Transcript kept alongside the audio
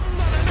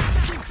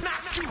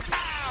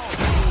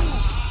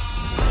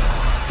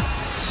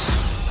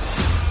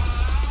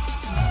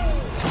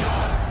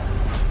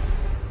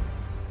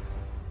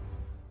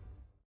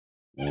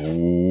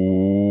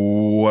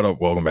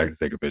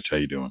take a pitch. How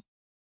you doing?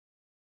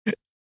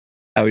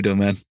 How we doing,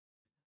 man?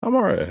 I'm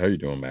all right. How you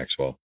doing,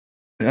 Maxwell?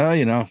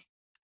 The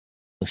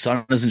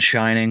sun isn't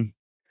shining.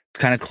 It's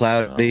kind of No,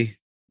 cloudy, a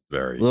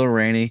very little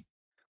rainy.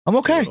 I'm a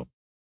okay. little.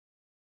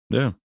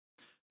 Yeah,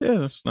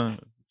 yeah. It's not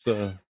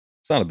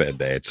a bad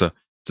day. It's a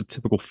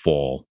typical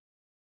fall,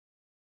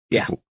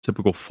 Yeah.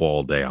 typical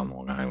fall day on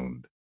Long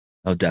Island.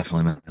 Oh,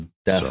 definitely, man. So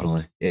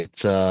Definitely.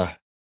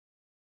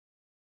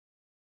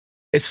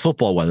 It's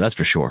football weather, that's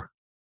for sure.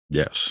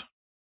 yes,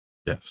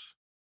 yes,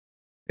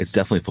 It's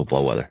definitely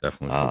football weather.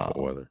 definitely Uh,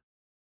 football weather.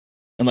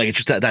 and like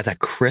it's just that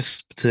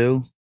crisp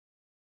too.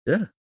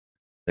 Yeah,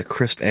 The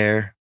crisp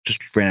air.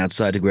 Just ran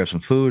outside to grab some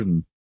food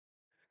and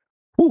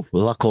whew, a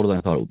lot colder than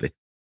I thought it would be.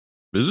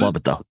 is it? Love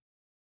it though.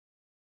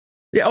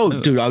 Yeah. Oh,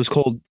 Uh, dude, I was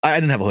cold. I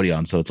didn't have a hoodie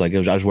on, so it's like I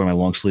was wearing my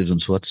long sleeves and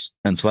sweats.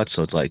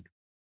 So it's like,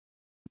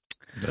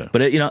 Yeah,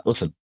 but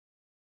listen,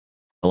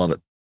 I love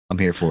it. I'm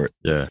here for it.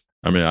 yeah.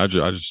 I mean, I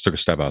just took a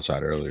step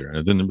outside earlier, and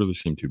it didn't really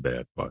seem too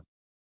bad. But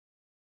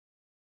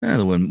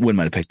The wind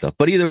might have picked up,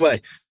 but either way,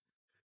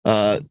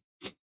 uh,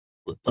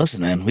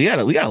 listen, man, we got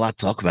a lot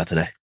to talk about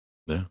today.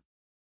 yeah,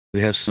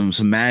 We have some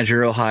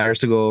managerial hires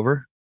to go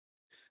over,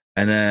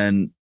 and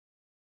then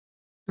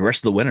the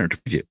rest of the winter to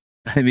preview.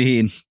 I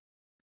mean,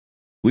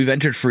 we've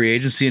entered free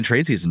agency and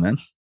trade season, man.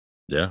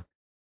 yeah.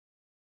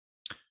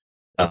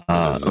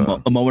 Definitely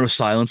is, A moment of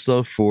silence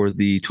though for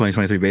the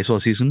 2023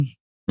 baseball season.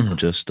 Mhm.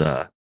 Just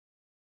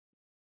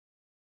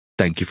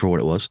thank you for what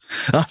it was.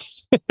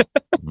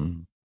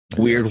 Mhm.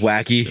 Weird, Yes.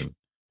 wacky,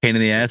 pain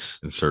in the In, ass.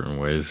 in certain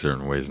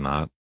ways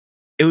not.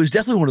 It was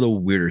definitely one of the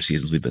weirder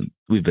seasons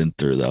we've been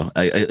through, though.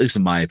 At least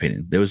in my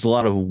opinion, there was a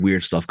lot of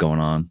weird stuff going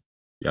on.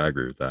 Yeah, I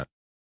agree with that.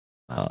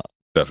 Uh,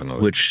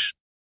 Definitely. which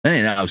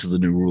and obviously the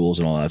new rules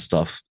and all that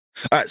stuff.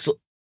 All right, so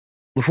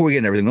before we get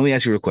into everything, let me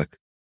ask you real quick.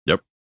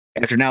 Yep.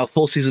 After now a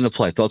full season to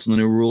play, thoughts on the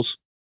new rules?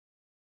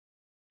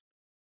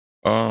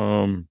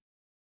 Um,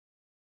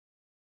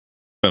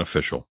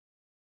 beneficial.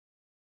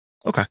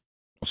 Okay.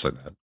 I'll say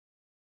that.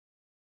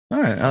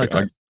 All right, I like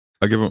I, that.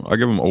 I give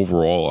him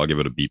overall. I'll give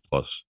it a B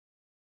plus,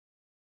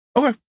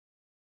 Okay.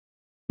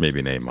 maybe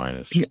an A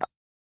minus. Yeah,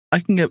 I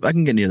can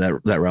get near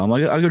that realm.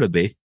 I'll go to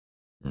B.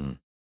 Mm.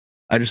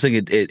 I just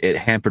think it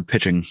hampered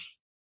pitching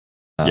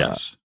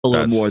Yes, a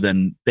little that's more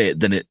than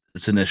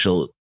its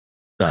initial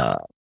uh,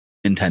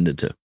 intended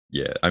to.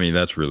 yeah. I mean,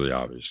 that's really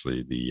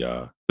obviously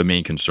the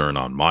main concern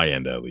on my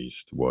end, at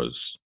least,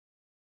 was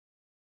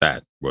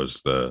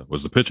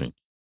the pitching.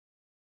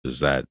 Is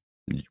that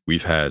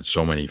we've had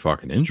so many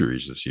fucking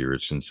injuries this year?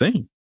 It's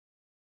insane.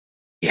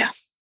 Yeah.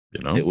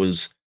 You know. It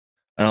was,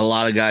 and a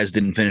lot of guys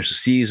didn't finish the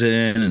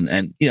season,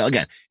 and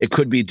again, it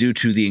could be due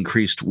to the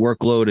increased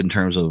workload in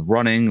terms of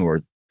running or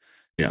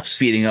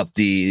speeding up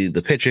the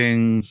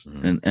pitching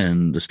Mhm.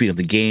 and the speed of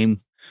the game,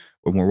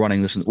 or more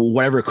running this and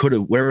whatever it could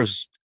have, whatever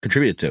it's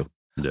contributed to.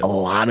 Yeah. A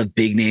lot of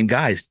big name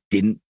guys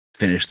didn't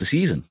finish the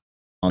season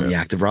on the Yeah.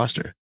 active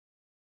roster.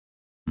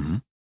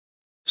 Mhm.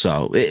 So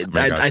How many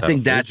guys I had a think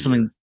full that's year?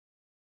 something.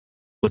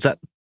 What's that?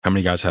 How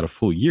many guys had a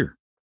full year?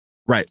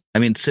 Right. I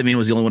mean, Simeon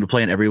was the only one to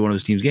play in every one of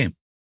his team's game.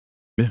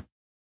 Yeah.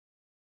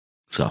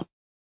 So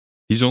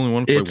He's the only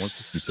one to play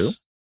 162.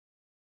 it's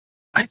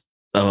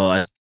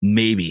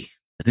maybe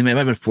I think there might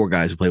have been four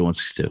guys who played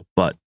 162,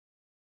 but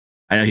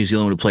I know he's the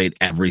only one who played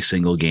every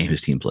single game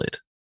his team played,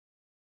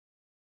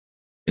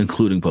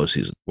 including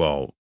postseason.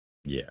 Well,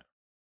 yeah.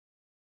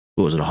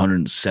 What was it,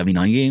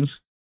 179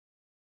 games?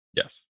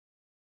 Yes.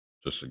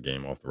 Just a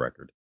game off the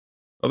record.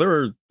 Oh,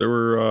 there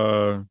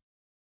were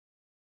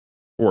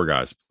four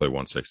guys who play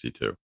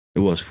 162. It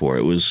was four.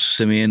 It was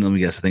Simeon. Let me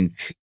guess. I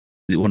think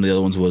one of the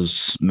other ones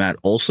was Matt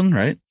Olson,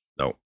 right?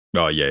 No.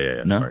 Oh,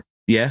 yeah. No? Sorry.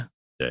 Yeah.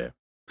 Yeah.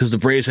 Because the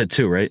Braves had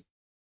two, right?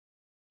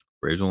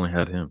 Braves only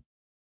had him.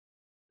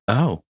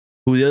 Oh.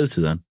 Who were the other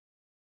two then?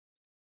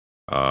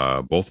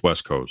 Both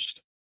West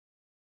Coast.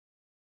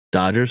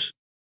 Dodgers?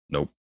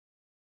 Nope.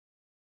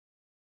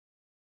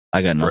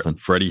 I got nothing.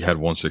 Freddie had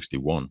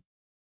 161.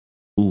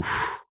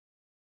 Oof.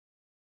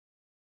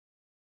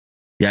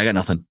 Yeah, I got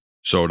nothing.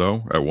 Soto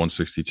at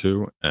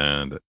 162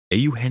 and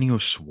Eugenio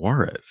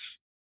Suarez.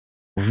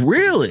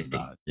 Really?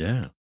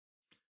 Yeah.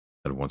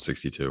 At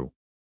 162.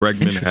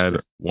 Bregman had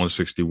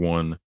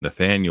 161.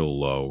 Nathaniel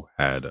Lowe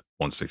had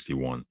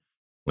 161.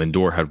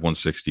 Lindor had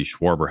 160.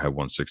 Schwarber had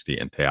 160.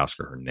 And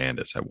Teoscar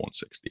Hernandez had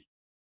 160.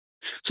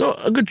 So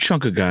a good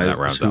chunk of And guys that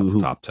rounds out the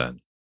top 10.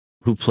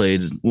 who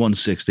played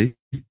 160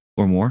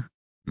 or more.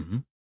 Mm-hmm.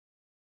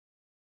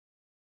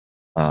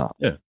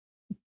 Yeah.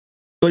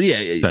 But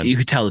yeah, 10. you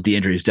could tell that the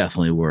injuries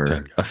definitely were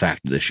 10 a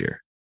factor this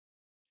year.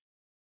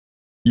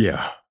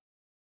 Yeah.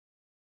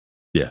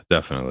 Yeah,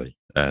 definitely.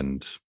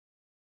 And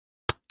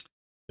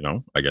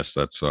I guess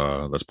that's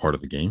part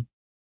of the game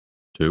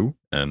too.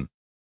 And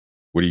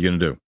what are you going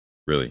to do?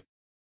 Really?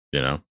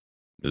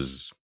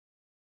 Is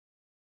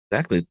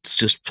Exactly. It's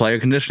just player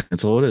conditioning.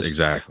 That's all it is.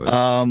 exactly.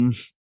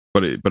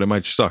 But it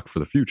might suck for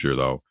the future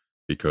though,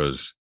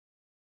 because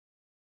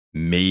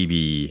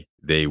maybe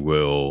they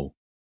will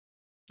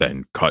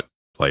then cut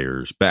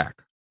players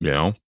back.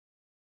 What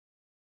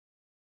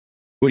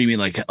do you mean,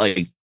 like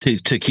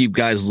to keep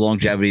guys'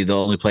 longevity, they'll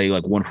only play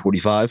like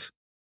 145.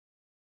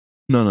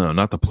 No,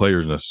 not the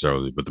players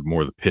necessarily, but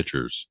more the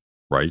pitchers,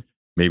 right?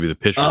 Maybe the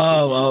pitchers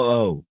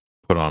Oh.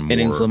 put on more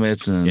Innings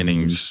limits and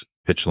innings,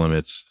 pitch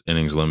limits,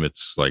 innings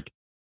limits. Like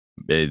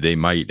they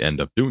might end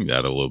up doing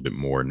that a little bit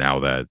more now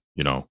that,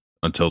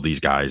 until these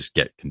guys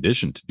get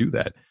conditioned to do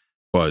that.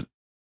 But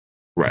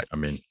right. I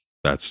mean,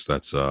 that's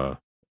an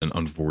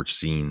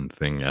unforeseen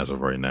thing as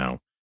of right now.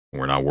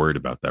 We're not worried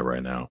about that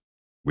right now.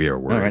 We are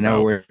worried right now.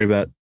 We're worried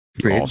about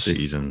free all agency.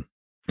 Season,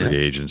 free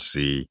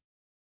agency,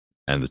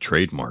 and the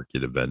trade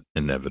market event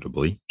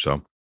inevitably.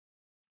 So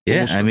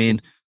yeah, we'll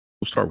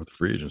start with the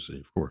free agency,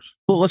 of course.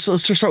 Well, let's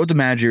just start with the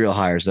managerial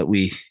hires that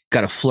we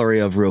got a flurry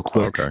of real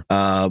quick. Okay.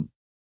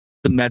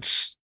 The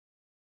Mets.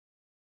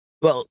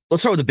 Well,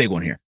 let's start with the big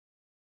one here.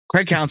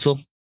 Craig Counsell,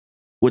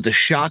 with the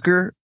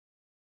shocker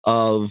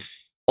of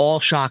all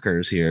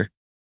shockers here,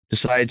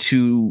 decided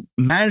to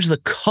manage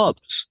the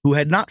Cubs, who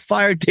had not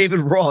fired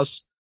David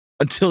Ross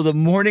until the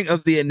morning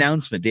of the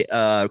announcement.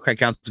 Craig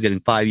Counsell is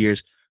getting 5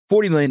 years,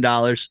 $40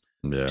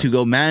 million to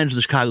go manage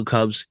the Chicago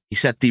Cubs. He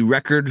set the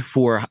record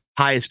for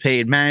highest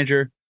paid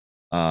manager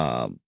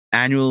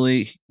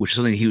annually, which is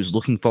something he was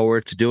looking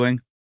forward to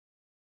doing.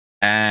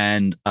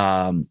 And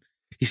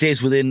he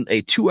stays within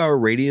a 2-hour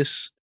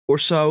radius or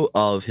so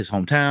of his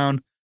hometown,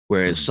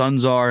 where his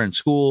sons are in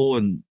school,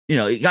 and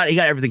he got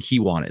everything he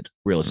wanted,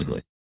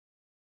 realistically.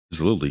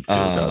 His little league field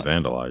got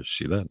vandalized.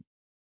 See that?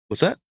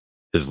 What's that?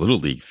 His little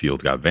league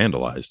field got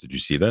vandalized. Did you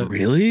see that?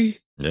 Really?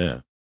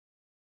 Yeah.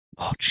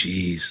 Oh,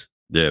 jeez.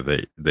 Yeah,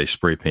 they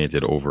spray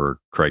painted over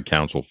Craig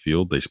Counsell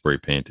Field. They spray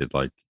painted,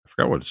 like, I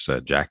forgot what it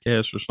said,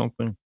 Jackass or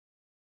something.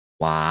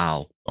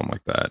 Wow. Something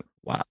like that.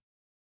 Wow.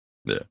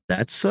 Yeah.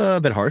 That's a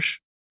bit harsh.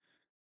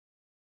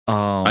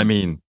 I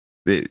mean,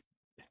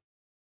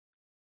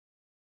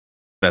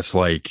 that's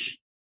like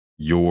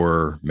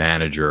your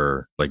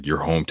manager, like your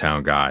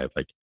hometown guy,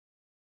 like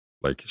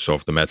so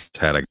if the Mets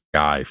had a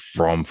guy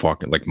from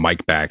fucking like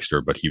Mike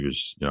Baxter, but he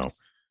was,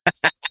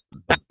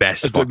 the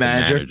best fucking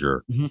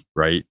manager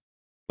right?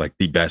 Like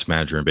the best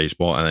manager in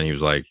baseball, and then he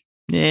was like,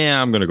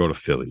 "Yeah, I'm gonna go to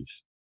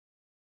Phillies."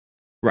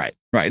 Right.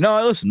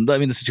 No, listen. I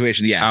mean, the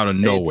situation, out of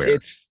nowhere.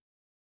 It's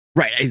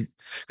right.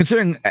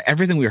 Considering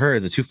everything we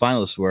heard, the two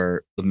finalists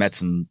were the Mets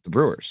and the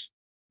Brewers.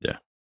 Yeah.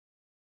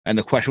 And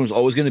the question was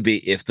always going to be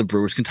if the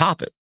Brewers can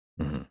top it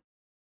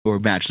or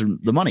match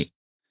the money.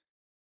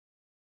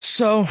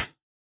 So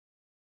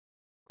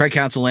Craig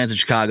Counsell lands in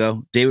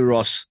Chicago. David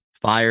Ross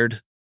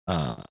fired.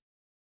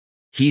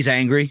 He's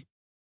angry,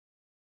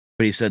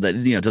 but he said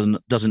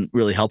that doesn't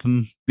really help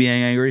him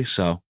being angry.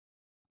 So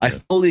I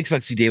fully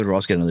expect to see David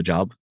Ross get another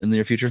job in the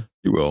near future.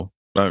 He will.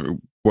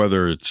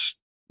 Whether it's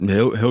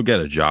he'll get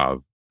a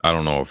job. I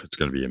don't know if it's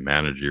going to be a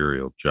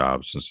managerial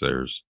job, since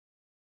there's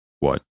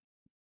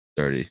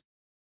 30.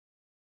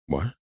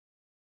 What?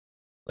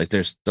 Like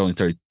there's only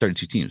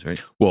 32 teams,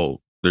 right?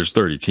 Well, there's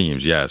 30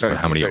 teams, yes, but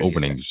how many 30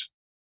 openings? Teams.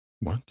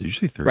 What did you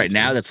say? 30. Right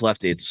now, that's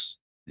left. It's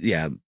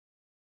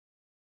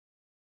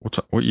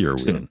What year are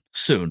we in?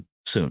 Soon.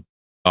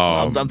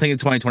 I'm thinking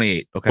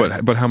 2028.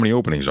 Okay, but how many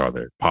openings are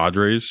there?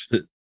 Padres,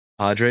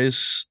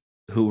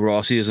 who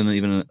Rossi isn't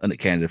even a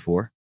candidate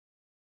for.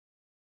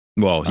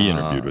 Well, he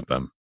interviewed with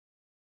them.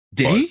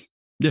 Did he?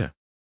 Yeah,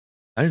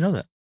 I didn't know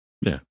that.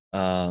 Yeah.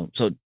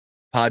 So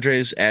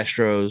Padres,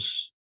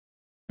 Astros,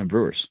 and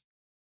Brewers.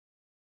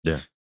 Yeah.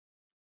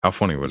 How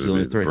funny would it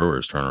be if the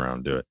Brewers turn around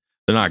and do it?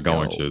 They're not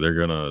going to. They're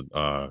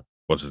gonna.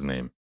 What's his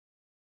name?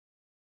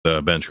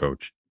 The bench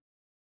coach.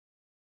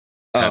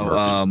 Pat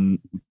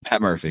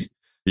Murphy.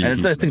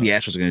 And I think the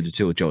Astros are going to do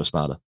too with Joe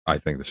Espada. I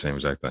think the same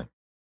exact thing.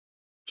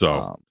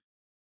 So.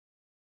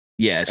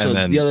 Yeah. So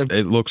and then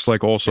it looks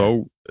like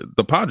also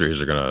the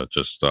Padres are gonna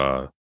just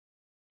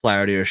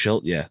Flaherty or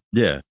Schilt. Yeah.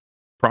 Yeah.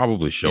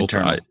 Probably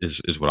Schilt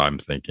is what I'm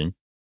thinking.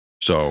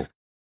 So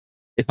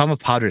if I'm a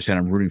Padres fan,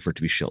 I'm rooting for it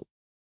to be Schilt.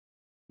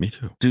 Me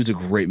too. Dude's a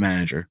great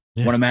manager.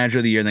 Yeah. Won a manager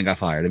of the year and then got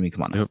fired. I mean,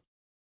 come on. Now.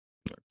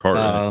 Yep.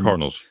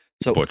 Cardinals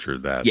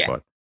butchered that. Yeah.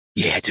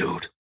 But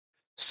dude.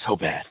 So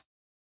bad.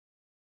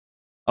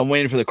 I'm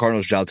waiting for the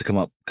Cardinals job to come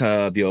up,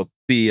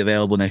 be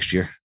available next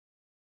year.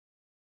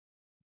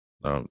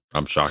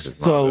 I'm shocked it's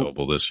not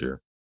available this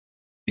year.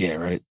 Yeah,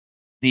 right.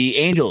 The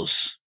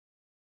Angels,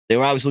 they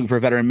were obviously looking for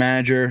a veteran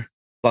manager.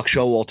 Buck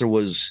Showalter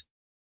was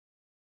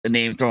the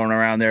name thrown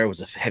around there, was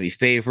a heavy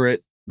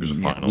favorite. He was a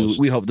finalist.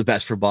 We hope the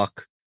best for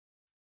Buck.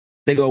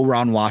 They go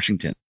Ron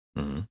Washington.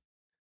 Mm-hmm.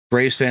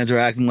 Braves fans are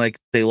acting like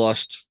they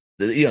lost,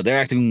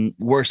 they're acting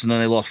worse than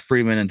they lost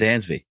Freeman and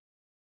Dansby.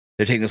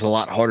 They're taking this a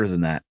lot harder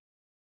than that.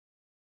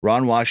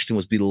 Ron Washington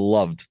was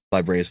beloved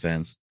by Braves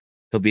fans.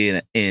 He'll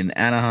be in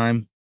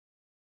Anaheim,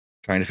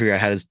 trying to figure out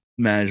how to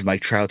manage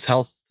Mike Trout's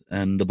health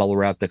and the bubble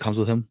wrap that comes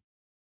with him.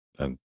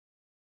 And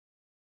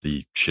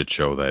the shit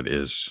show that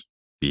is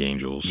the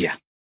Angels. Yeah.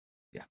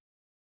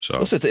 So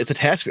it's a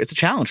task. It's a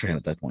challenge for him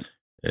at that point.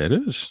 It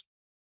is.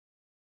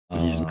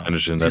 He's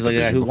managed in that like a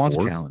guy who before. wants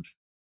a challenge.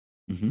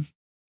 Mm-hmm.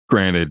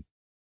 Granted,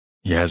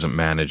 he hasn't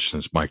managed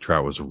since Mike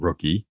Trout was a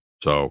rookie.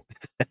 So,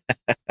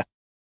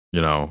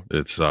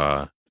 it's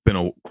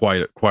been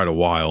quite a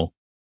while.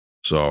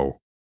 So,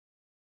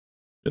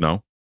 Yeah.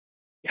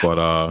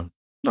 but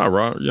no,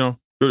 Ron,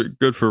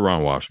 good for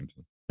Ron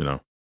Washington.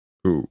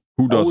 Who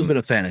Always doesn't? been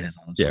a fan of his,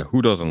 honestly. Yeah,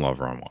 who doesn't love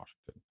Ron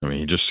Washington? I mean,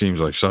 he just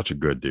seems like such a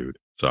good dude.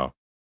 So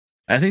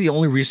I think the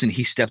only reason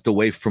he stepped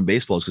away from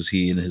baseball is because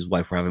he and his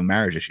wife were having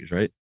marriage issues,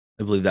 right?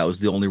 I believe that was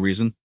the only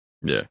reason.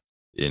 yeah,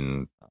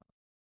 I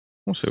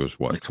won't say it was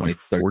what, Like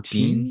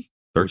 2013,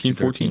 13,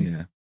 14?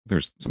 yeah.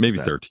 There's maybe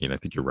 13. I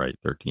think you're right.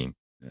 13.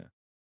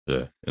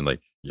 Yeah. And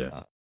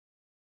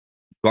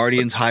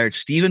Guardians hired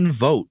Stephen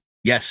Vogt.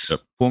 Yes. Yep.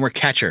 Former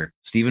catcher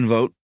Stephen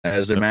Vogt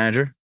as their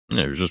manager.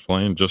 Yeah, he was just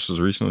playing just as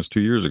recent as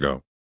 2 years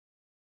ago.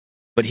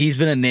 But he's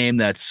been a name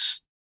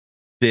that's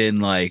been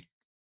like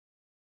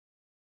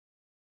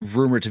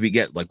rumored to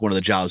get like one of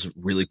the jobs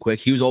really quick.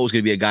 He was always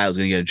going to be a guy who was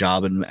going to get a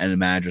job and a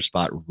manager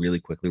spot really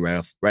quickly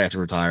right after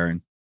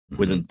retiring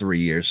within 3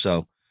 years.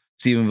 So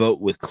Stephen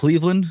Vogt with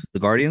Cleveland, the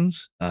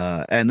Guardians,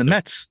 and the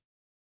Mets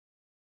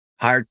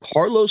hired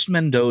Carlos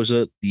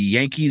Mendoza, the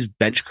Yankees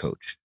bench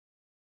coach,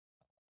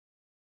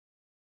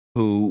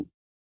 who,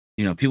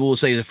 people will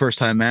say he's a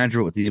first-time manager,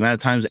 but with the amount of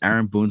times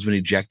Aaron Boone's been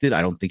ejected,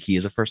 I don't think he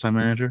is a first-time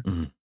manager.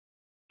 Mm-hmm.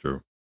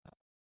 True.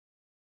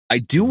 I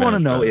do want to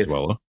know if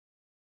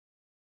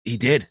he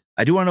did.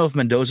 I do want to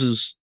know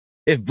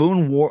if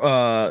Boone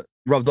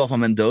rubbed off on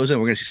Mendoza,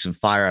 and we're going to see some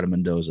fire out of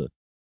Mendoza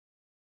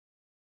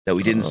that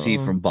we didn't see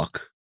from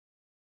Buck.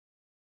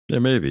 Yeah,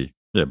 maybe.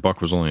 Yeah,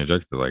 Buck was only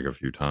ejected like a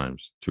few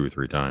times, 2 or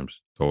 3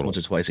 times total. Once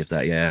or twice, if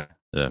that, yeah.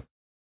 Yeah.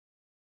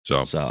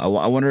 So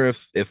I wonder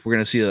if we're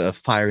going to see a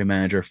fiery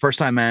manager,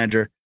 first-time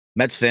manager.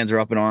 Mets fans are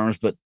up in arms,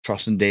 but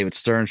trusting David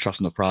Stern,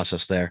 trusting the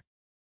process there.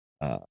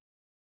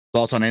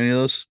 Thoughts on any of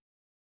those?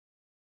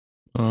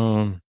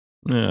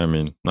 Yeah, I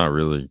mean, not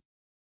really.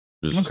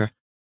 Just, okay.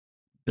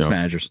 It's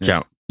managers.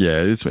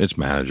 It's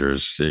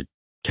managers.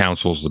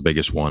 Council's the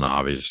biggest one,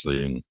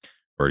 obviously, and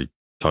already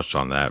touched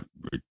on that.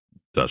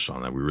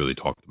 We really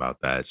talked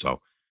about that.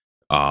 So,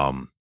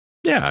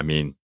 yeah, I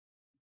mean,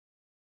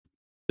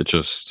 it's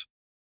just,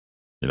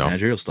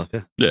 managerial stuff.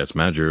 Yeah. Yeah, it's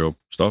managerial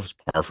stuff. It's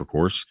par for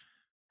course.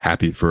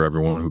 Happy for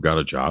everyone who got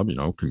a job.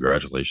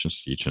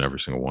 Congratulations to each and every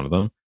single one of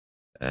them.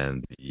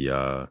 And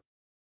the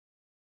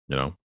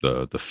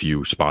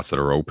few spots that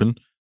are open,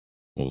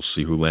 we'll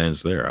see who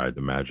lands there. I'd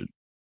imagine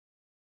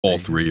all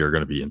 3 are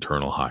going to be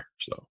internal hires,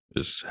 though,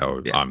 is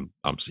how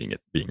I'm seeing it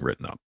being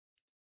written up.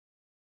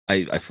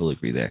 I fully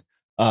agree there.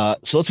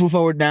 So let's move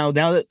forward now.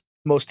 Now that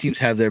most teams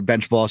have their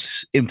bench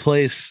boss in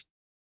place,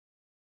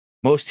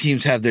 most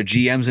teams have their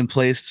GMs in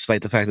place,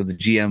 despite the fact that the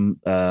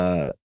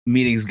GM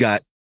meetings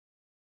got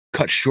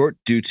cut short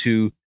due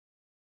to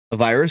a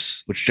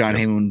virus, which John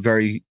Heyman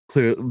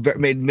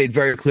made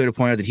very clear to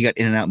point out that he got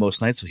in and out most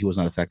nights, so he was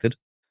not affected.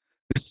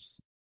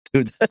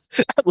 Dude,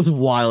 that was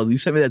wild. You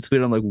sent me that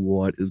tweet. I'm like,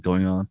 what is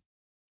going on?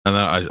 And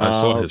then I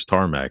saw his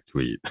tarmac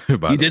tweet.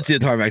 You did see the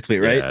tarmac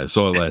tweet, right? Yeah, I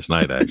saw it last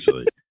night,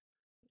 actually.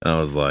 And I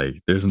was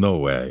like, there's no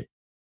way.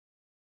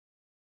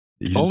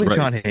 Only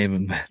John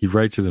Heyman. He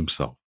writes it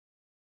himself.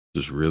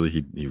 Just really,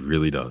 he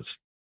really does.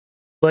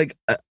 Like,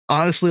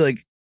 honestly,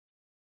 like,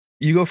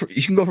 you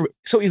can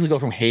so easily go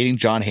from hating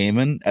John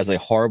Heyman as a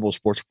horrible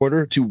sports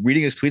reporter to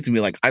reading his tweets and be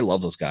like, I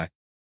love this guy.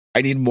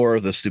 I need more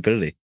of this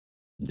stupidity.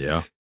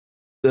 Yeah.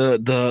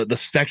 The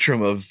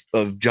spectrum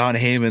of John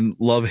Heyman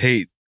love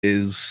hate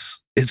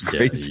is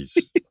crazy.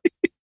 Yeah,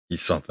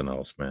 he's something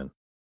else, man.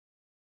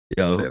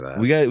 Yo,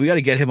 we got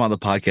to get him on the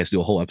podcast, do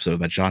a whole episode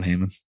about John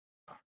Heyman.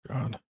 Oh,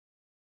 God.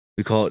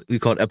 We call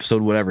it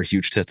episode whatever,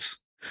 huge tits.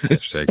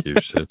 Hashtag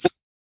huge tits.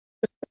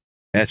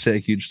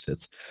 Hashtag huge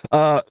tits.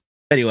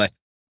 Anyway.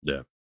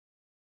 Yeah.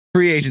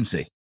 Free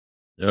agency.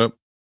 Yep.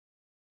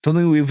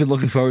 Something we've been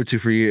looking forward to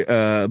for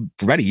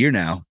about a year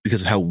now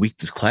because of how weak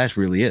this class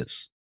really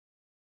is.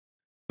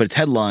 But it's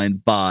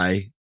headlined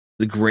by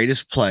the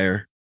greatest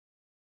player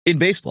in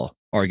baseball,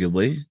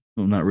 arguably.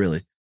 Well, not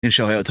really. In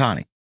Shohei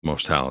Ohtani.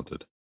 Most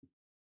talented.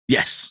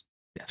 Yes.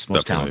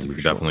 Most talented.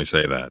 We definitely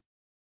say that.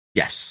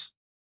 Yes.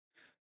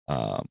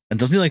 And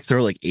doesn't he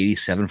throw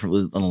 87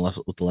 on the left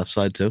with the left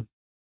side too?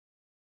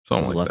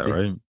 Something like that,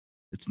 right?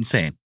 It's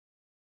insane.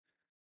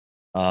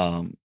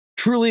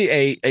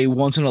 Truly a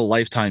once in a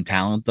lifetime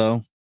talent,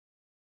 though.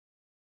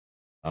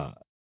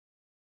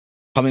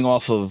 Coming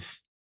off of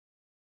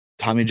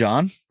Tommy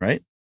John,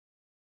 right?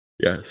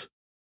 Yes.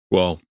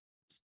 Well,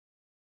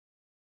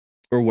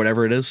 or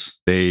whatever it is.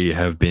 They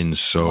have been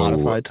so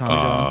modified Tommy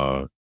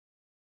John.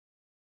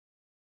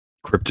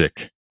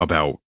 Cryptic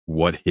about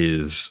what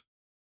his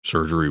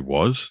surgery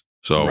was.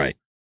 So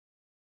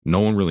no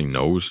one really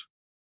knows.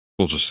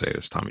 We'll just say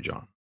it's Tommy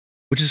John.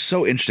 Which is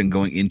so interesting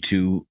going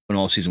into an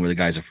all season where the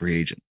guy's a free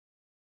agent.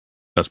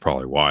 That's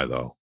probably why,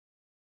 though.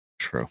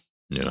 True.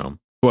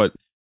 But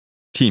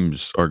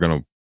teams are going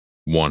to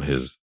want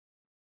his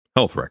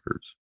health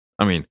records.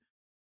 I mean,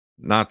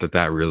 not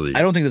that really.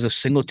 I don't think there's a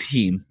single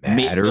team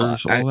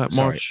matters all that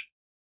much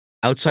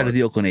outside of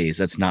the Oakland A's.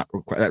 That's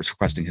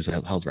requesting his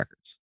health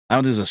records. I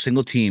don't think there's a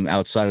single team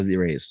outside of the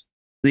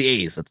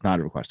A's that's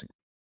not requesting.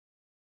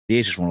 The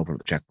A's just won't open up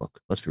the checkbook.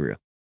 Let's be real.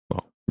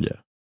 Well,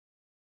 yeah.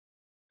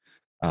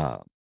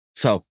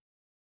 So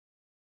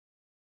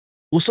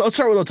let's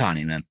start with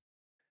Ohtani, man.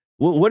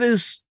 What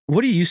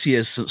do you see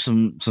as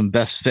some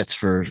best fits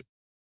for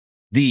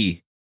the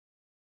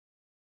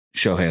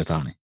Shohei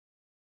Ohtani?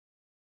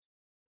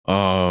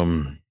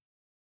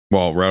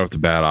 Well, right off the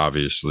bat,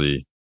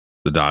 obviously,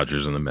 the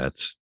Dodgers and the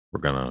Mets.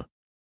 We're gonna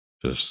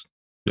just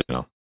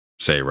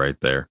say right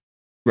there.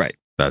 Right.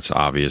 That's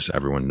obvious.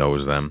 Everyone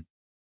knows them.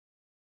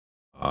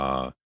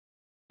 Then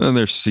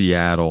there's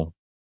Seattle,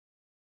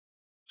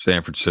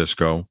 San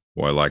Francisco,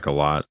 who I like a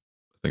lot.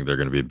 I think they're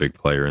going to be a big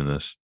player in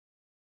this.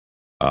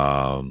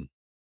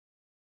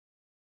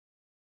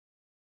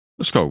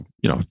 Let's go,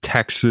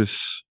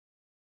 Texas,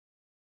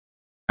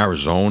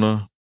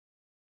 Arizona,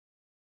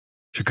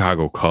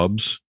 Chicago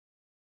Cubs.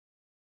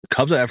 The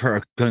Cubs I've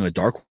heard are going a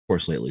dark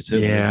horse lately too.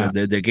 Yeah.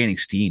 They're gaining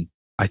steam.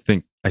 I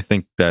think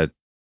that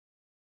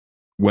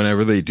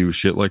whenever they do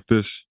shit like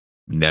this,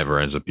 never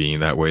ends up being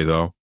that way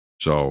though.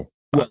 So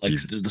what, like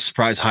the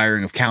surprise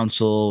hiring of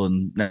Counsell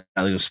and now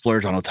they're gonna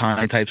splurge on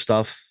Ohtani type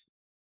stuff?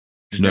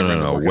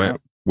 No.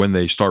 When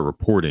they start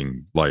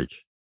reporting like,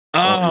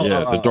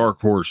 the dark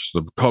horse,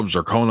 the Cubs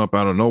are coming up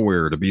out of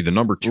nowhere to be the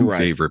number 2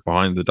 favorite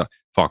behind the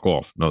fuck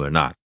off. No, they're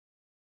not.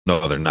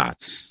 No, they're not.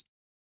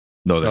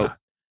 They're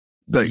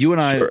not. You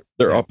and I,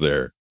 they're up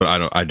there,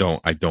 but I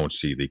don't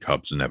see the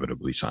Cubs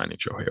inevitably signing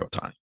Shohei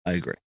Ohtani. I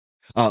agree.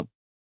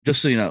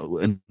 Just so you know,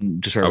 and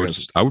just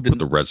I would put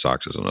the Red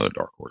Sox as another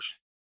dark horse.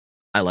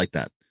 I like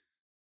that.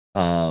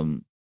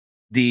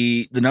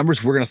 The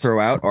numbers we're going to throw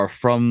out are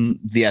from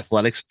the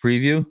Athletics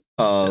preview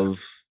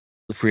of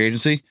the free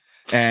agency,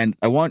 and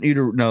I want you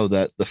to know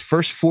that the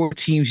first 4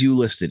 teams you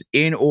listed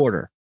in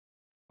order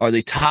are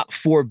the top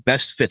 4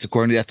 best fits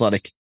according to the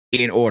Athletic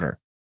in order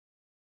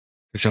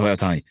for Shohei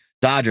Ohtani: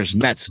 Dodgers,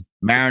 Mets,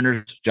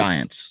 Mariners,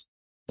 Giants.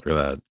 Look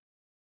at that.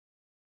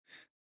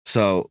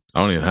 So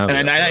I don't even have.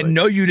 And I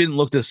know you didn't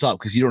look this up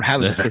because you don't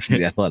have a subscription to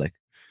the Athletic.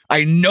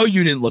 I know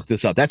you didn't look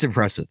this up. That's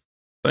impressive.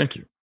 Thank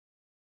you.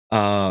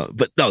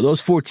 But no,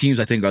 those 4 teams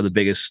I think are the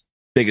biggest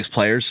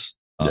players.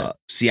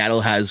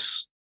 Seattle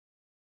has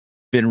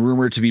been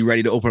rumored to be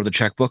ready to open up the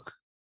checkbook,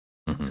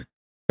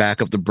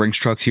 back up the Brinks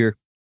trucks here.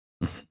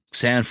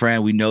 San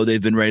Fran, we know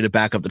they've been ready to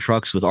back up the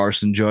trucks with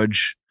Arson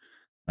Judge,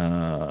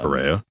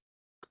 Correa.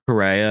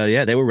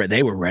 Yeah, they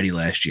were ready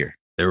last year.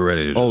 They were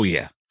ready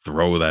to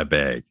throw that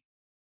bag.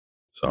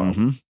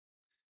 So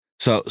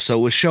so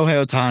with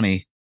Shohei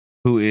Ohtani,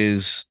 who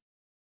is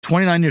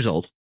 29 years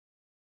old,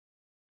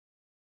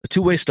 a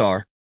 2-way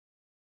star,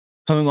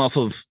 coming off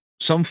of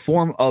some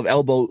form of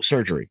elbow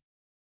surgery.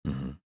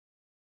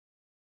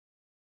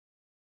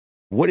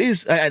 What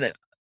is, and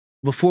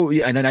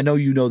I know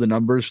you know the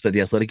numbers that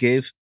the Athletic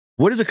gave.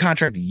 What is a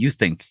contract you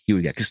think he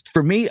would get? Because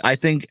for me, I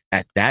think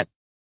at that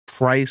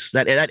price,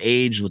 at that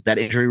age, with that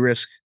injury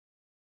risk,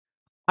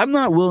 I'm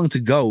not willing to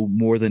go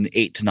more than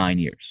 8 to 9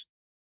 years.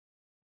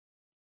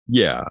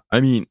 Yeah,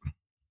 I mean,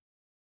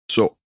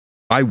 so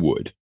I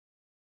would.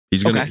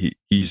 He's gonna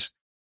he's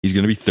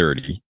gonna be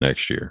 30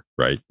 next year,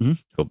 right?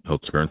 He'll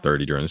turn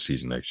 30 during the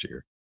season next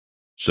year.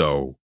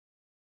 So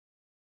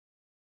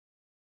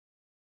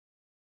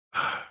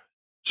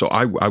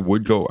I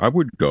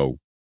would go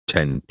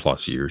 10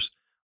 plus years,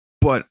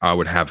 but I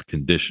would have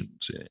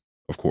conditions in it.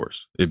 Of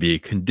course, it'd be a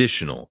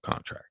conditional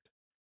contract,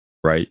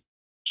 right?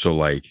 So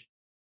like,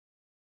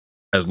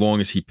 as long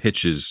as he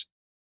pitches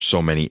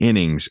so many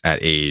innings at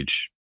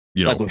age,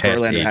 like what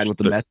Verlander had with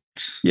the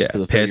Mets, for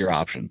the 3-year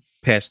option,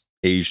 past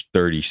age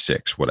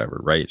 36,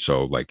 whatever, right?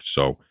 So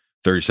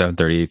 37,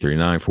 38,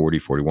 39, 40,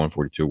 41,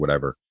 42,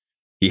 whatever.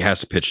 He has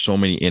to pitch so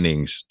many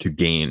innings to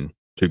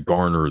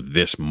garner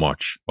this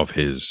much of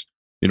his,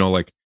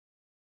 like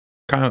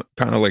kind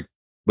of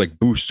like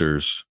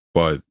boosters,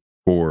 but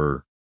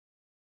for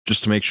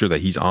just to make sure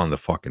that he's on the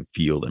fucking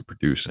field and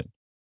producing.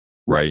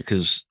 Right.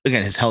 Because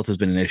again, his health has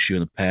been an issue in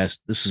the past.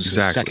 This is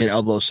his second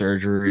elbow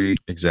surgery.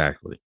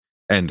 Exactly.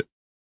 And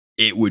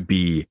it would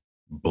be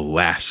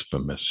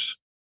blasphemous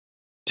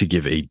to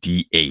give a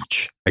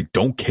DH. I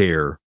don't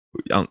care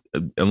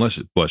unless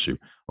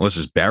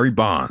it's Barry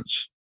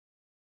Bonds,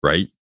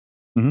 right?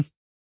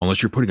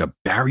 Unless you're putting up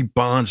Barry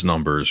Bonds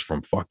numbers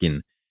from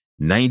fucking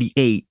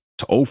 98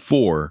 to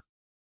 04,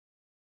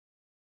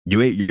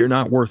 you're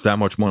not worth that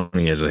much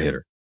money as a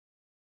hitter.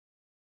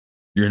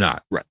 You're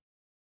not. Right.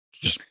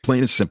 Just plain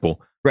and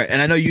simple. Right.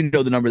 And I know you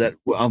know the number that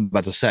I'm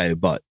about to say,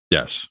 but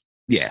yes.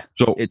 Yeah.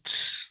 So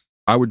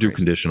I would do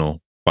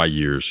conditional by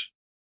years.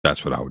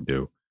 That's what I would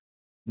do.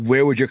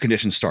 Where would your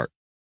conditions start?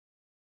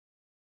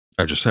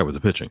 I just said with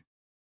the pitching.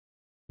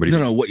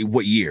 No.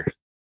 What year?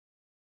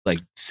 Like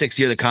 6th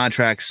year of the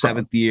contract,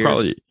 7th year,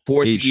 probably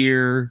 4th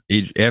year.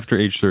 After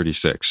age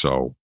 36.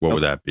 So what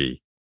would that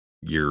be?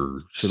 Year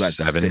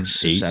 7, 8?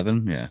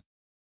 7, yeah.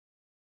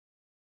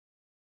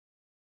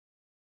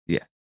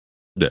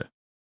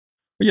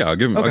 Yeah, I'll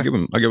give him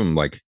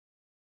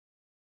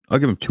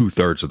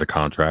 2/3 of the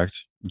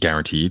contract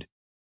guaranteed.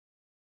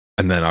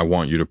 And then I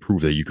want you to prove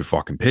that you could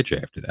fucking pitch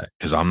after that.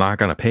 Because I'm not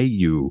gonna pay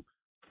you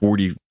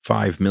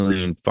 $45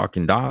 million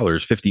fucking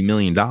 $50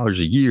 million a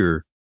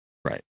year,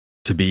 right,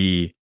 to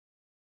be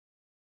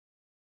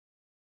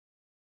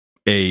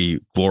a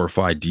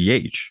glorified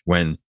DH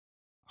when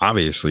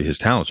obviously his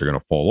talents are going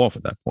to fall off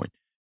at that point.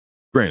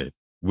 Granted,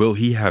 will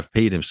he have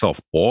paid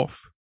himself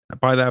off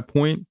by that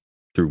point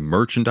through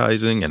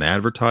merchandising and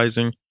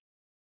advertising?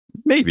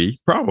 Maybe,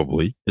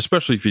 probably,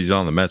 especially if he's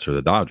on the Mets or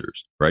the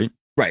Dodgers, right?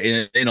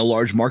 Right. In a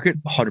large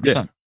market,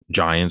 100%.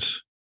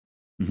 Giants,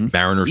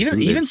 Mariners,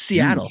 even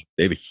Seattle.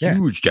 They have a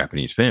huge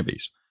Japanese fan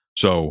base.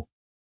 So,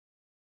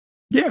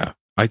 yeah,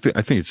 I think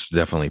it's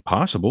definitely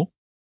possible.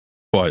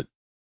 But,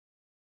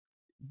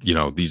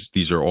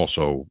 these are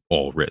also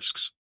all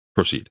risks.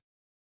 Proceed.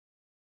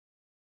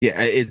 Yeah,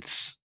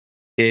 it's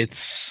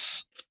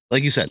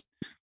like you said,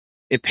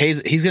 it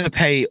pays. He's going to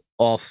pay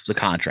off the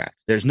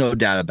contract. There's no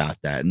doubt about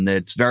that. And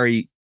it's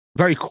very,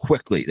 very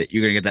quickly that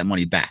you're going to get that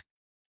money back,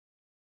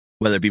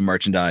 whether it be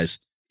merchandise,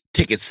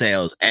 ticket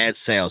sales, ad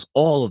sales,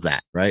 all of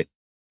that. Right.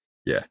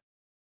 Yeah.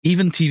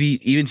 Even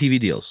TV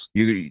deals.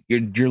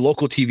 Your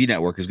local TV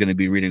network is going to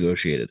be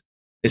renegotiated,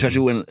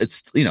 especially when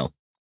it's,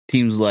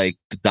 teams like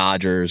the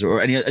Dodgers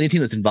or any team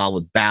that's involved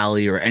with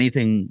Bally or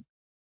anything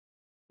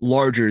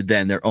larger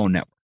than their own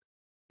network.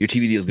 Your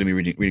TV deal is going to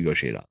be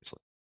renegotiated, obviously.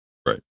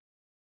 Right.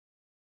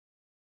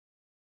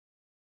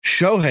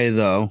 Shohei,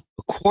 though,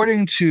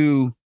 according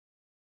to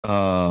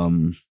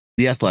The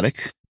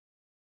Athletic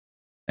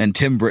and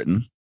Tim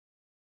Britton,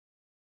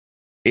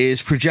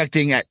 is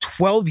projecting at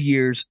 12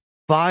 years,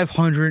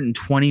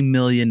 $520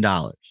 million.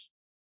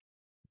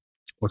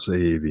 What's the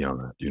AAV on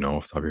that? Do you know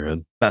off the top of your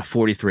head? About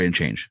 43 and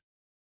change.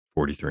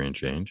 43 and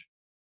change?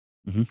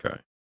 Mm-hmm. Okay.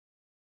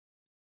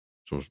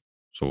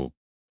 So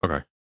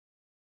okay.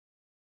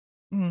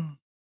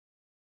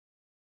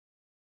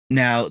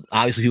 Now,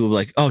 obviously, people will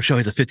be like, oh,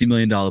 Shohei's a $50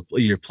 million a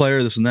year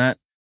player, this and that.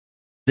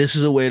 This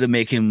is a way to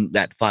make him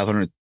that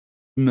 $500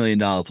 million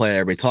player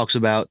everybody talks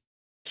about.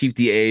 Keep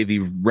the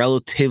AAV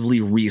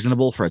relatively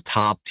reasonable for a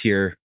top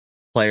tier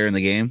player in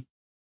the game.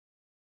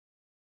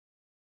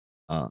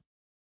 And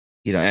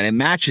it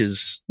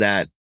matches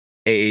that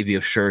AAV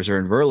of Scherzer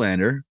and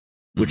Verlander,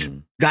 which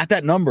got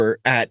that number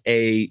at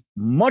a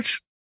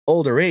much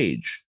older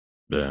age.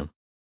 Yeah.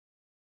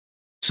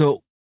 So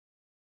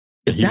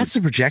if that's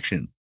the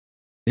projection,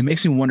 it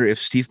makes me wonder if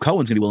Steve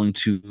Cohen's going to be willing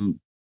to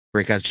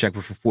break out a check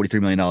for $43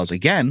 million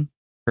again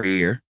per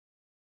year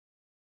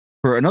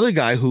for another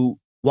guy who,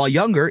 while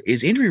younger,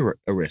 is an injury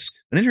risk.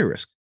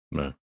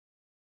 Yeah.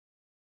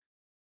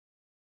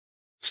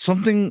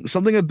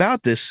 Something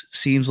about this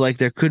seems like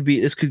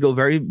this could go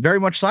very, very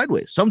much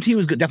sideways. Some team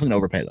is definitely going to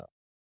overpay, though.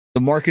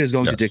 The market is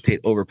going to dictate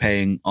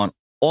overpaying on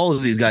all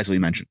of these guys that we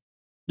mentioned.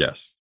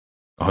 Yes,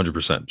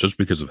 100%. Just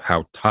because of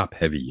how top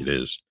heavy it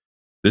is.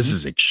 This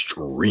is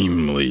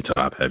extremely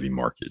top heavy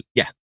market.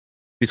 Yeah.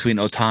 Between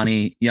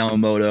Ohtani,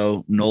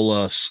 Yamamoto,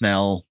 Nola,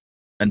 Snell,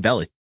 and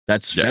Belly.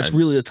 That's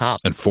really the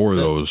top. And four of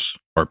those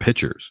are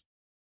pitchers.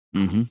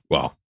 Mm-hmm.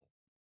 Well,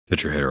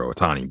 pitcher hitter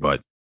Ohtani,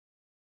 but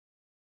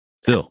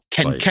still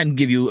can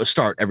give you a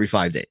start every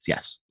 5 days.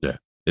 Yes. Yeah.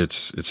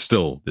 It's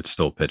still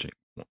pitching.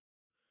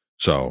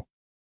 So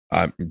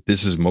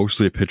this is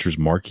mostly a pitcher's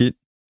market,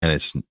 and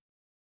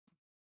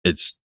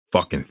it's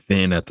fucking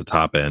thin at the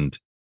top end.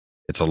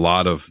 It's a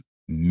lot of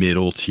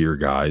middle tier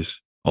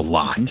guys, of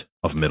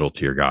middle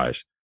tier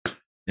guys.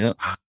 Yeah.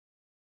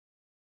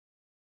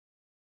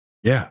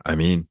 Yeah. I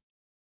mean,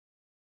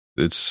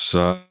 it's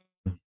 12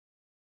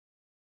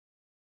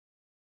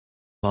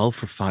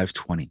 for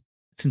 520.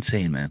 It's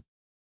insane, man.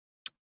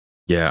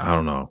 Yeah. I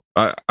don't know.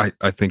 I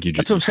think you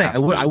just, that's what I'm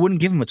saying. I wouldn't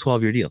give him a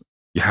 12-year deal.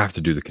 You have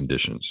to do the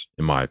conditions,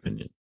 in my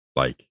opinion.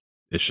 Like,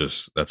 it's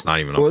just, that's not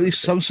even, or at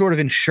least some sort of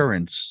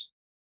insurance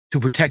to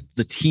protect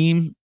the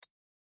team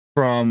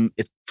from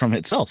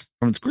itself,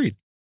 from its greed.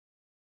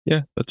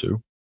 Yeah, that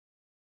too.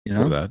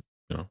 Or that,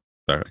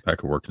 that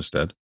could work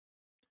instead.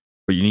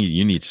 But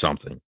you need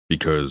something,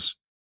 because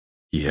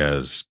he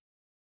has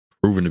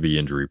proven to be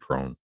injury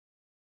prone.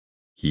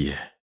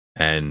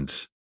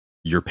 And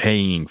you'd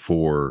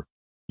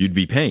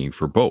be paying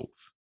for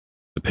both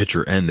the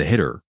pitcher and the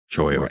hitter,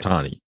 Shohei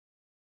Ohtani,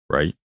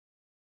 right?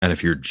 And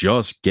if you're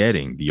just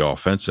getting the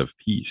offensive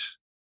piece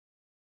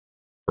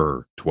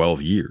for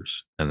 12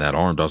 years and that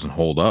arm doesn't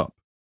hold up,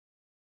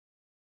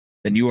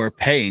 then you are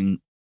paying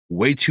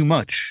way too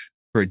much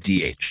for a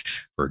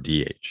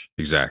DH.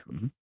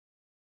 Exactly.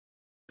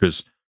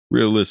 Because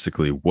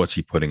realistically, what's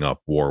he putting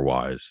up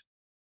war-wise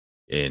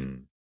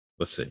in,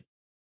 let's see.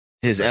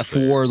 His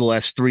F4 the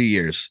last 3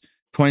 years.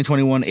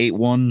 2021,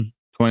 8-1.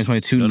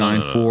 2022,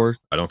 9-4.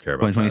 I don't care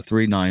about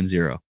 2023,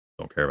 9-0.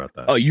 Don't care about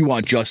that. Oh, you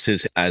want just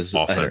his as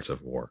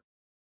offensive WAR.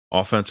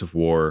 Offensive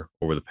WAR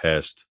over the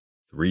past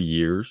 3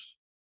 years,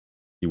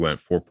 he went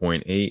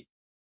 4.8,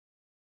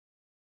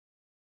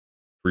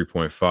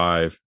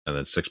 3.5, and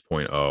then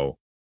 6.0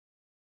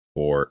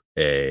 for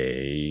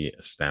a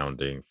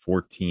astounding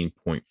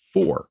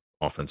 14.4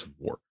 offensive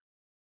WAR.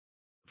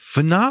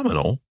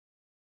 Phenomenal.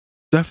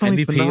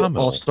 Definitely MVP,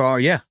 phenomenal. All-star,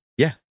 yeah,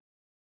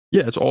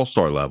 it's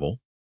all-star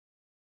level.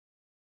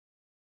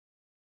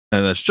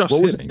 And that's just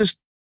hitting.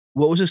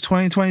 What was his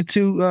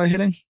 2022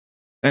 hitting?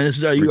 And this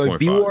is are you like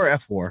B or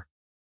F4?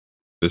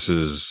 This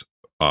is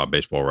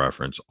Baseball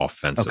Reference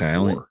offensive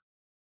WAR.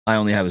 I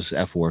only have his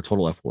F4,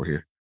 total F4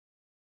 here.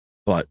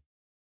 But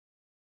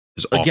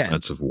His again,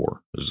 offensive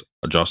WAR is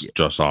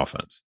just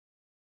offense.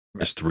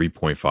 Right. It's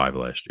 3.5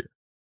 last year.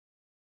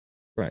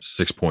 Right.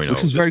 6.0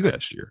 which is very good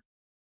last year.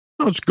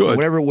 No, it's good.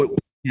 Whatever,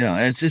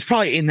 it's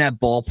probably in that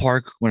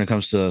ballpark when it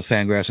comes to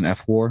Fangraphs and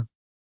F4.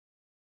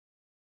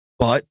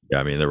 But yeah,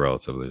 I mean, they're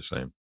relatively the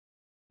same.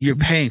 You're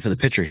paying for the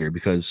pitcher here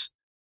because,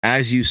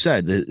 as you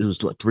said, it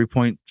was what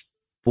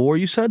 3.4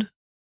 you said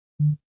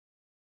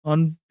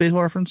on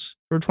Baseball Reference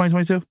for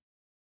 2022.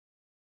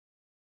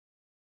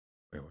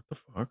 Wait, what the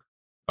fuck?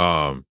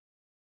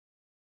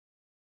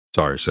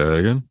 Sorry, say that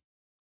again.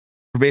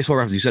 For Baseball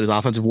Reference, you said his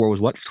offensive WAR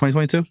was what for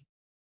 2022?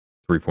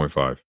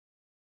 3.5.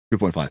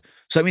 3.5.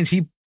 So that means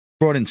he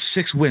brought in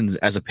 6 wins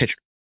as a pitcher.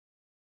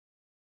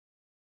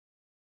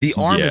 The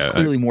arm is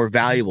clearly more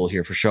valuable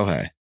here for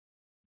Shohei.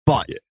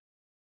 But,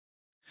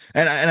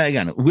 and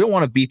again, we don't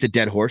want to beat the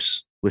dead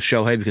horse with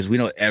Shohei because we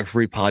know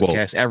every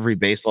podcast, every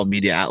baseball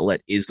media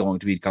outlet is going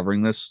to be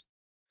covering this.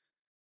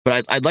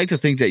 But I'd like to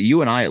think that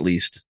you and I, at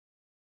least,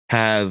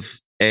 have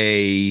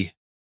a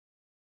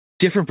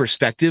different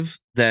perspective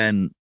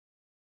than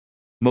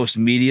most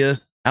media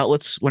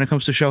outlets when it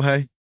comes to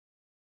Shohei.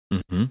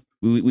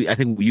 Mm-hmm. I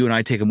think you and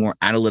I take a more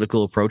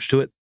analytical approach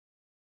to it.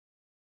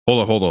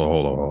 Hold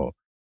on.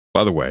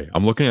 By the way,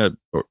 I'm looking at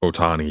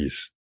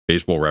Ohtani's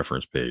Baseball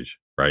Reference page,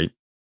 right?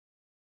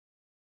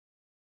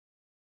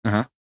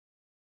 Uh-huh.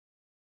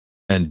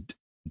 And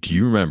do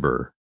you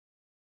remember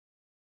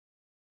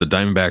the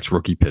Diamondbacks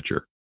rookie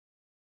pitcher?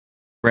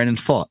 Brandon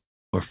Pfaadt.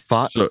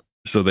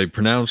 So they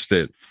pronounced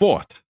it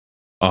Fought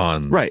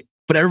on... Right.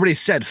 But everybody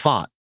said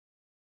Pfaadt.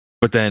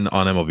 But then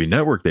on MLB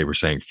Network, they were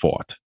saying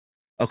Fought.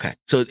 Okay.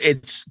 So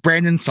it's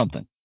Brandon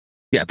something.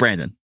 Yeah,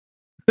 Brandon.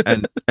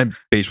 and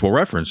Baseball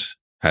Reference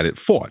had it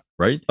Fought,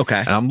 right? Okay.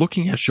 And I'm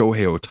looking at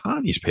Shohei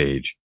Ohtani's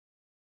page,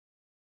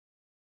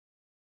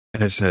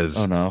 and it says,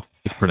 "Oh no,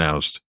 it's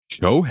pronounced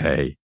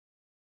Shohei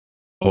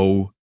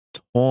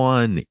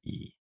Ohtani,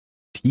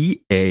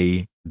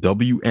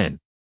 TAWN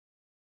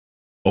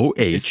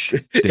OH.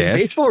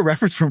 Baseball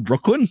Reference from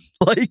Brooklyn,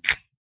 like,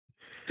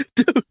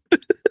 dude,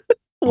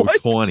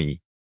 what? Ohtani.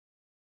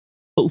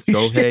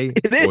 Shohei,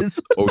 it is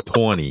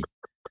Ohtani.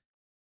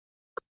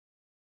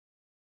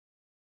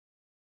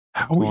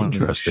 How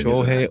interesting!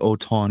 Shohei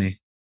Ohtani.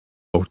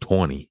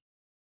 Ohtani.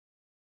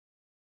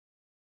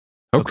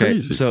 How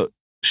crazy! So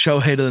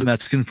Shohei to the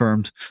Mets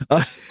confirmed,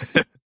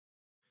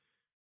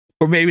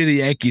 or maybe the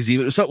Yankees,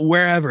 even so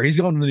wherever he's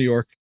going to New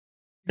York.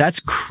 That's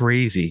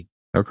crazy.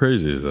 How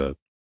crazy is that?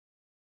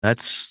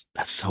 That's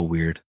so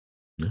weird.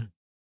 Yeah.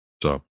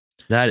 So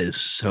that is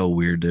so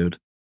weird, dude.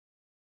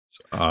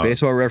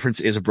 Baseball Reference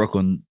is a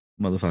Brooklyn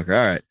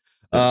motherfucker.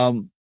 All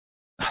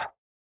right.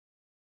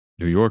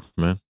 New York,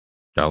 man.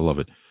 Gotta love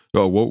it.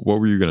 Oh, what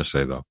were you gonna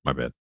say though? My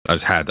bad. I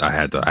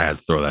had to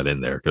throw that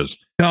in there because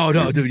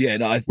dude, yeah,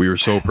 no. We were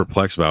so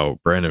perplexed about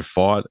Brandon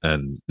Pfaadt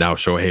and now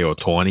Shohei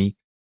Ohtani.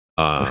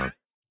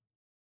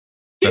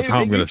 That's how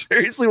I'm gonna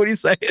seriously. What are you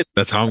saying?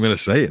 That's how I'm gonna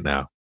say it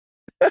now.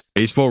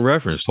 Baseball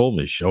Reference told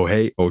me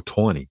Shohei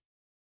Ohtani.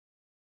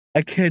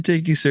 I can't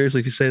take you seriously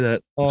if you say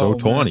that. It's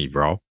Ohtani,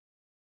 bro.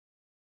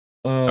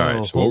 Oh, all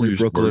right. So what were you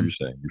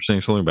saying? You're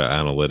saying something about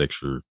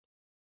analytics or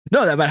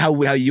no? About how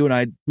you and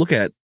I look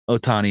at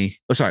Ohtani.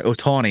 Oh, sorry,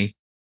 Ohtani.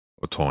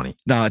 Ohtani.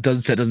 No, it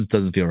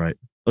doesn't feel right.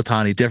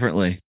 Ohtani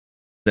differently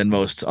than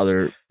most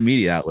other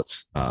media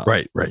outlets.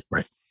 Right.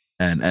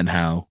 And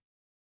how,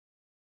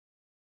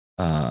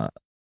 how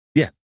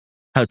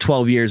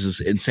 12 years is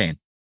insane.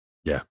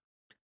 Yeah.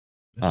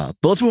 But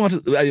let's move on to.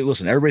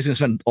 Listen, everybody's gonna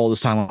spend all this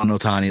time on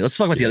Ohtani. Let's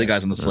talk about the other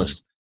guys on this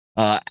list.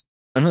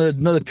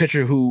 Another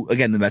pitcher who,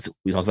 again, the Mets.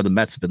 We talked about the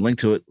Mets have been linked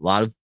to it. A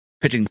lot of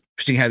pitching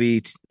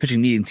heavy,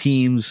 pitching needing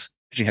teams,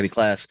 pitching heavy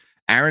class.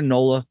 Aaron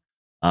Nola,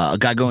 a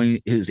guy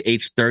going his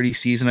age 30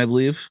 season, I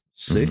believe.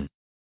 Let's see,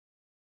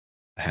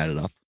 I had it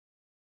up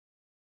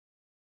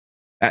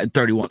at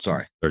 31.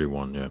 Sorry,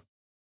 31. Yeah.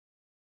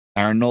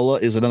 Aaron Nola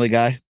is another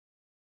guy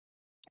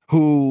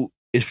who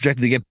is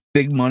projected to get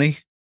big money.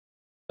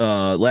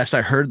 Last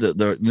I heard,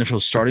 the initial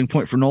starting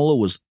point for Nola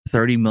was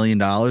 $30 million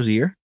a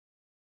year,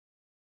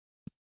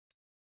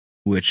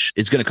 which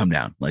is going to come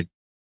down. Like,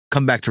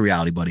 come back to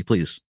reality, buddy,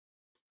 please.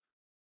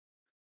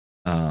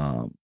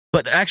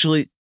 But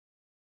actually,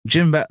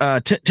 Tim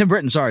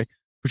Britton,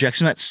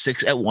 projects him at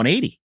 6 at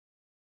 180,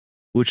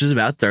 which is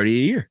about 30 a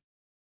year.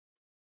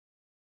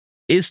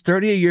 Is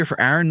 30 a year for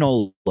Aaron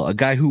Nola, a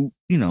guy who,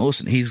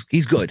 listen, he's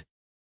good.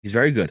 He's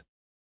very good.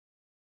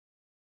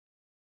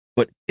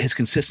 But his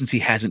consistency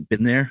hasn't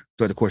been there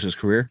throughout the course of his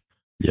career.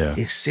 Yeah.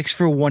 Is 6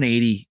 for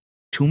 180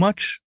 too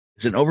much?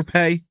 Is it an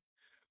overpay?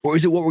 Or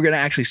is it what we're going to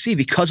actually see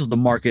because of the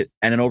market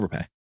and an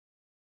overpay?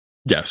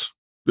 Yes.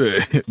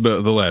 The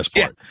last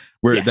part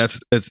where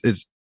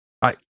it's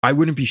I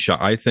wouldn't be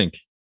shocked. I think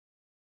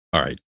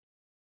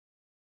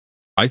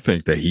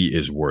that he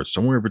is worth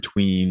somewhere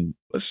between,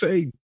 let's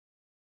say,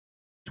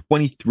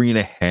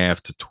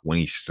 23.5 to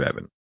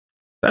 27.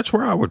 That's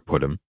where I would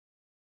put him.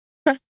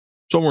 Okay.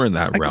 Somewhere in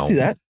that realm. I can see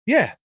that.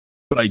 Yeah.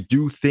 But I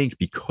do think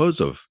because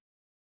of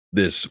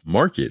this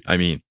market. I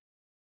mean,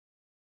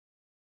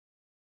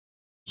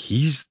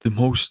 he's the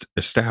most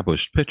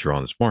established pitcher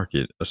on this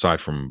market,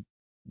 aside from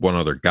one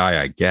other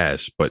guy, I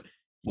guess. But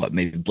what,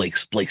 maybe Blake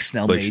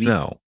Snell? Blake maybe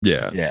Snell,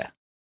 yeah.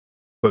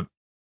 But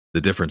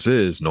the difference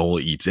is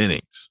Nola eats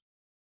innings,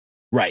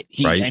 right?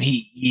 Right? And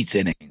he eats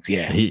innings.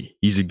 Yeah,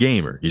 he's a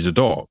gamer. He's a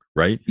dog,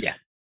 right? Yeah.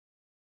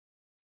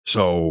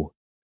 So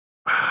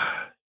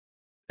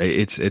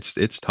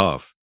it's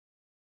tough.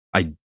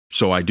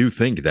 I do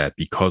think that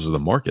because of the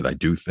market, I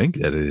do think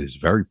that it is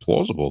very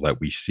plausible that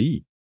we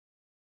see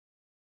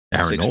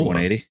Aaron 6 for Nola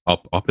 180.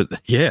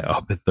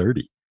 up at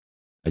 30.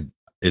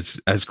 It's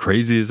as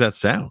crazy as that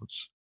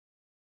sounds.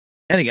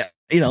 And again,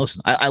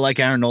 listen, I like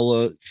Aaron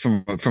Nola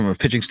from a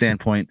pitching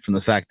standpoint, from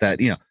the fact that,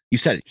 you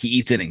said it, he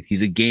eats innings.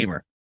 He's a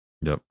gamer.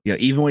 Yep.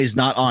 Even when he's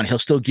not on, he'll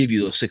still give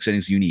you those 6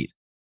 innings you need.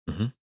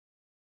 Mm-hmm.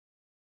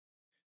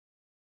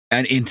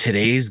 And in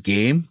today's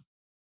game,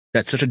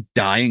 that's such a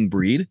dying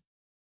breed.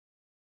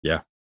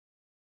 Yeah.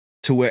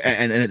 To where,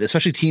 and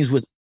especially teams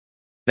with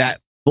that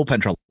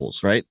bullpen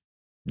troubles, right?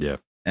 Yeah.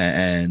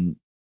 And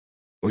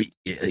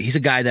he's a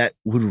guy that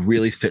would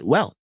really fit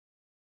well.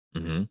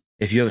 Mm-hmm.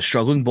 If you have a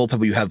struggling bullpen,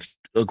 but you have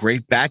a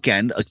great back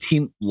end, a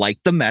team like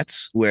the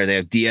Mets, where they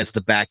have Diaz at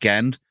the back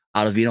end,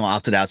 Ottavino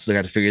opted out, so they're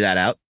going to figure that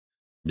out.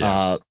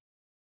 Yeah.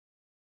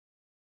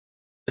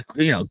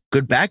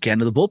 Good back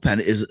end of the bullpen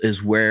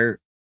is where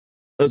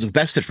it's the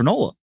best fit for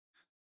Nola.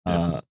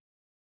 Yeah.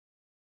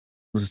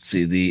 Let's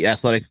see. The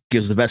Athletic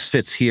gives the best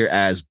fits here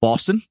as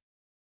Boston,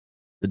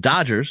 the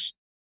Dodgers,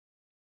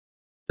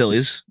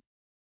 Phillies,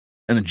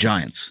 and the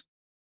Giants.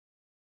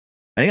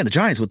 And again, the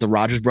Giants with the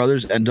Rogers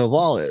brothers and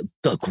Doval,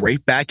 a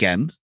great back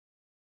end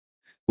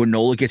where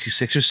Nola gets you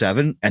 6 or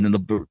 7, and then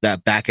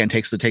that back end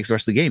takes the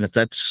rest of the game.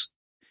 That's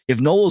if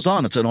Nola's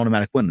on, it's an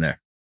automatic win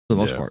there for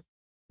the most part.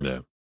 Yeah.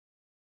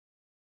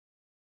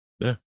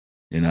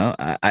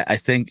 I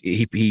think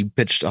he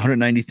pitched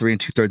 193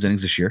 and 2/3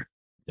 innings this year.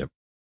 Yep.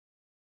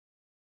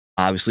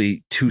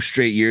 Obviously, 2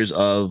 straight years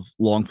of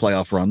long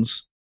playoff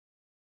runs.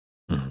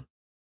 Mm-hmm.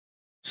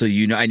 So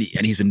and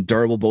he's been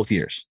durable both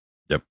years.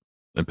 Yep,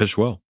 and pitched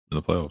well in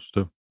the playoffs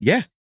too.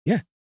 Yeah. For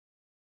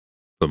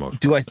the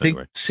most Do part, I think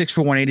 6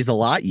 for 180 is a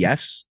lot?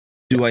 Yes.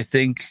 Do I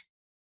think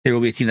there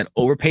will be a team that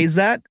overpays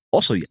that?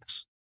 Also,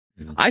 yes.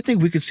 Mm-hmm. I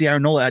think we could see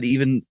Aaron Nola at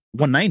even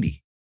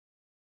 190.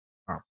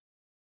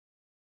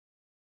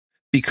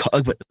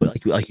 Because, but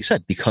like you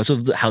said, because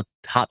of how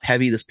top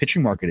heavy this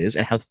pitching market is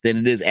and how thin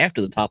it is after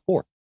the top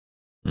 4.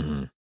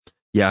 Mm-hmm.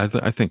 Yeah,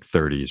 I think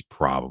 30 is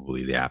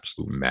probably the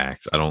absolute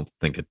max. I don't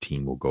think a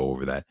team will go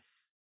over that.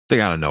 They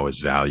got to know his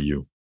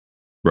value,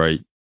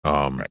 right?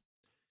 Right.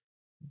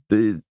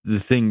 The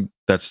thing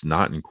that's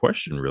not in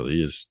question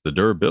really is the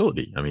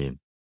durability. I mean,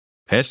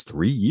 past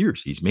 3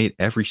 years, he's made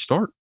every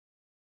start.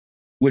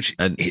 Which,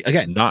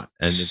 again,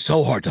 it's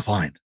so hard to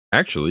find.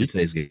 Actually, in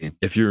today's game,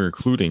 if you're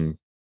including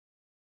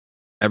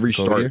every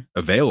start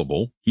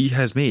available, he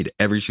has made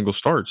every single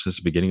start since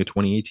the beginning of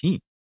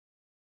 2018.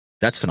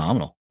 That's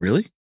phenomenal.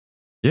 Really?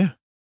 Yeah.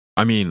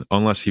 I mean,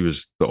 unless he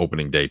was the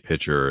opening day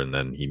pitcher and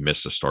then he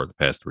missed a start the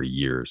past 3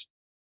 years.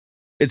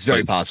 It's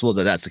very possible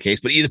that that's the case.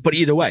 But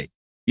either way,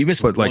 you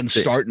miss one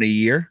start in a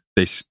year.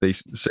 They say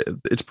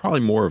it's probably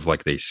more of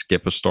like they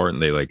skip a start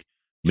and they like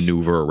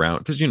maneuver around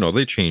because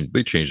they change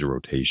the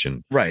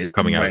rotation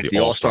coming out of the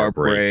All-Star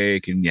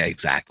break. And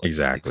exactly.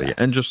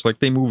 And just like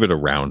they move it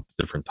around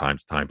different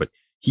times to time, but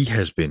he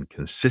has been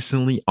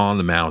consistently on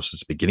the mound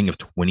since the beginning of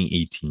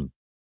 2018.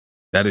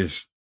 That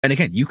is, and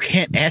again, you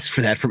can't ask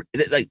for that from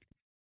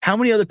how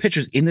many other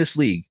pitchers in this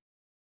league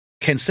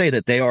can say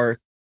that they are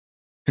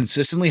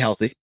consistently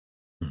healthy,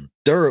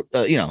 they're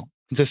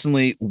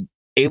consistently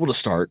able to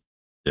start,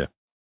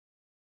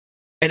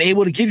 and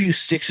able to give you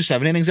 6 or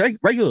 7 innings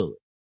regularly.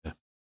 Yeah,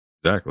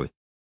 exactly.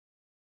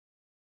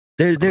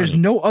 There's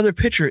no other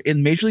pitcher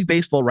in Major League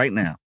Baseball right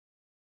now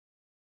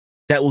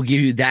that will give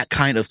you that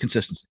kind of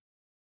consistency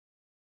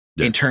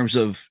in terms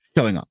of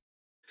showing up.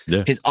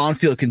 Yeah. His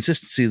on-field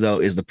consistency, though,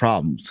 is the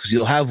problem because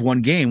you'll have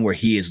one game where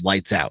he is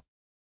lights out.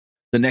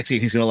 The next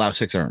game, he's going to allow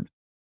 6 earned.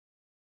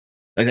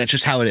 That's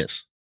just how it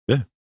is.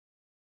 Yeah.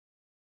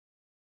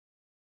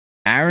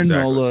 Aaron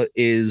Nola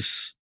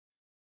is,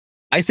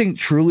 I think,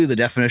 truly the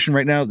definition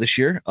right now this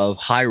year of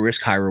high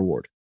risk, high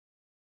reward.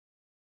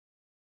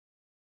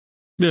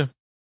 Yeah.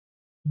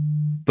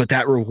 But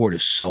that reward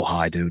is so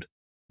high, dude.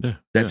 Yeah.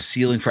 That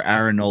ceiling for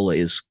Aaron Nola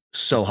is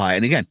so high.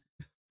 And again,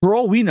 for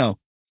all we know,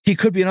 he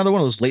could be another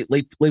one of those late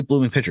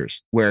blooming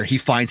pitchers where he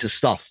finds his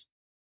stuff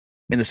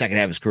in the second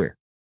half of his career.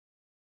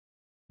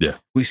 Yeah.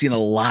 We've seen a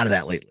lot of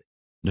that lately.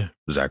 Yeah.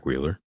 Zach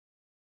Wheeler.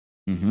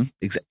 Mm-hmm.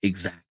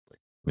 Exactly.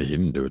 He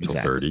didn't do it till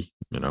 30,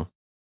 and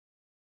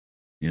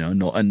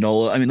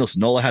Nola, I mean,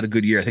 listen, Nola had a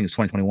good year. I think it's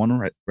 2021,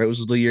 right? Right?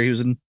 Was the year he was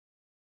in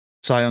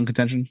Cy Young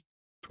contention?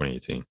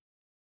 2018.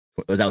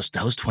 That was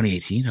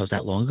 2018? That was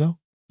that long ago?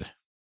 Yeah.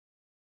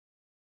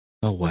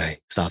 No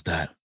way. Stop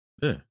that.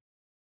 Yeah.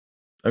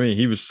 I mean,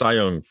 he was Cy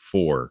Young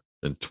 4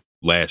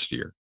 last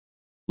year.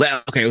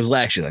 Okay, it was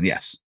last year then,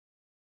 yes.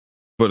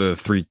 But a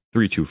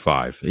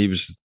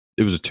 3.25. It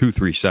it was a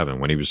 2.37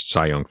 when he was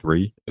Cy Young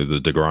 3, the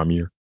DeGrom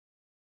year.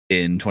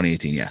 In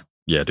 2018, yeah.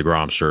 Yeah,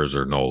 DeGrom,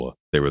 Scherzer, Nola.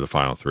 They were the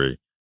final three.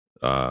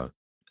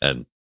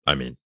 And I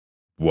mean,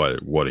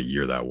 what a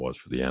year that was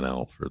for the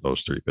NL for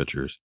those three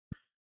pitchers.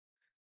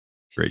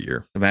 Great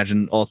year.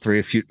 Imagine all three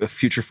of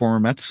future former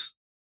Mets.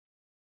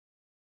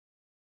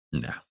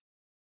 Nah.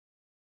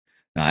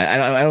 No,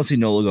 I don't see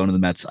Nola going to the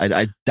Mets.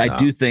 I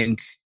do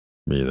think.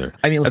 Me either.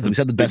 I mean, look, we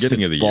said the best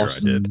beginning of the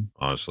Boston. year. I did,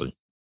 honestly.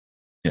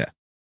 Yeah,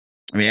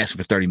 I mean,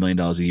 asking for $30 million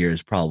a year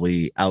is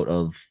probably out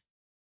of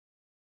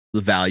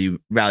the value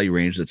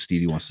range that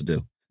Stevie wants to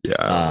do. Yeah,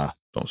 I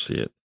don't see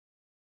it.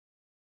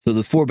 So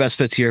the four best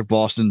fits here: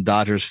 Boston,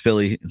 Dodgers,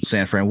 Philly, and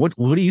San Fran. What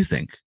do you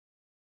think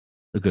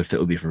a good fit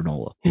would be for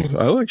Nola?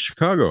 I like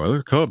Chicago. I like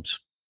the Cubs.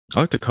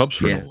 I like the Cubs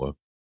for Nola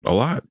a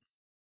lot.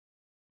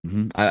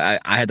 Mm-hmm. I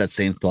had that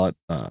same thought.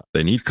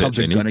 They need Cubs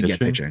pitching. are going to get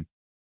pitching.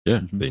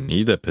 Yeah, they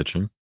need that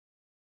pitching.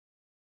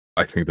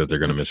 I think that they're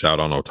going to miss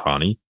out on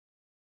Ohtani.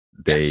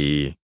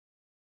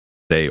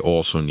 They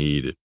also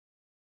need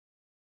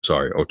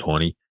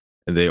Ohtani,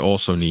 and they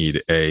also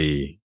need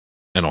an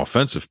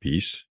offensive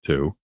piece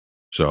too.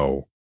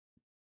 So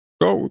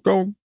go,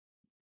 go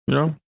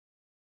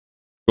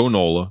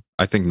Nola.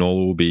 I think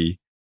Nola will be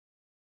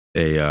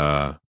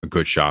a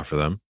good shot for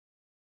them.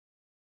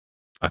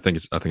 I think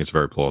it's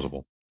very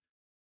plausible.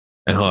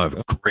 And he'll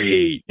have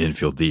great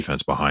infield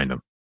defense behind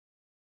him.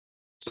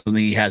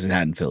 Something he hasn't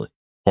had in Philly.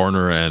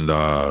 Horner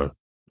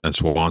and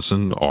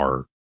Swanson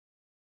are,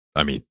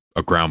 I mean,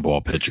 a ground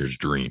ball pitcher's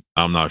dream.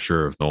 I'm not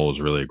sure if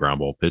Nola's really a ground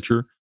ball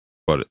pitcher,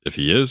 but if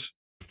he is,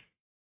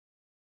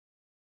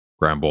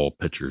 ground ball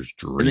pitcher's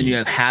dream. And then you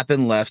have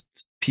Happen left,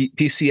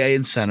 PCA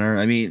in center.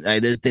 I mean,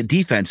 the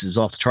defense is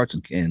off the charts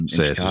in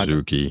Chicago.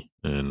 Suzuki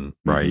and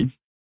right.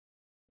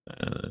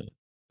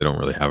 They don't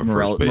really have a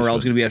Morel's going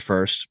to be at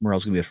first.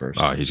 Morel's going to be at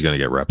first. He's going to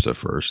get reps at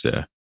first,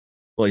 yeah.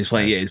 Well, he's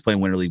playing. Yeah, he's playing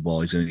winter league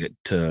ball. He's going to get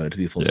to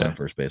be a full time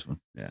first baseman.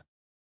 Yeah.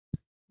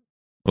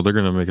 Well, they're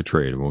going to make a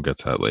trade, and we'll get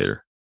to that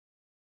later.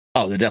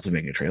 Oh, they're definitely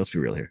making a trade. Let's be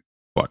real here.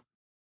 But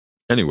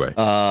anyway,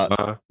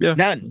 yeah.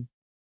 Now,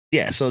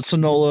 yeah. So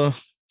Nola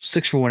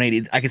 6 for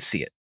 180. I could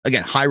see it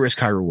again. High risk,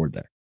 high reward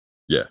there.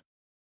 Yeah.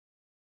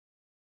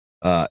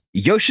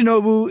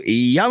 Yoshinobu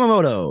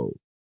Yamamoto,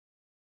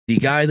 the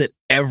guy that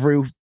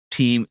every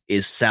team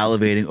is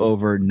salivating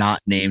over,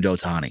 not named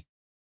Ohtani.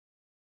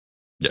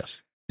 Yes.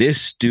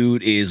 This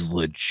dude is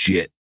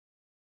legit.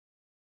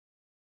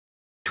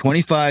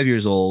 25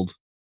 years old.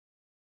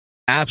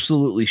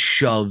 Absolutely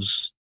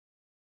shoves.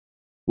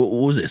 What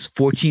was this?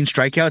 14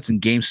 strikeouts in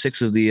Game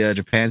 6 of the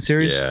Japan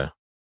series. Yeah.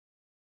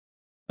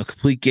 A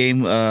complete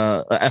game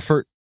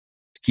effort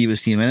to keep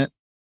his team in it.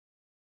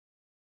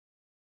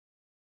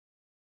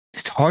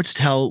 It's hard to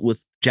tell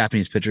with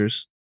Japanese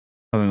pitchers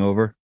coming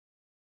over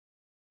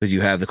because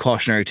you have the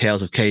cautionary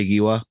tales of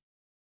Keigiwa,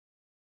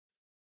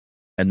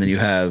 and then you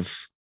have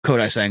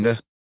Kodai Senga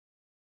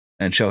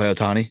and Shohei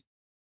Ohtani.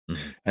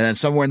 Mm-hmm. And then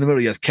somewhere in the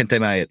middle, you have Kenta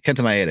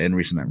Maeda in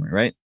recent memory,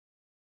 right?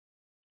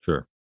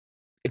 Sure.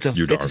 It's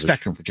a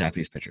spectrum for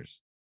Japanese pitchers.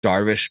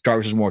 Darvish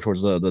is more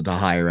towards the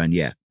higher end,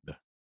 yeah.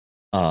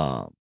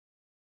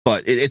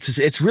 But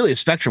it's really a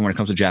spectrum when it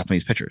comes to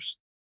Japanese pitchers.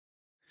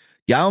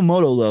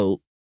 Yamamoto,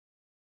 though,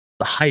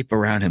 the hype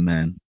around him,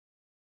 man,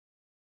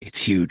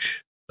 it's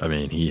huge. I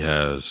mean, he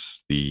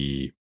has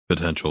the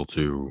potential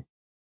to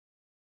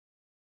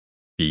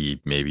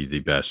be maybe the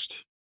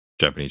best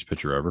Japanese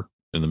pitcher ever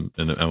in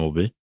the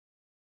MLB.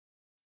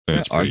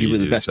 Arguably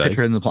the best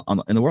pitcher in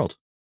the world.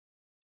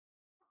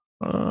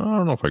 I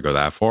don't know if I go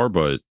that far,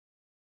 but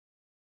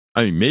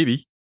I mean,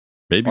 maybe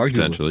arguably,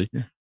 potentially.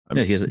 Yeah, I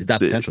mean, he has that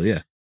potential.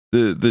 Yeah,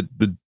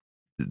 the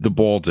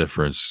ball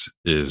difference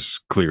is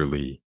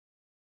clearly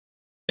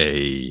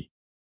a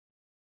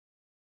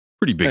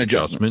pretty big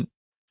adjustment.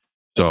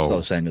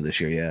 So Senga this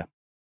year,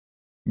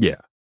 yeah.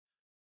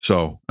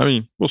 So I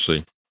mean, we'll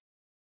see.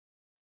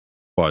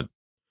 But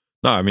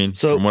no, I mean,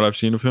 from what I've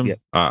seen of him,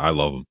 I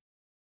love him.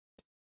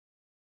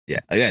 Yeah,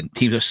 again,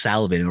 teams are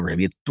salivating over him.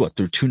 He had,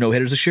 through 2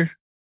 no-hitters this year?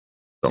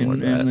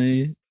 And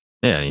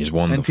he's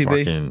won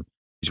NPB?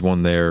 he's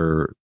won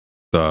their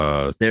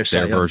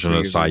version of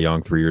the Cy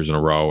Young 3 years in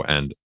a row,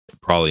 and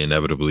probably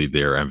inevitably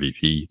their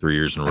MVP 3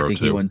 years in a row. I think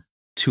he won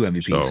 2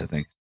 MVPs. I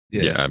think.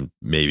 Yeah,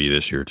 maybe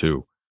this year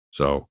too.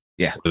 So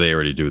yeah, they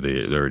already do.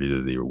 They already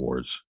did the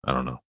awards. I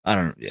don't know.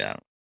 Yeah.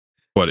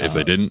 But if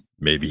they didn't,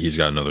 maybe he's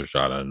got another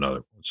shot at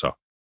another one. So,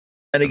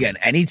 and again,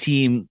 any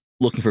team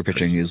looking for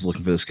pitching is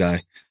looking for this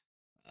guy.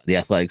 The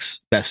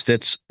Athletics best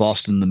fits: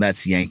 Boston, the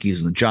Mets, the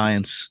Yankees, and the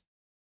Giants.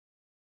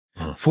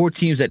 4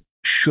 teams that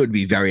should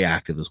be very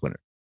active this winter.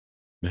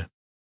 Yeah.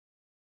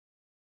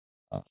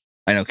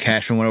 I know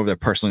Cashman went over there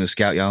personally to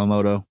scout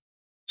Yamamoto.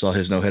 Saw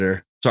his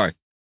no-hitter. Sorry,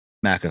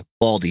 Maka.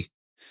 Baldy.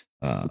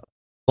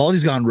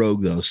 Baldy's gone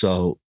rogue, though,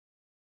 so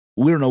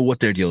we don't know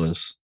what their deal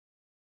is.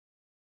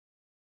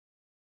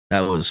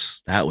 That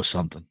was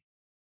something.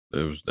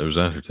 It was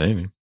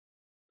entertaining.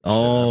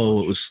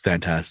 Oh, it was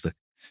fantastic.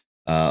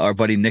 Our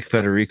buddy Nick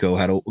Federico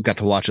got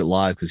to watch it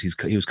live because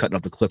he was cutting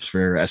up the clips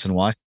for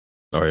SNY.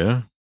 Oh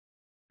yeah.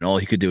 And all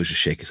he could do was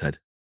just shake his head.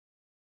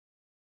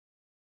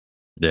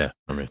 Yeah,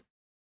 I mean,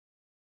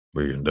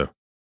 what are you gonna do?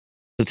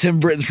 So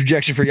Tim Britton's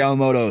projection for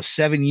Yamamoto: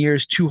 7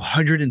 years,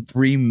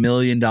 $203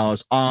 million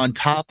on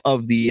top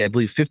of the, I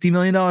believe, $50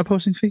 million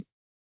posting fee.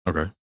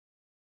 Okay,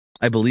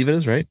 I believe it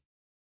is, right?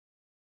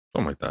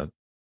 something like that.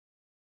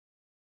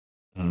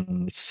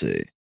 Let's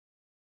see.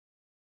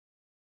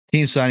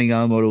 Team signing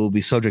Yamamoto will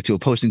be subject to a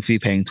posting fee,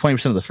 paying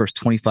 20% of the first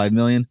 $25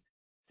 million,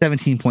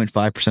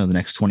 17.5% of the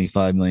next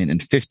 $25 million,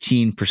 and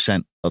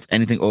 15% of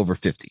anything over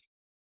 50.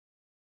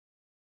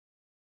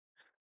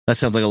 That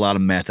sounds like a lot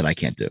of math that I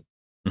can't do.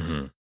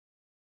 Mm-hmm.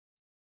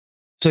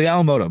 So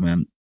Yamamoto,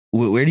 man,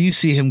 where do you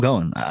see him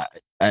going? I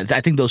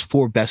think those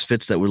 4 best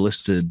fits that were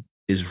listed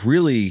is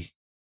really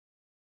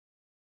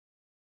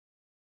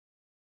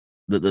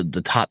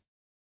the top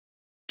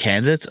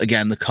candidates.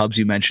 Again, the Cubs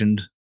you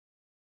mentioned,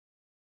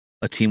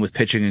 a team with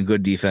pitching and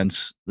good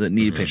defense that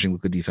needed pitching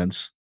with good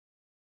defense.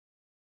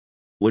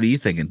 What are you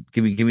thinking?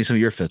 Give me some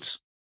of your fits.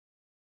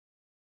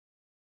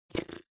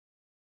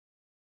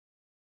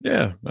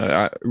 Yeah,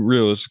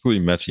 realistically,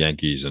 Mets,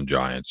 Yankees, and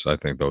Giants. I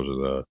think those are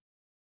the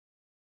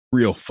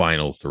real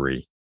final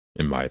 3,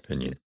 in my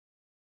opinion.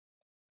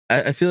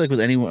 I feel like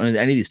with any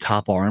of these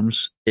top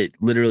arms, it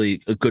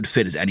literally a good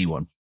fit is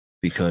anyone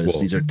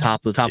because these are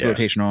top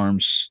rotation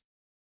arms.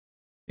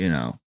 You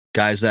know,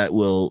 guys that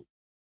will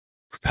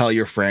propel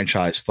your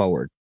franchise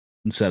forward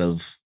instead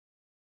of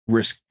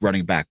risk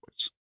running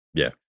backwards.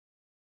 Yeah.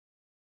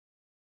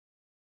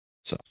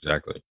 So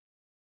exactly.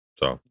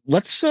 So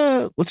let's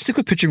stick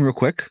with pitching real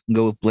quick and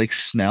go with Blake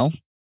Snell,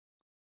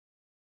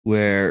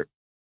 where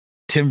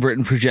Tim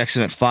Britton projects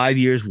him at 5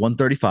 years,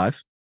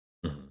 135.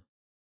 mm-hmm.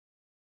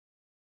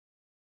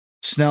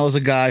 Snell is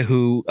a guy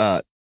who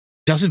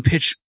doesn't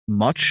pitch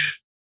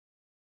much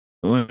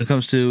when it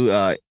comes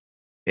to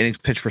innings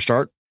pitched per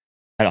start.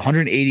 At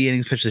 180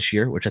 innings pitched this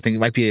year, which I think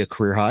might be a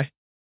career high.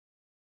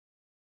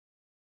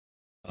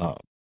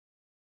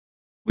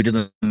 We did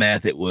the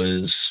math. It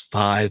was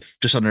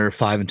just under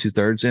 5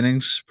 2/3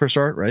 innings per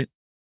start, right?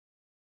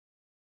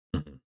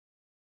 Mm-hmm.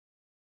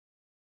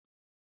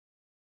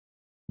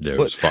 Yeah, it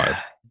was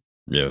 5.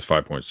 Yeah, it was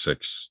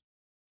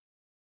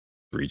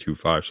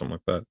 5.6325, something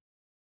like that.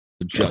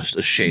 Just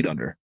a shade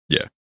under.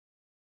 Yeah.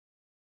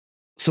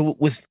 So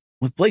with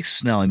Blake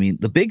Snell, I mean,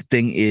 the big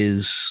thing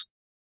is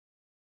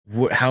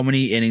how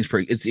many innings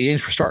it's the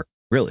innings per start,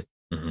 really.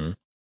 Mm-hmm.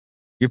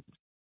 You're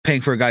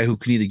paying for a guy who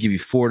can either give you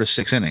 4 to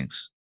 6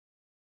 innings.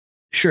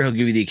 Sure, he'll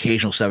give you the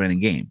occasional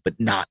 7-inning game, but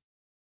not.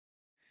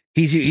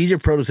 He's your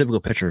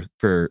prototypical pitcher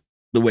for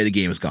the way the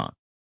game has gone.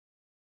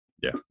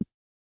 Yeah.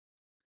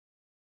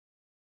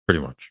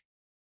 Pretty much.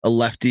 A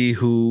lefty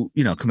who,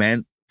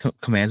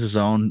 commands his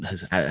own,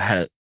 has had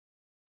a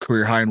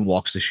career high in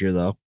walks this year,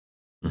 though.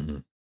 Mm-hmm.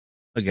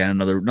 Again,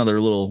 another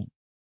little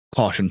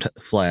caution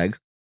flag.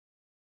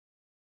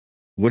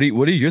 What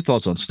are your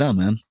thoughts on Snell,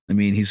 man? I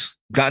mean, he's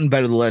gotten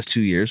better the last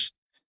 2 years.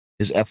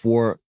 His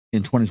F4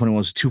 in 2021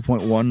 was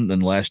 2.1,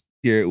 then last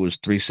year it was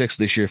 3.6.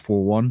 This year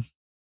 4.1.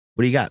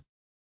 What do you got?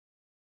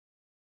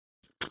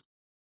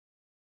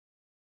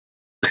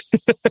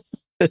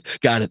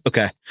 Got it.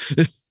 Okay.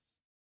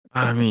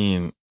 I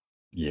mean,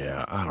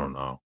 yeah, I don't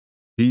know.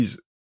 He's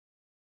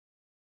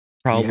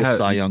probably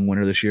Cy Young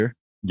winner this year.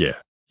 Yeah,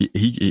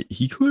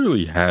 he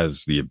clearly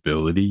has the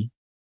ability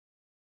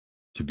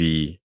to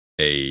be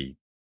a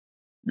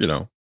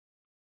 2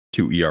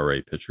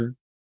 ERA pitcher,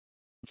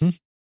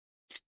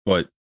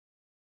 but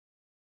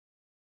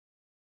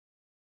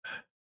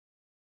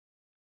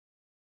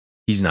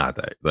he's not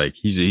that. Like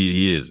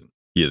he isn't.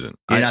 You're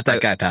not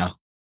that guy, pal.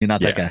 You're not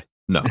that guy.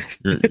 No,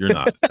 you're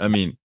not. I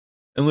mean,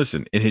 and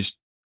listen, in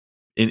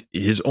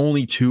his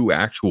only 2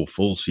 actual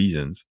full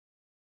seasons,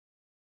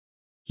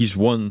 he's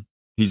most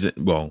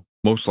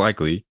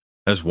likely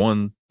has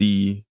won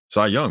the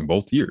Cy Young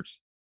both years.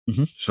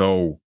 Mm-hmm.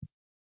 So,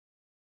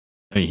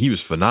 I mean, he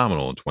was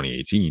phenomenal in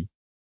 2018.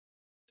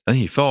 And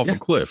he fell off a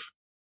cliff,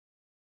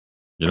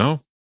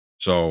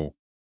 So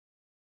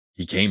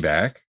he came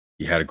back.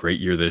 He had a great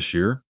year this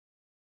year,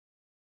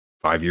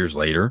 5 years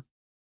later.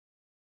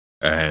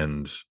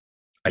 And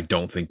I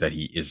don't think that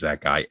he is that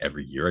guy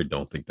every year. I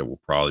don't think that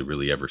we'll probably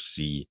really ever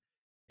see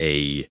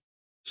a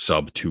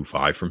sub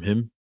 2.5 from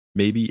him,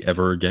 maybe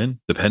ever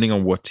again, depending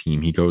on what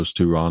team he goes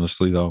to,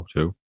 honestly, though,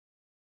 too.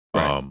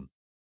 Right.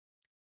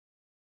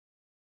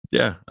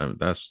 Yeah, I mean,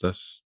 that's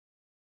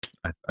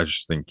I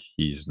just think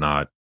he's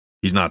not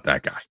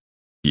that guy.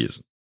 He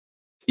isn't.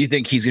 You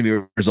think he's going to be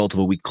a result of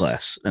a weak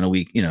class and a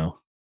weak,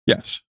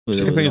 Yes.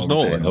 Same thing as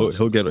Nolan.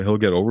 He'll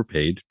get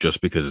overpaid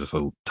just because it's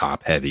a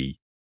top heavy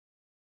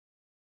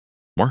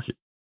market.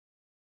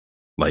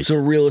 Like, so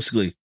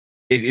realistically,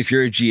 if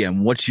you're a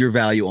GM, what's your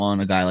value on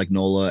a guy like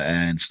Nola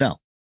and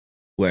Snell,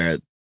 where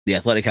the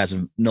Athletic has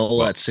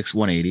Nola at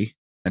 6'180"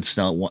 and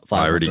Snell at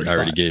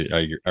 5'135"?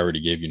 I already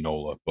gave you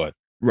Nola, but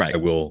right. I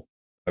will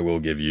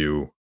give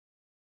you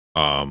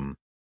I'll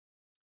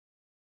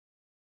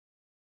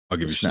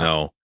give you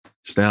Snell.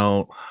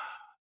 Snell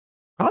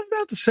probably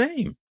about the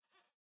same.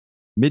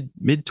 Mid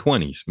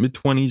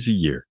 20s a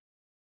year.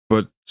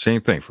 But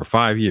same thing for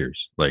 5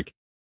 years. Like,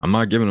 I'm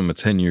not giving him a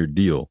 10-year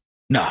deal.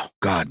 No,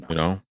 God, no. You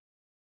know?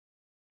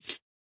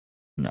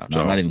 No,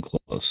 not even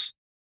close.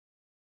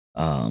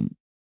 The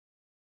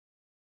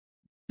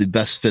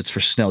best fits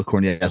for Snell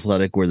according to the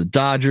Athletic were the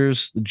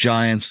Dodgers, the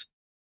Giants,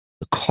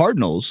 the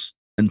Cardinals,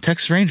 and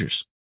Texas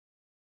Rangers.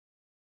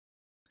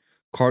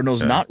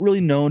 Cardinals not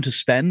really known to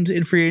spend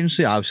in free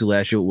agency. Obviously,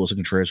 last year Wilson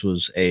Contreras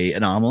was an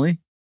anomaly.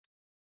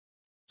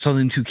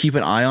 Something to keep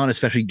an eye on,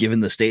 especially given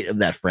the state of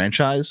that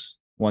franchise.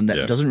 One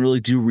that doesn't really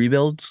do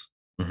rebuilds.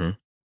 Mm-hmm.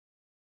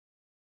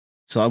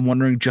 So I'm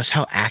wondering just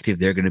how active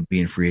they're going to be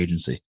in free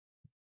agency.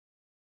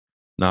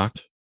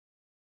 Not.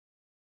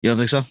 You don't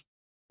think so?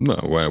 No.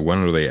 When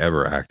are they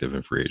ever active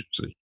in free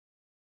agency?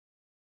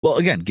 Well,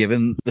 again,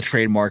 given the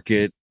trade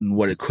market and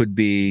what it could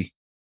be.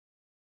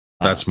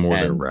 That's more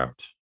their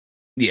route.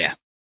 Yeah.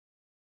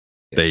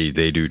 They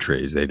do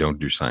trades. They don't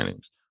do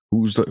signings.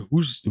 Who's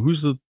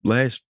the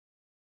last,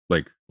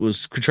 like, it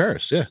was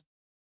Contreras, yeah.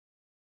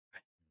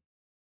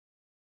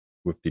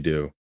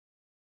 Whoop-de-doo.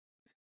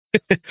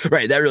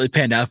 Right, that really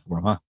panned out for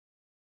him, huh?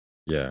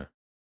 Yeah.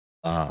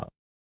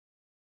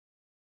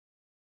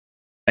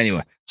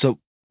 Anyway, so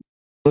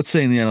let's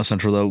say in the NL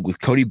Central, though, with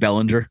Cody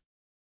Bellinger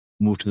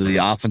moved to the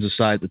offensive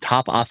side, the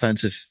top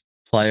offensive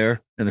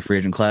player in the free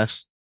agent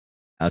class,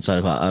 outside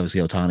of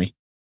obviously Ohtani.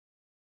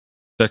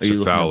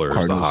 Dexter Fowler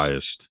is the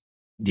highest.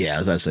 Yeah, I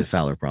was about to say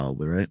Fowler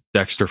probably, right?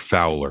 Dexter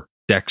Fowler.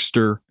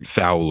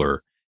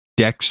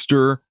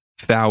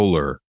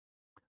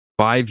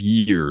 5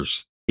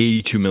 years,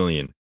 $82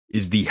 million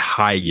is the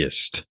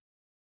highest.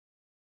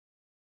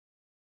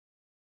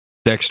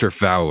 Dexter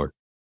Fowler.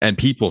 And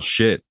people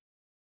shit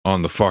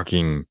on the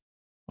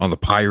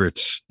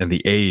Pirates and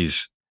the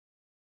A's.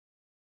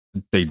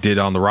 They did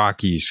on the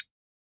Rockies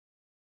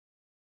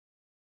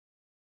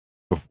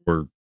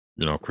before,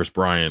 Chris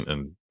Bryant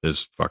and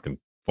his fucking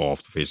fall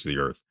off the face of the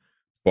earth.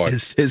 But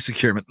his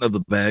securement of the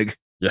bag.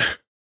 Yeah.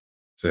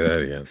 Say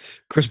that again.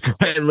 Chris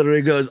Bryant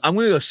literally goes, I'm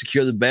going to go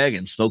secure the bag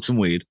and smoke some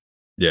weed.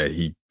 Yeah,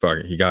 he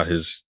got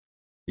his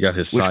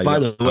Which, by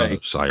the way,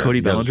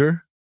 Cody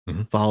Bellinger,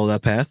 follow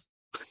that path.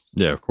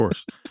 Yeah, of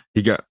course.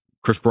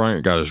 Chris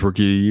Bryant got his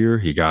rookie of the year.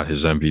 He got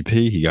his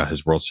MVP. He got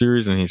his World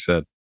Series, and he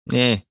said,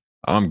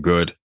 I'm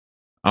good.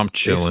 I'm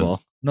chilling.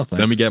 Baseball. No thanks.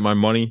 Let me get my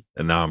money,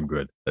 and now I'm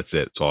good. That's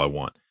it. That's all I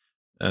want.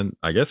 And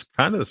I guess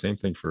kind of the same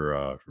thing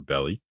for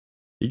Belly.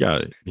 He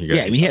got it.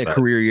 He had a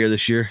career year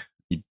this year.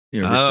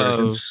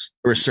 Resurgence.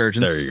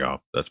 There you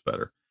go. That's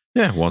better.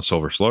 Yeah, one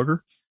Silver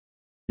Slugger.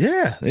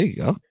 Yeah, there you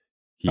go.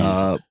 He's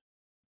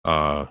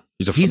a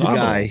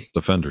phenomenal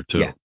defender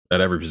too,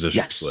 at every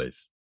position he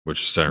plays,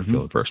 which is center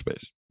field and first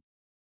base.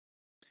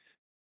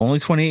 Only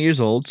 28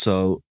 years old,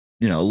 so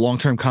a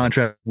long-term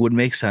contract would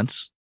make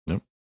sense.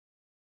 Yep.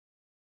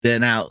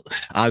 Then now,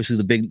 obviously,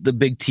 the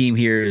big team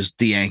here is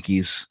the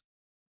Yankees.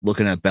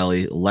 Looking at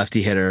Belly,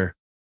 lefty hitter,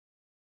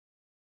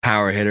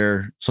 power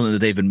hitter, something that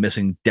they've been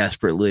missing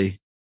desperately,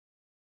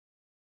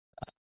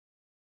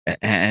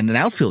 and an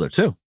outfielder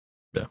too.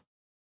 Yeah,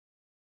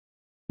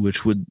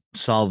 which would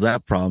solve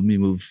that problem. You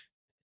move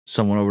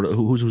someone over to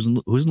who's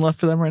in left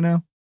for them right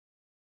now?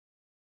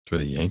 For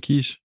the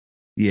Yankees?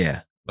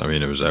 Yeah. I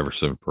mean, it was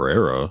Everson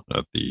Pereira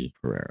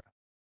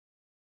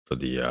for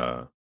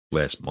the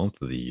last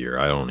month of the year.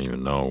 I don't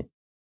even know.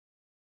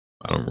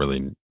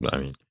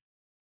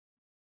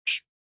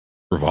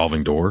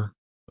 Revolving door.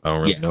 I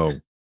don't really know.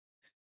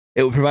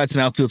 It would provide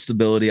some outfield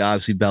stability.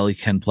 Obviously, Belly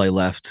can play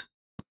left.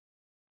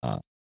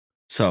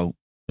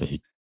 He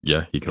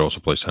could also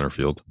play center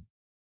field.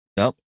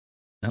 Yep.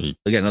 Again,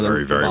 another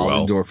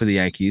revolving door for the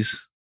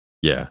Yankees.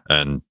 Yeah,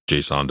 and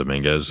Jason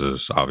Dominguez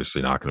is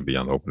obviously not going to be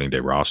on the opening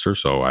day roster,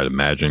 so I'd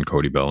imagine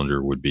Cody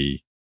Bellinger would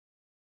be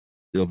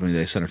the opening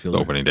day center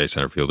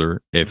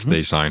fielder. If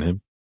they sign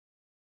him.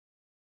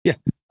 Yeah.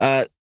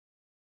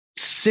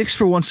 6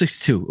 for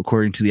 162,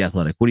 according to the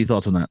Athletic. What are your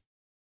thoughts on that?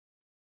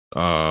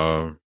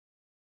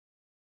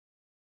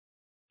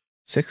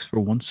 6 for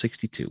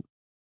 162.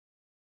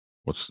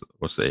 What's the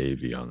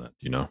AAV on that? Do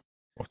you know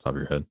off the top of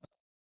your head?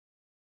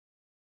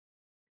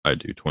 I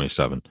do.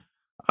 27.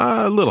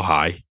 A little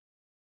high.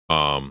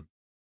 A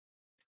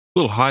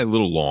little high, a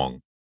little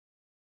long.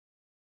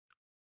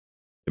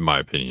 In my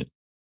opinion.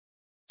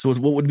 So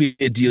what would be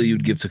a deal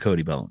you'd give to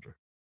Cody Bellinger?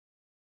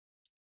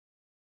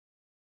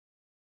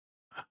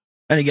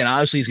 And again,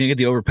 obviously he's going to get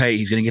the overpay.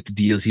 He's going to get the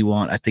deals he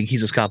wants. I think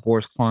he's a Scott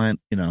Boras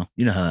client. You know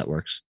how that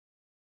works.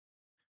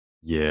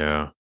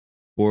 Yeah.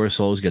 Boras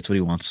always gets what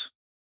he wants.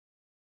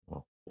 Well,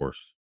 of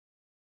course.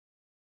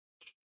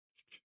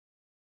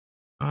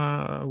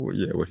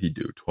 What'd he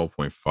do?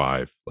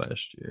 12.5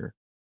 last year.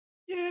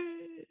 Yeah,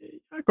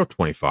 I go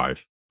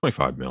 25.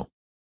 25 mil.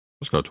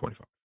 Let's go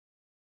 25.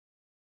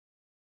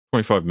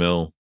 25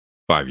 mil,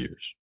 5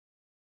 years.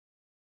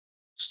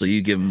 So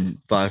you give him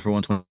 5 for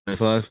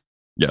 125?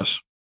 Yes.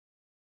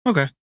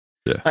 Okay.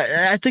 Yeah.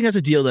 I think that's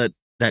a deal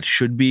that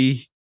should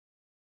be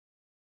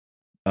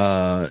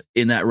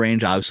in that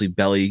range. Obviously,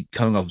 Belly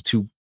coming off of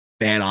 2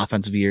 bad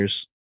offensive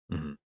years.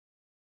 Mm-hmm.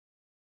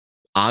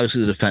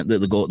 Obviously,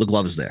 the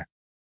glove is there.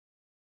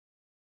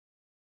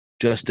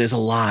 just there's a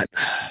lot.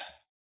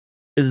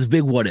 It's a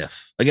big what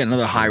if. Again,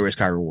 another high risk,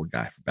 high reward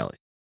guy for Belly.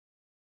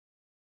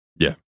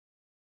 Yeah.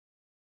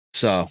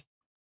 So,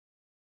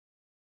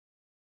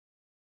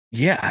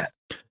 yeah.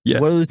 Yeah.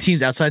 What other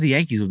teams outside the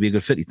Yankees would be a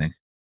good fit, you think?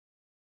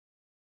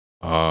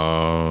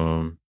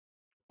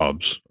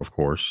 Cubs, of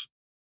course.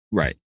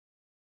 Right.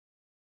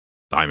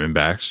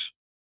 Diamondbacks.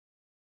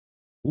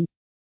 Ooh.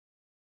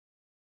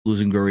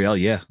 Losing Gurriel,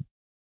 yeah.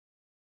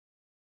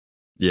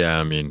 Yeah,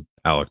 I mean,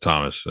 Alec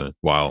Thomas,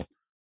 while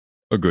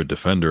a good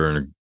defender and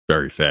a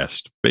very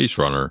fast base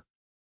runner,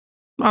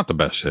 not the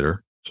best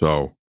hitter.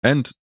 So,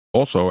 and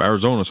also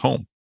Arizona's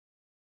home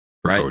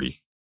for Right. Cody.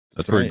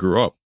 That's where he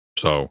grew up.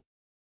 So,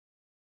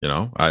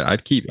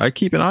 I'd keep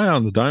an eye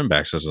on the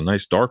Diamondbacks as a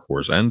nice dark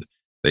horse. And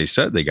they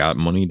said they got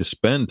money to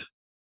spend.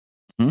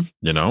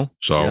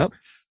 So yep.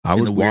 I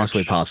would in the weirdest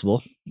way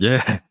possible.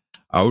 Yeah,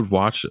 I would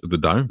watch the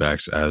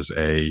Diamondbacks as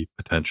a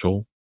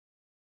potential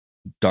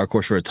dark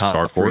horse for a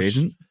top free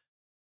agent.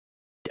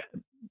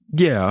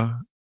 Yeah,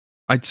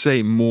 I'd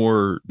say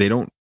more.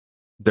 They're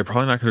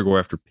probably not going to go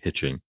after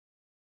pitching.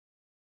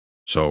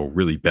 So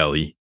really,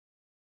 Belly,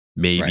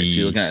 maybe. Right, so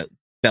you're looking at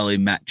Belly,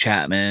 Matt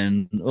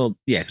Chapman. Well,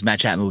 yeah, because Matt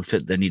Chapman would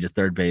fit the need a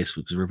third base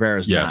because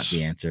Rivera's not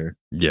the answer.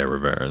 Yeah,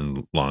 Rivera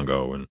and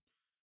Longo and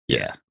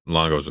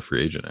Longo's a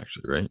free agent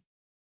actually, right?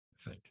 I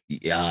think.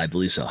 Yeah, I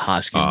believe so.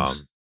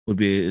 Hoskins would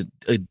be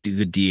a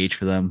good DH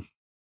for them.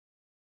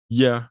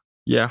 Yeah,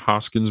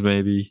 Hoskins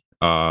maybe.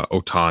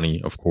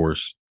 Ohtani, of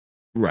course.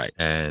 Right.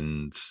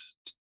 And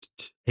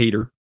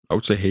Hader. I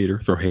would say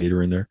Hader. Throw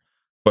Hader in there.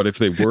 But if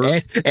they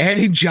were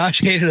adding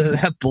Josh Hader to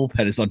that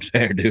bullpen is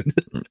unfair, dude.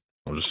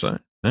 I'm just saying.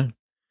 Yeah.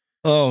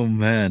 Oh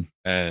man.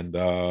 And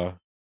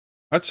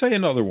I'd say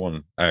another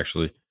one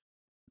actually.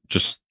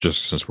 Just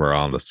since we're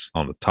on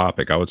the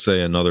topic, I would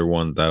say another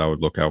one that I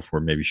would look out for,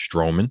 maybe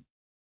Stroman.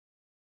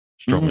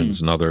 Stroman's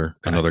another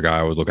guy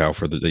I would look out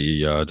for the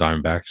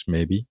Diamondbacks,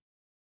 maybe.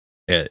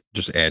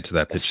 Just add to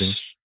that pitching.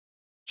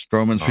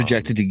 Stroman's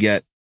projected to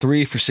get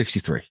 3 for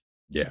 63.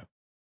 Yeah.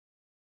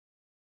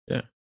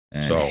 Yeah.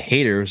 And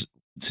Hader's,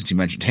 since you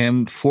mentioned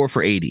him, 4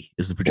 for 80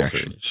 is the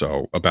projection.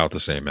 So about the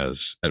same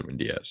as Edwin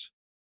Diaz,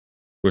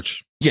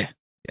 which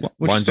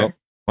lines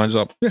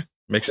up. Yeah.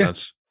 Makes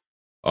sense.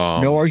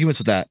 No arguments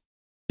with that.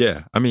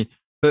 Yeah. I mean,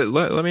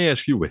 let me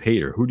ask you with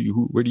Hader,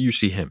 where do you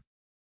see him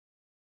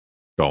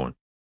going?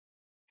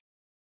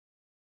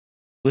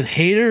 With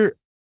Hader,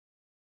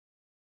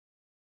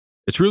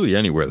 it's really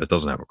anywhere that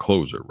doesn't have a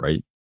closer,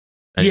 right?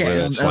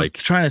 Anywhere that's I'm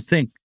trying to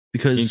think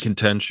because in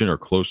contention or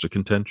close to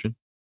contention.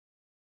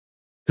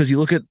 Because you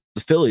look at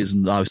the Phillies,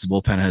 and obviously the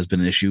bullpen has been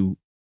an issue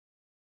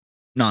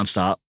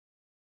nonstop.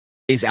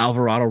 Is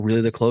Alvarado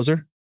really the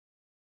closer?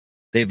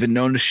 They've been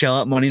known to shell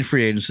out money in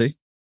free agency.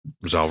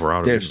 Was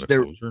Alvarado the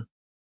closer?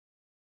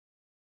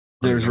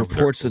 There's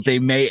reports that they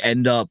may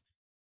end up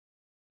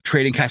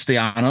trading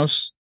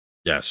Castellanos.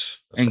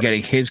 Yes. And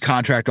getting his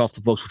contract off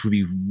the books, which would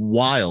be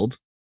wild.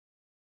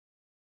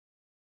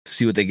 To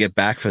see what they get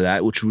back for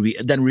that, which would be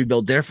then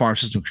rebuild their farm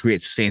system,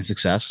 create sustained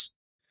success.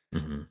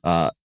 Mm-hmm.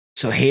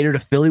 So Hader to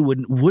Philly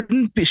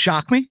wouldn't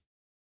shock me.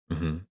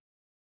 Mm-hmm.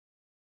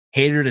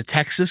 Hader to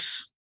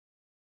Texas.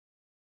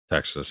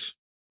 I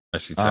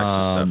see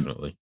Texas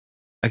definitely.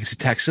 I can see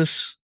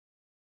Texas.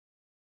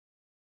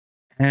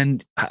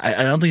 And I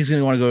don't think he's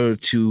going to want to go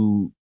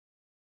to.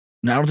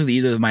 No, I don't think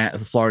either of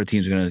the Florida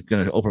teams are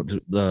going to open up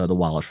the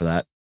wallet for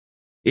that.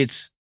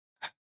 It's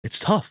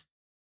tough.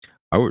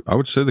 I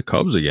would say the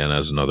Cubs again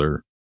as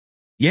another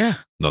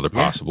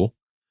possible.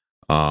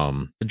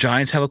 The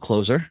Giants have a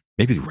closer.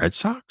 Maybe the Red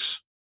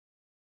Sox.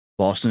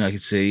 Boston, I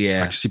could see.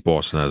 Yeah, I can see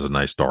Boston as a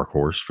nice dark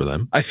horse for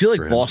them. I feel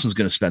like Boston's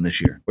going to spend this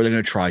year, or they're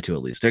going to try to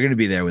at least. They're going to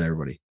be there with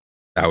everybody.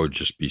 That would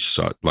just be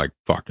such like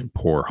fucking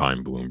poor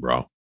Heimblum,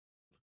 bro.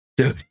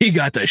 Dude, he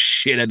got the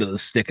shit end of the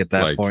stick at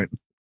that point.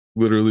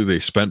 Literally, they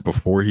spent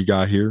before he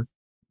got here.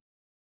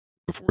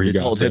 They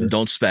told him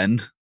don't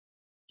spend.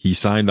 He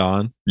signed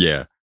on,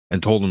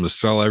 and told him to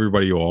sell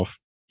everybody off.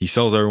 He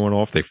sells everyone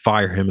off. They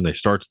fire him, and they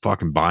start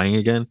fucking buying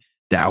again.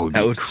 That would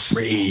be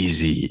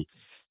crazy.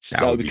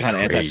 That would be kind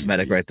of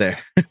anti-Semitic right there.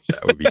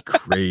 That would be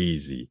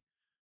crazy.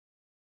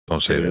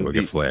 Don't say they would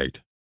get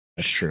flagged.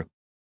 That's true.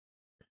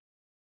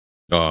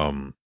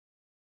 No,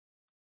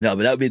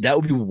 but that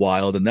would be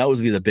wild, and that would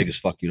be the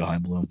biggest fuck you to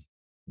Heimblum.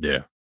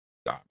 Yeah.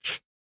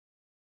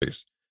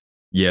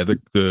 Yeah,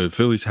 the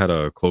Phillies had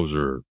a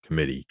closer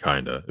committee,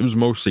 kind of. It was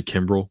mostly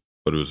Kimbrel,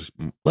 but it was.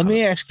 Let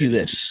me ask you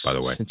this, by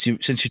the way,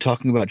 since you're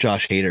talking about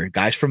Josh Hader,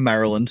 guys from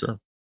Maryland, sure.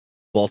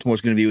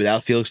 Baltimore's going to be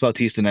without Felix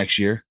Bautista next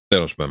year. They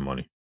don't spend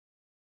money.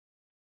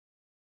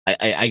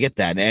 I get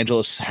that. And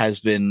Angelos has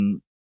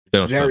been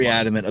very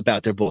adamant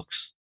about their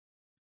books.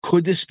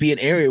 Could this be an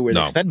area where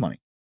they spend money?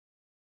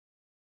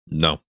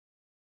 No.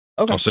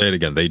 Okay. I'll say it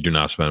again. They do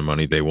not spend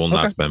money. They will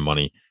not spend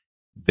money.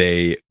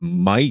 They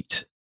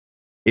might.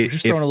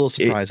 Just throwing a little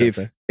surprise out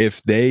there.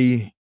 If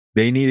they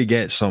need to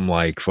get some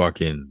they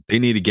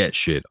need to get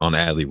shit on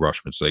Adley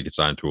Rutschman so they get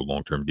signed to a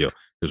long-term deal.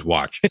 Because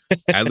watch,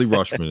 Adley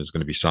Rutschman is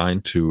going to be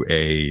signed to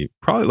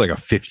probably a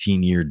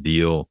 15-year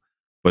deal,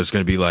 but it's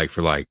going to be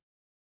for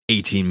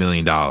 $18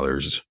 million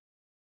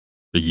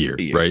a year,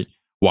 right?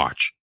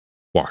 Watch,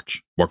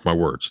 mark my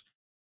words.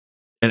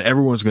 And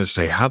everyone's going to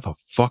say, how the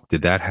fuck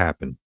did that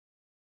happen?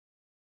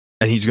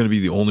 And he's going to be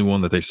the only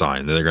one that they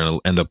sign. They're going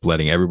to end up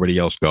letting everybody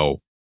else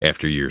go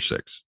after year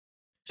 6.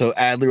 So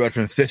Adley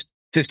Rutschman,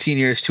 15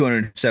 years,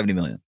 $270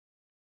 million.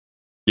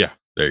 Yeah,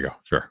 there you go.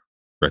 Sure.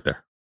 Right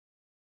there.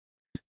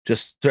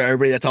 Just for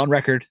everybody that's on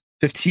record,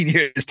 15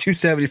 years,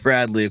 $270 for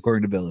Adley,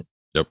 according to Billy.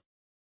 Yep.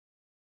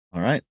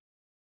 All right.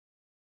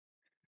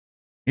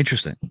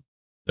 Interesting.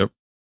 Yep.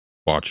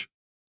 Watch.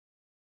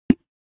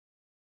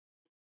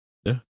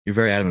 Yeah. You're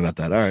very adamant about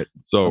that. All right.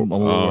 So I'm a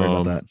little worried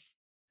about that.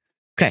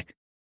 Okay.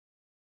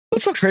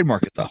 Let's talk trade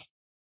market, though.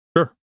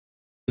 Sure.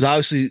 Because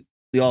obviously,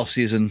 the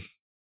offseason,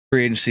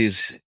 free agency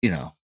is,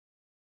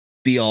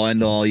 be all,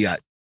 end all. You got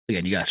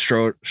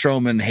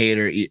Stroman,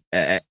 Hader,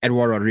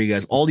 Eduardo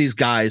Rodriguez, all these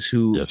guys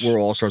who were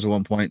all-stars at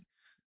one point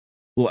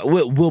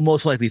will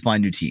most likely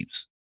find new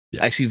teams.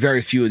 Yeah. I see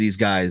very few of these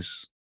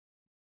guys,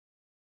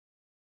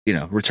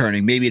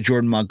 returning. Maybe a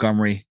Jordan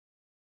Montgomery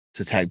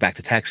to tag back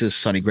to Texas,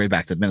 Sonny Gray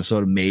back to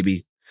Minnesota,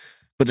 maybe.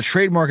 But the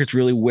trade market's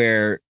really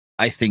where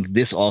I think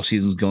this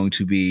offseason is going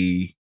to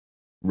be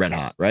red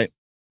hot, right?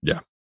 Yeah.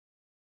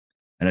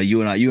 I know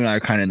you and I are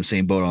kind of in the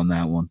same boat on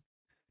that one.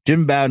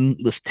 Jim Bowden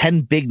lists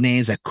 10 big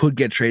names that could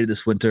get traded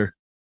this winter.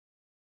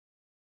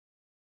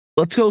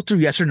 Let's go through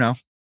yes or no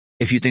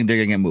if you think they're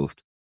going to get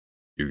moved.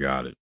 You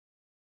got it.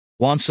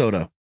 Juan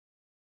Soto.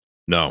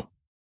 No.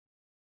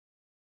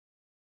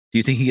 Do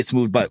you think he gets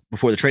moved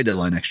before the trade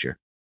deadline next year?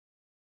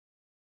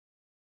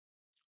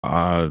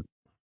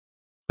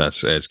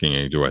 That's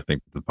asking. Do I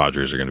think the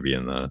Padres are going to be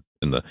in the?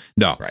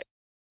 No, right?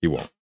 He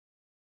won't.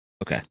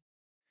 Okay,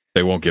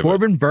 they won't give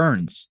Corbin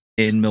Burns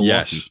in Milwaukee.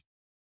 Yes.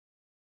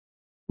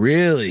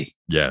 Really?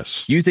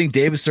 Yes. You think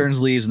David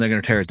Stearns leaves and they're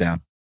going to tear it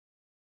down?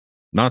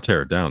 Not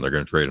tear it down. They're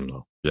going to trade him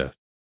though. Yeah.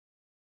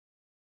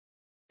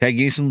 Okay,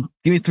 give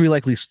me 3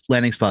 likely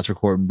landing spots for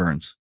Corbin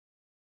Burns.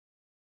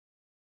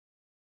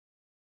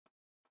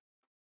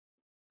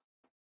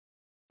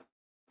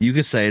 You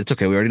could say it's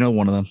okay. We already know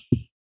one of them.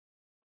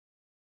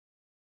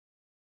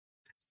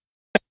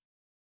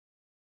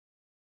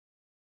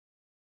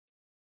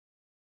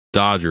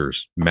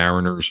 Dodgers,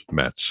 Mariners,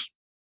 Mets.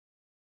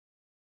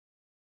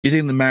 You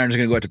think the Mariners are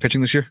going to go out to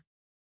pitching this year?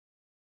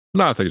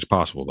 No, I think it's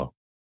possible though.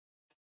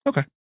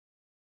 Okay.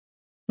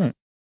 All right.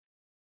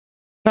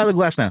 Tyler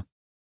Glasnow.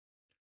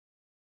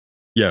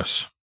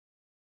 Yes.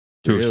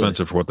 Too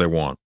expensive for what they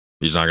want.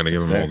 He's not going to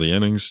give them all the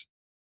innings.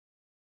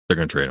 They're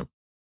going to trade him.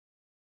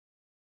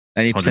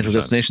 Any potential 100%.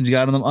 Destinations you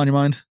got on your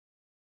mind?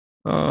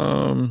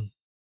 We'll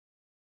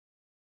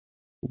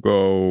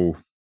go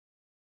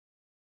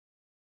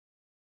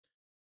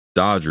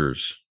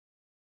Dodgers.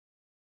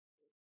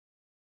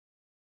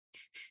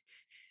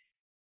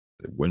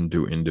 They wouldn't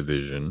do in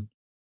division.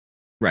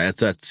 Right.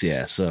 That's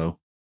yeah. So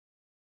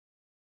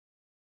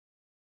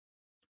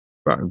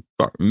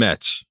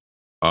Mets.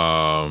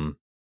 And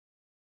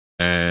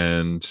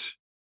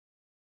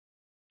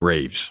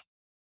Braves.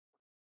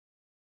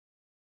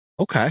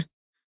 Okay.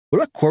 What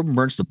about Corbin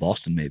Burns to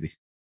Boston, maybe?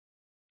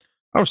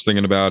 I was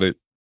thinking about it.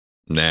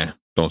 Nah,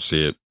 don't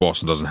see it.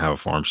 Boston doesn't have a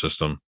farm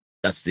system.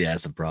 That's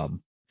the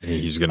problem.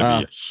 He's going to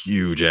be a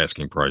huge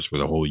asking price for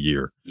the whole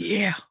year.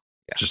 Yeah.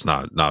 Just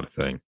not a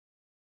thing.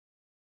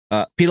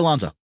 Pete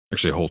Alonso.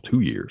 Actually, a whole 2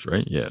 years,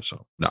 right? Yeah,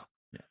 so no.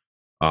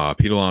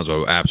 Pete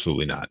Alonso,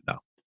 absolutely not. No.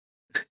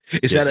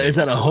 Is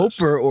that a hope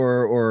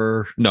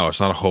or no? It's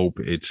not a hope.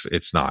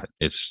 It's not.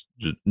 It's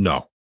just,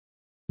 no.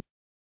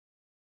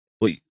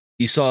 Well,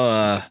 you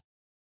saw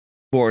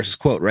Boris's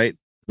quote, right?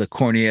 The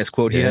corny ass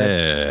quote he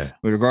had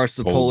with regards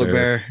to the polar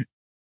bear.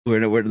 Where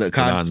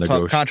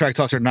the contract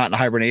talks are not in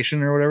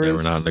hibernation or whatever.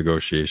 We're not in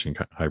negotiation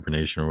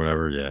hibernation or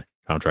whatever. Yeah,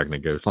 contract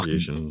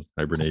negotiation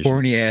hibernation.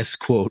 Corny ass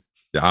quote.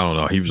 I don't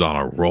know. He was on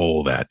a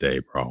roll that day,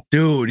 bro.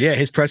 Dude, yeah,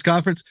 his press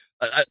conference.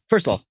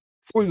 First off,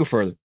 before we go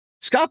further,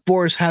 Scott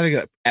Boras having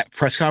a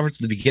press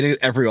conference at the beginning of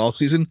every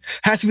offseason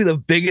has to be the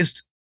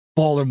biggest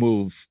baller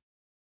move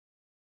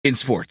in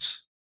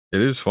sports.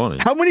 It is funny.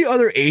 How many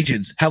other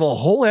agents have a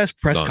whole ass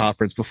press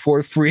conference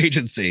before free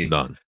agency?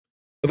 None.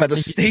 About the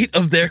state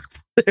of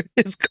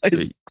his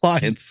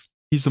clients.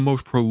 He's the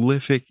most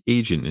prolific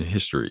agent in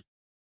history.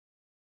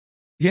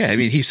 Yeah, I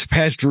mean, he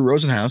surpassed Drew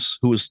Rosenhaus,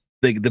 who was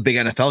the big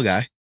NFL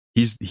guy.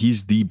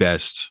 He's the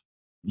best.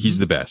 He's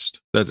the best.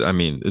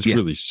 It's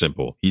really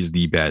simple. He's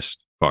the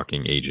best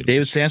fucking agent.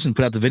 David Sampson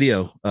put out the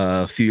video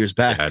a few years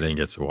back. Yeah, I didn't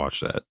get to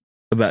watch that.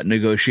 About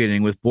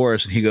negotiating with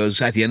Boras, and he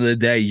goes, at the end of the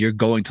day, you're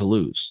going to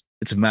lose.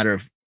 It's a matter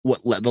of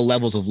the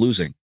levels of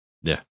losing.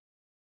 Yeah.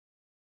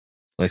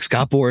 Like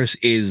Scott Boras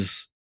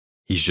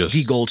he's just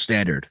the gold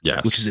standard.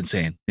 Yeah. Which is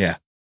insane. Yeah.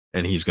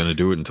 And he's going to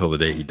do it until the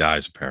day he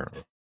dies,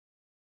 apparently.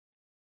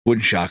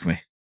 Wouldn't shock me.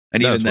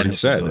 And even then, he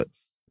said.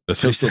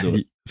 That's what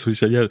he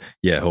said.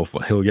 Yeah.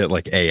 He'll get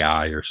like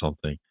AI or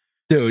something.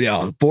 Dude,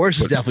 yeah.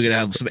 Boras is definitely gonna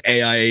have some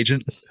AI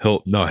agent.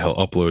 He'll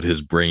upload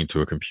his brain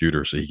to a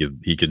computer so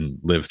he can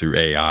live through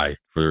AI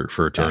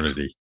for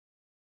eternity.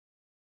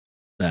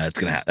 That's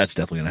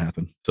definitely gonna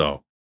happen.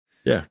 So,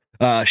 yeah.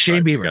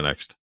 Shane Go Bieber.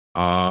 next.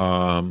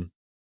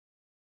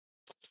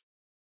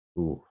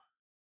 Ooh.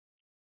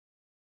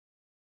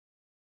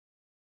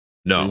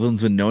 No,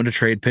 Cleveland's been known to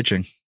trade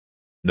pitching.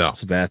 no.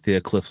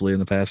 Sabathia, Cliff Lee in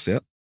the past.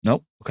 Yep.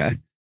 Nope. Okay.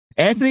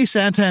 Anthony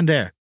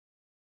Santander.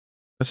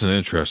 That's an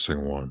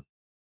interesting one.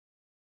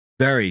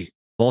 Very.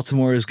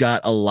 Baltimore has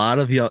got a lot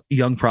of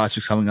young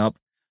prospects coming up.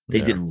 They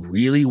Yeah. did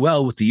really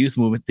well with the youth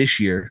movement this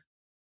year.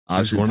 He's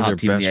Obviously, one the of top their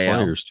team in best the AL.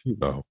 players too,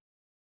 though.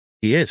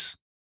 He is.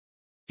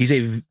 He's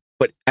a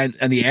but and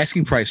the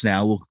asking price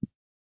now will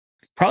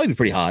probably be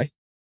pretty high.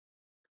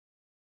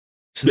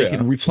 So they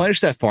can replenish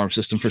that farm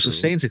system for True.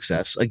 sustained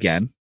success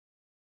again.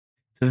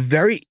 It's a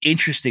very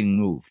interesting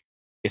move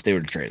if they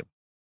were to trade him.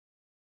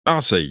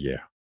 I'll say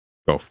yeah.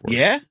 Go for it.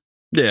 Yeah?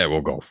 Yeah,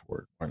 we'll go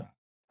for it. Why not?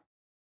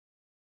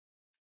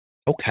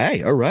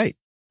 Okay. All right.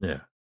 Yeah.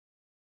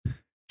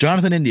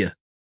 Jonathan India.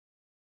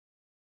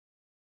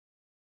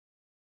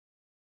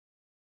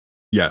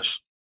 Yes.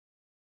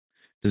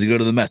 Does he go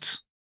to the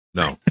Mets?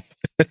 No.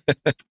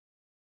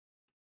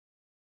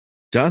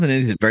 Jonathan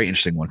India is a very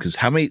interesting one because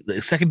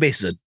second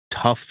base is a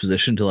tough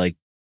position to like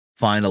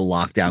find a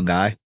lockdown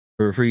guy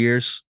for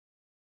years.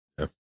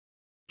 Yeah.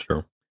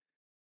 Sure.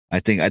 I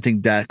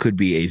think that could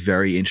be a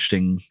very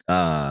interesting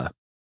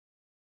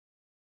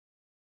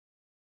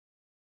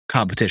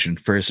competition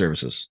for his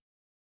services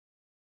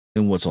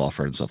and what's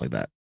offered and stuff like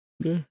that.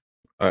 Yeah.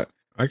 I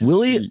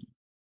Willie.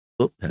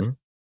 see,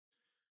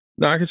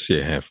 no, I could see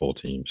a handful of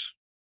teams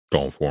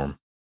going for him.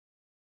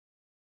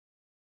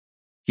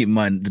 Keep in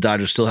mind the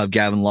Dodgers still have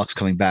Gavin Lux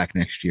coming back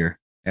next year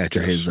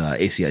after his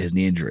ACL, his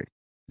knee injury.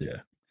 Yeah.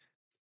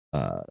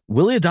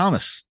 Willie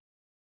Adames.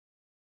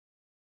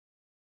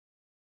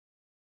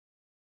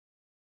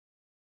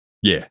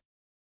 Yeah.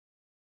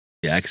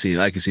 Yeah, I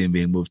can see him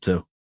being moved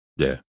too.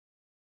 Yeah.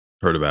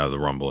 Heard about the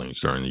rumblings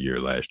during the year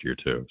last year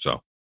too.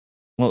 So,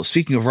 well,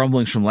 speaking of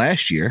rumblings from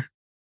last year,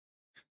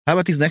 how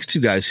about these next two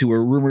guys who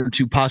were rumored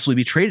to possibly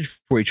be traded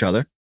for each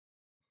other?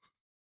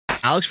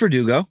 Alex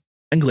Verdugo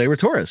and Gleyber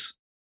Torres.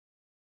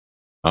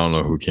 I don't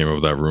know who came up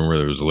with that rumor.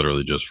 That was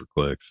literally just for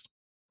clicks.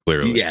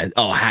 Clearly. Yeah.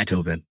 Oh, had to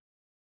have been.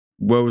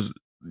 What was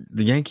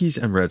the Yankees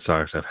and Red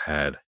Sox have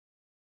had?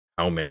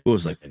 How many? What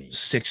was like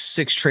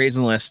six trades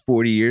in the last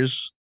 40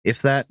 years,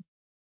 if that?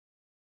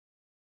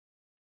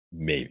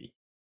 Maybe.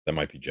 That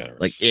might be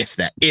generous. Like if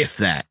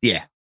that,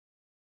 yeah.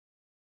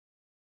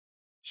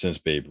 Since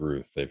Babe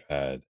Ruth, they've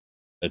had,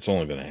 it's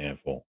only been a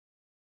handful.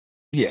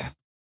 Yeah.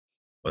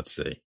 Let's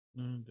see.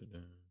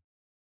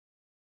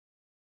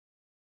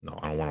 No,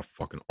 I don't want a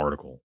fucking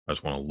article. I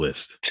just want a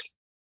list.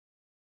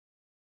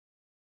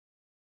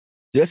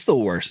 That's the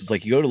worst. It's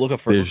like you go to look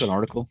an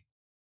article.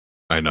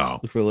 I know.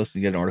 Look for a list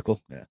and get an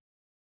article. Yeah.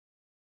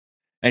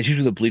 And it's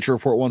usually the Bleacher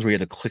Report ones where you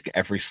have to click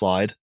every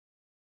slide.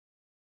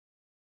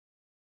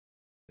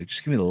 Like,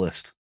 just give me the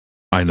list.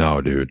 I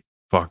know, dude.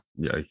 Fuck.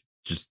 Yeah.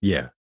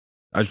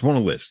 I just want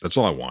a list. That's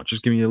all I want.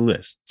 Just give me a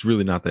list. It's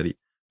really not that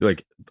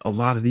like a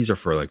lot of these are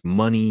for like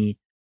money.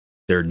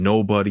 They're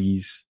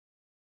nobodies.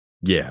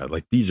 Yeah,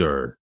 like these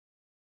are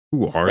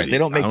who are right, these? They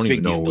don't make I don't big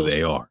even know deals. who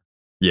they are.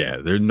 Yeah,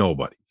 they're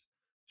nobodies.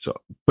 So,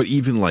 but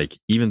even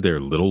their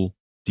little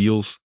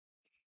deals,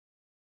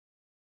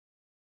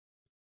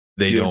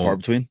 they don't far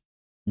between.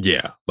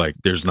 Yeah, like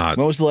there's not.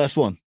 When was the last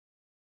one?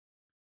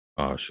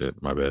 Oh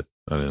shit, my bad.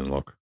 I didn't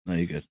look. No,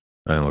 you good.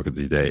 I didn't look at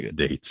the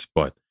dates,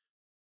 but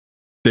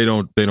they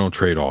don't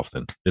trade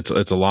often. It's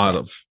a lot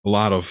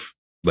of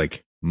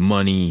like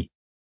money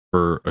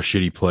for a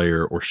shitty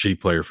player or shitty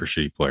player for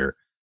shitty player.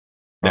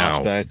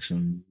 Prospects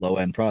and low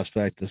end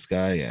prospect. This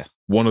guy, yeah,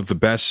 one of the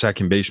best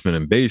second basemen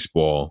in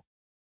baseball.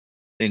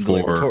 In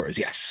Gleyber Torres,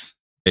 yes,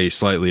 a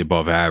slightly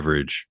above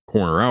average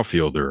corner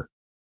outfielder.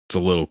 It's a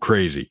little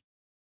crazy.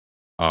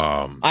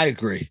 I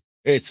agree.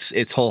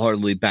 It's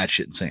wholeheartedly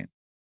batshit insane.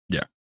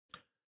 Yeah.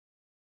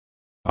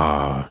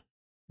 Yeah.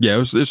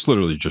 It's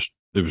literally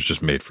it was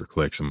just made for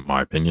clicks, in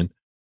my opinion.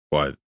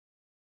 But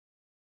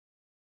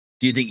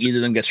do you think either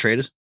of them gets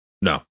traded?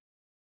 No.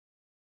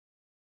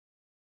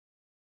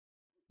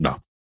 No,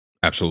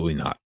 absolutely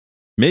not.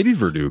 Maybe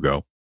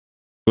Verdugo.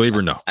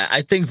 Gleyber, no.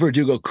 I think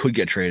Verdugo could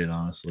get traded,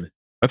 honestly.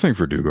 I think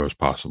Verdugo is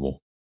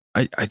possible.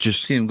 I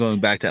just see him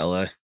going back to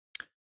LA.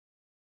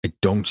 I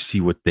don't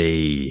see what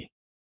they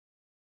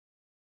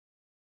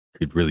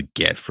could really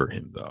get for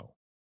him, though.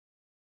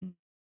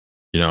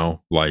 You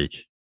know, like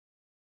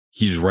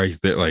he's right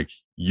there. Like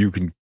you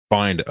can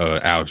find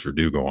Alex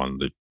Verdugo on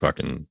the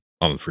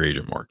free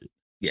agent market.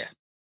 Yeah,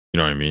 you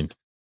know what I mean.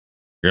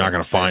 You're not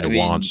going to find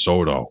Juan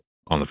Soto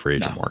on the free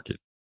agent market.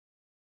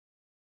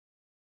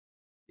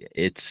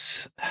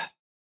 It's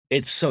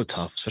so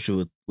tough,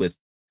 especially with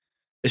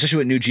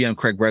new GM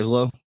Craig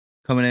Breslow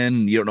coming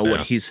in. You don't know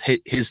what he's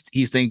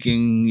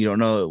thinking. You don't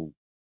know.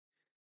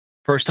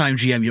 First time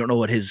GM, you don't know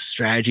what his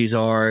strategies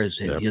are.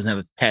 He doesn't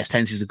have past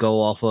tendencies to go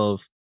off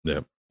of.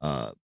 Yep.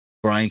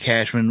 Brian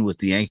Cashman with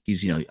the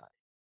Yankees,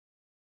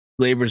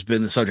 Gleyber's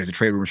been the subject of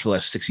trade rumors for the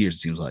last 6 years, it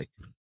seems like.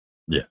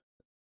 Yeah.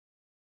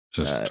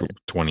 Since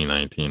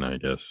 2019, I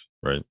guess,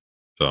 right?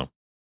 So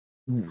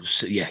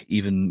yeah.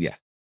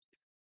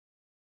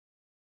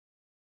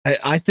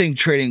 I think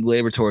trading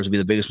Gleyber Torres would be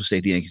the biggest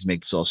mistake the Yankees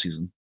make this all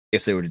season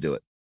if they were to do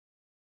it.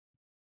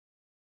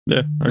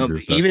 Yeah, I agree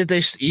with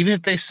that. Even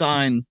if they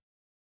sign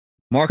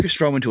Marcus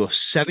Stroman to a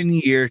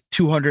 7-year,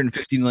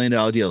 $250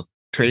 million deal,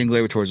 trading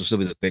Gleyber Torres will still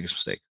be the biggest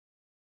mistake.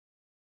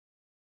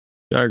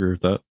 Yeah, I agree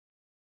with that.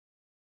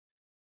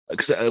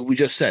 Because we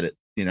just said it,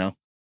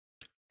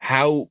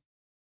 how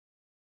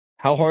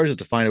hard is it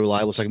to find a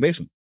reliable second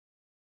baseman?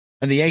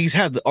 And the Yankees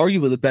have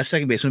arguably the best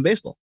second baseman in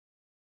baseball.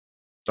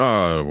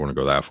 I don't want to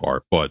go that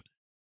far, but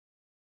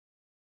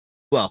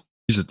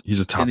he's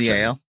a top in the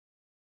 10. AL.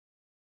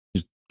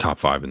 He's top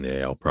 5 in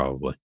the AL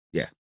probably.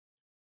 Yeah,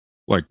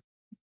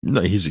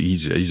 no,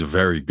 he's a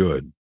very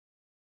good.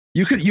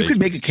 You could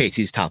make a case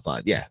he's top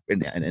 5. Yeah, in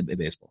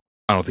baseball.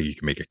 I don't think you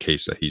can make a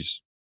case that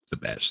he's the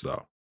best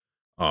though.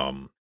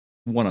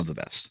 One of the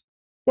best.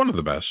 One of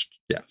the best,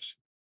 yes.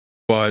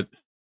 But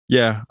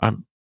yeah,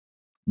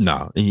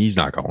 he's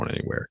not going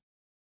anywhere.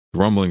 The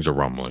rumblings are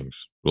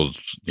rumblings. We'll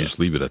just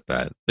leave it at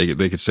that.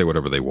 They could say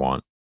whatever they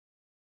want.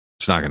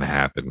 It's not going to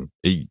happen.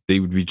 They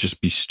would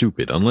just be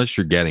stupid unless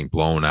you're getting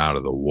blown out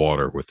of the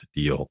water with a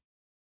deal.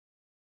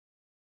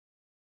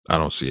 I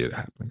don't see it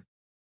happening.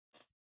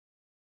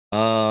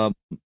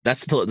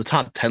 That's the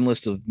top 10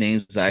 list of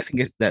names that I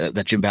think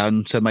that Jim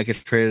Bowden said might get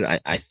traded.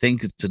 I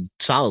think it's a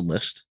solid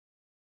list.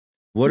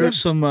 What are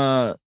some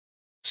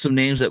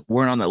names that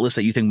weren't on that list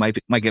that you think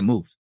might get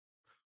moved?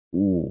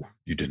 Ooh,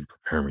 you didn't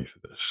prepare me for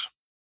this.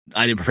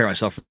 I didn't prepare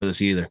myself for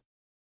this either.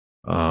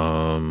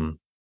 I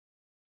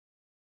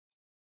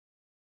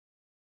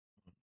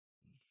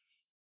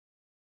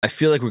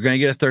feel like we're going to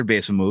get a third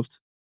baseman moved.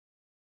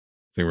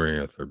 I think we're going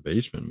to get a third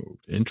baseman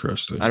moved.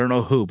 Interesting. I don't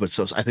know who, but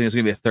I think it's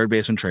going to be a third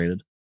baseman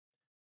traded.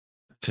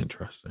 That's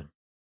interesting.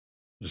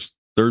 Just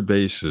third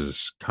base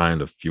is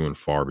kind of few and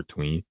far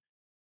between.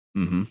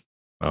 Mm-hmm.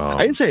 I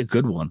didn't say a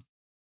good one.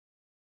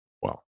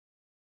 Wow.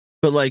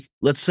 But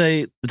let's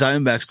say the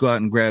Diamondbacks go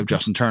out and grab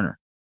Justin Turner.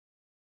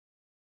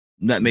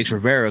 That makes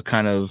Rivera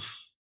kind of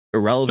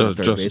irrelevant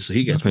at third base, so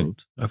he gets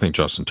moved. I think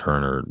Justin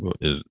Turner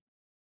is.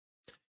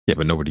 Yeah,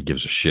 but nobody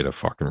gives a shit if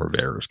fucking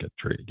Rivera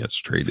gets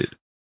traded.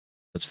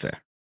 That's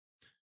fair.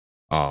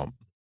 Let's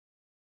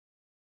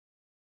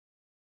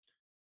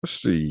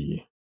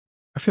see.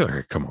 I feel like I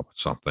could come up with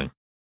something.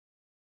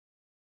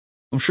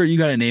 I'm sure you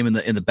got a name in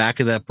the back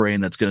of that brain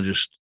that's going to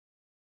just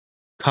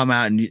come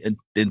out and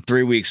in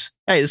 3 weeks.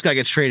 Hey, this guy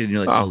gets traded, and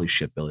you're like, holy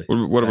shit, Billy.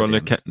 What about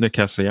Nick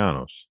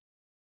Castellanos?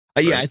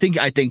 Yeah, I think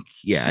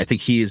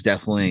he is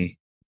definitely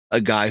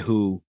a guy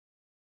who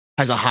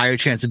has a higher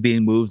chance of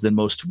being moved than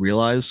most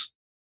realize.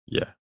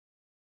 Yeah.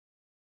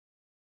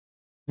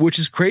 Which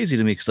is crazy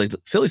to me because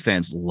the Philly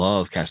fans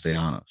love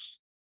Castellanos.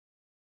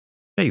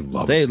 They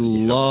love him.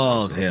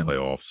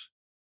 Playoffs.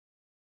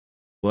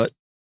 What?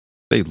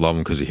 They love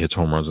him because he hits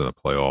home runs in the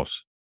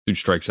playoffs. Dude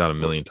strikes out a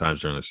million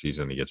times during the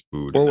season. He gets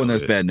booed. Or when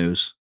there's bad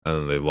news. And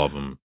then they love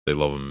him. They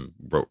love him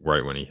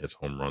right when he hits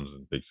home runs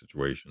in big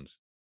situations.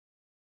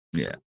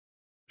 Yeah.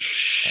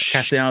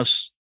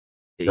 Castellanos.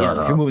 If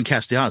you're moving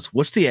Castellanos,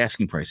 what's the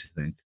asking price, you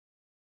think?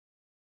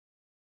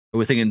 Are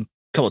we thinking a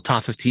couple of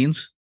top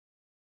 15s?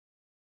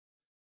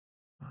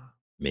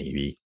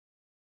 Maybe.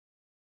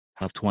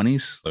 Top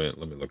 20s? Let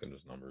me look at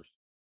his numbers.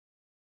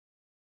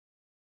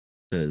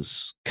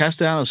 Because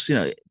Castellanos,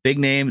 big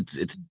name.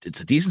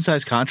 It's a decent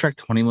sized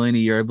contract, $20 million a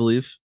year, I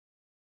believe.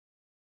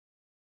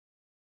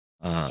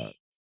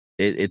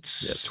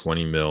 It's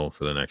 $20 million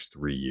for the next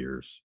 3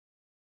 years.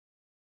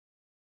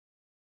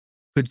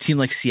 Could a team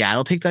like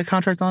Seattle take that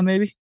contract on?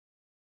 Maybe.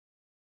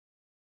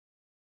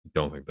 I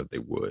don't think that they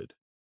would.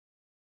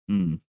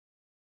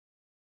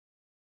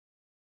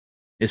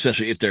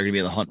 Especially if they're going to be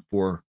in the hunt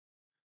for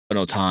an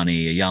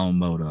Ohtani, a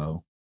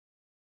Yamamoto.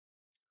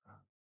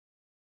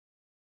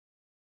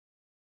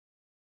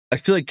 I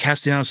feel like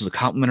Castellanos is a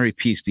complimentary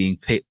piece being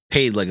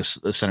paid like a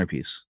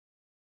centerpiece.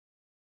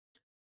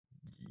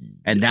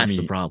 And that's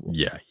the problem.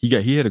 Yeah,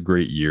 he had a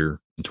great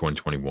year in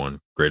 2021.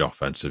 Great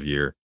offensive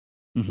year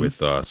with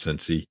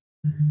Cincy.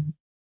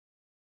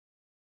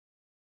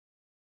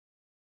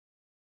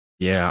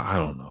 Yeah, I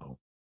don't know.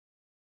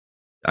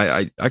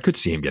 I could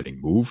see him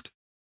getting moved,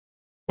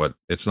 but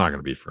it's not going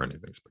to be for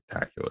anything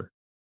spectacular.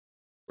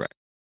 Right.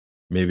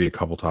 Maybe a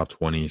couple top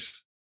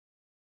 20s.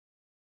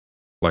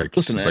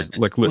 Listen, with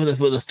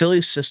the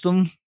Phillies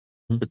system,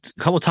 a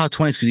couple of top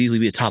 20s could easily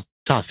be a top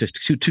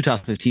 50, two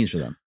top 15s for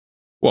them.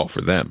 Well,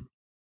 for them.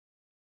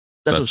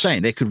 That's what I'm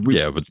saying. They could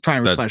try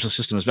and replenish the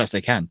system as best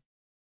they can.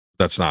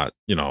 That's not,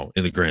 in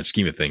the grand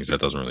scheme of things,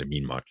 that doesn't really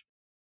mean much.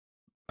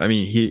 I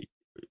mean, he,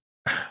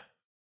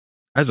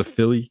 as a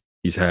Philly,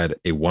 he's had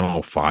a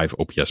 105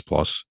 OPS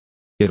plus.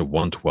 He had a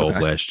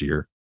 112 last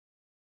year.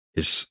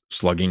 His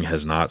slugging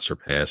has not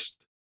surpassed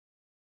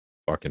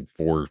fucking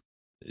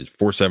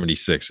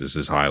 476 is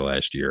his high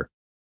last year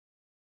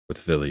with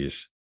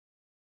Phillies.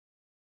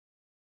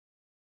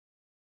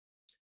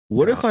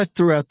 What if I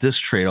threw out this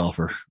trade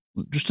offer?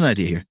 Just an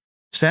idea here.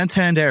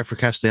 Santander for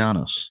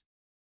Castellanos.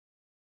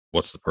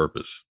 What's the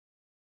purpose?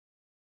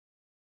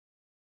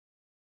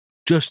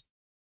 Just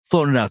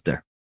floating it out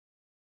there.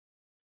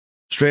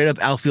 Straight up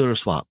outfielder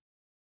swap.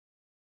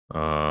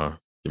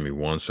 Give me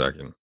 1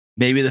 second.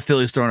 Maybe the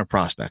Phillies throwing a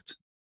prospect.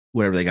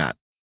 Whatever they got.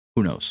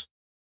 Who knows?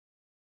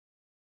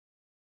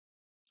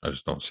 I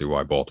just don't see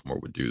why Baltimore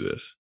would do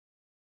this.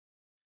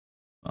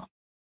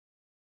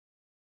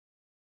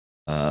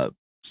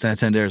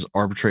 Santander's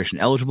arbitration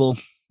eligible.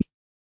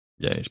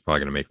 Yeah, he's probably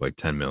gonna make like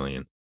 $10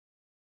 million.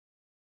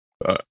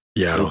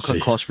 Yeah, I It'll don't cut see.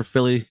 costs for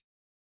Philly.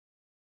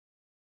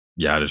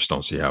 Yeah, I just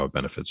don't see how it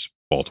benefits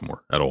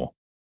Baltimore at all.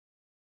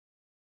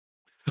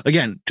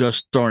 Again,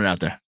 just throwing it out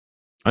there.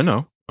 I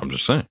know. I'm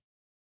just saying,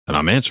 and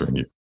I'm answering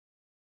you.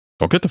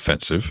 Don't get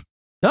defensive.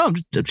 No,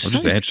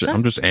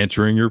 I'm just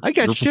answering your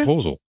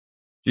proposal.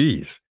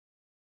 Jeez.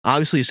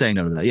 Obviously, you're saying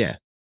no to that. Yeah.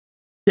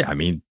 Yeah, I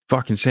mean,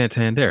 fucking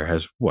Santander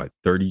has what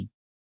 30.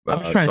 I'm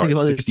just trying to think of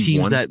other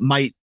teams that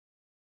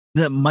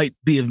might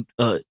be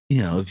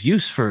of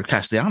use for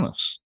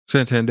Castellanos.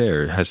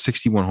 Santander has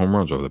 61 home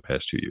runs over the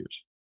past 2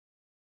 years.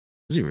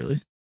 Is he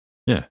really?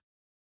 Yeah.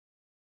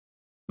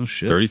 Oh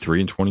shit.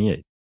 33 and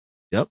 28.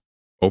 Yep.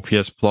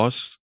 OPS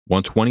plus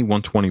 120,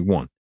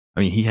 121. I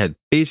mean, he had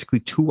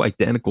basically 2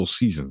 identical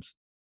seasons.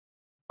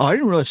 Oh, I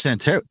didn't realize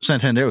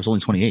Santander was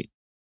only 28.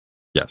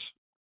 Yes.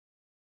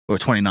 Or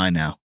 29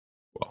 now.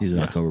 Well, he's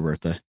an October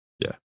birthday.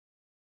 Yeah.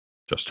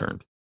 Just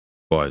turned.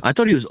 But I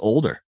thought he was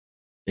older.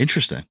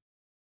 Interesting.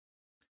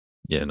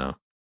 Yeah, no.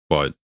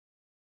 But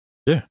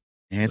yeah.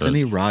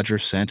 Anthony Roger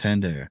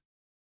Santander.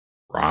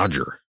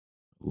 Roger.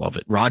 Love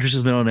it. Roger's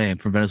his middle name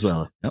from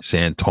Venezuela. Yep.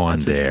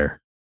 Santander.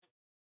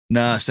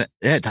 No,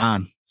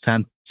 Santander.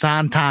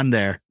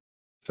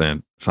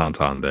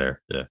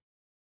 Santander. Yeah.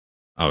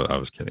 I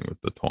was kidding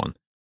with the ton.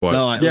 But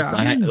no,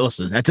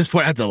 listen, at this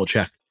point I have to double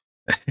check.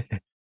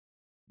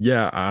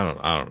 Yeah,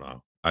 I don't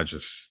know. I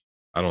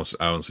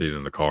don't see it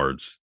in the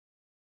cards.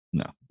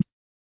 No.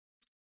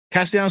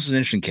 Castellanos is an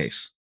interesting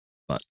case,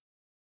 but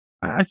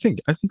I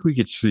think we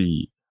could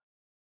see.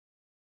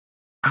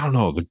 I don't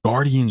know. The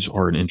Guardians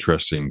are an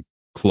interesting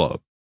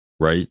club,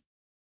 right?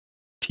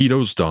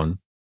 Tito's done.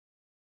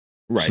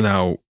 Right. So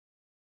now,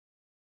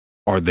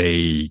 are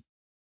they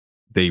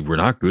were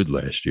not good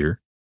last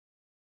year.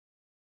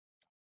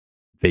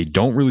 They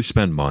don't really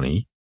spend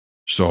money.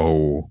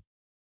 So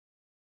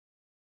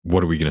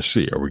what are we going to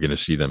see? Are we going to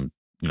see them,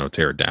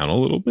 tear it down a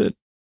little bit?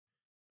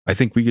 I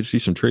think we could see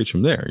some trades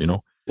from there,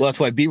 Well, that's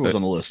why Bieber was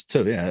on the list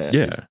too. Yeah.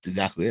 Yeah. That's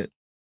exactly it.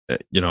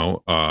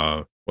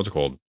 What's it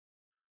called?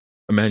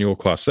 Emmanuel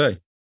Clase,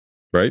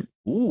 right?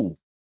 Ooh.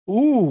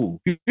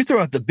 You're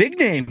throwing out the big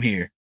name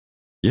here.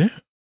 Yeah.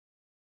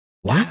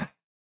 Wow.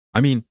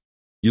 I mean,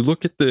 you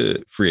look at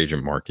the free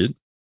agent market,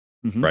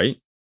 right?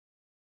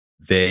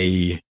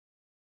 They,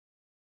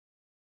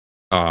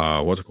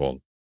 what's it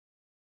called?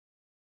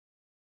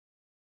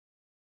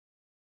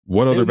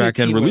 What other back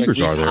end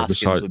relievers are there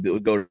besides?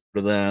 Would go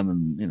to them,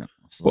 and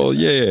Well, like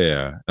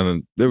yeah, and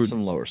then there was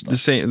some lower stuff.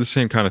 The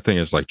same kind of thing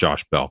as like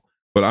Josh Bell.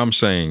 But I'm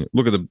saying,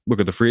 look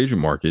at the free agent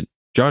market.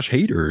 Josh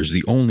Hader is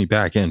the only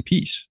back end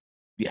piece.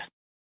 Yeah,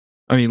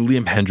 I mean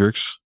Liam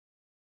Hendricks,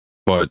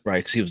 but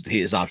right because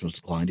his option was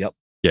declined. Yep.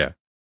 Yeah,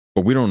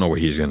 but we don't know what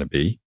he's going to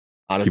be.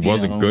 He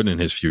wasn't good in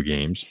his few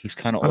games. He's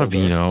kind of older.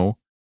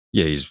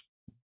 Yeah, he's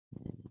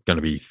going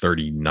to be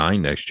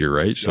 39 next year,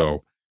 right? Yep.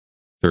 So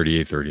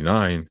 38,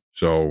 39.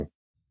 So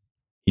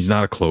he's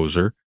not a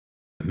closer.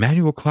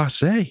 Emmanuel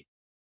Clase,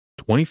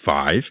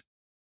 25,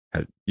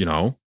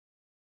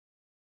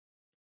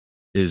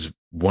 is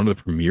one of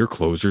the premier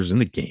closers in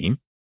the game.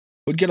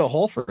 Would get a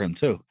haul for him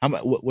too. How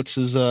much? What's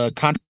his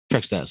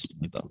contract status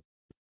like though?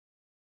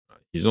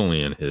 He's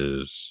only in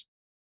his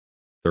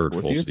third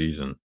full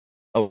season.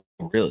 Oh,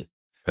 really?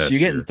 So you're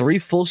getting 3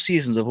 full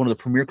seasons of one of the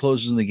premier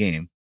closers in the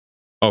game.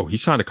 Oh, he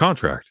signed a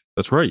contract.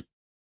 That's right.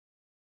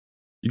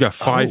 You got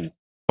 5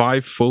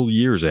 full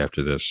years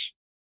after this,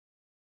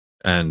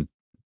 and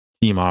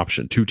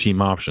 2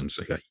 team options.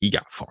 He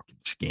got fucking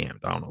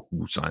scammed. I don't know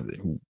who signed it.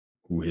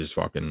 Who his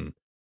fucking.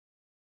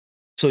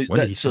 So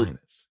when did he sign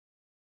this?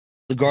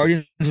 The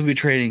Guardians will be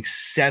trading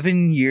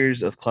 7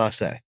 years of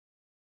Class A.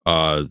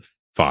 5.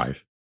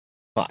 5.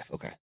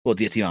 Okay. Well,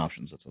 the team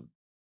options. That's what.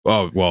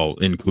 Oh well,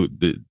 include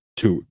the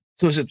 2.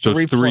 So is it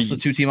 3 plus the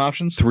 2 team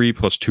options? 3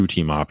 plus 2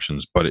 team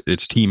options, but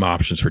it's team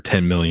options for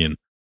 $10 million.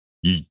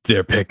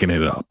 They're picking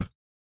it up,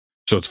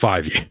 so it's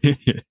 5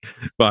 years.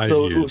 5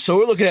 years. So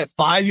we're looking at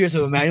 5 years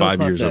of Emmanuel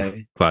 5 years of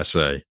Class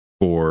A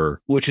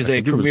for which is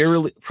a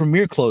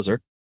premier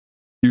closer.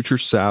 Future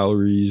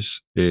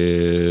salaries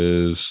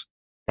is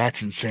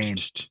that's insane.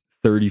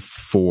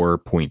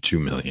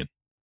 $34.2 million.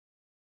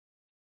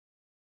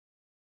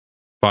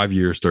 5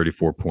 years,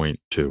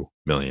 $34.2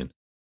 million.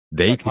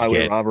 They could highway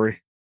get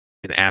robbery.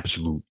 An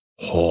absolute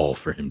haul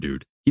for him,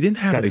 dude. He didn't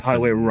have a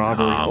highway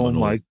robbery. Oh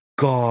my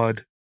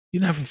god. He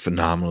didn't have a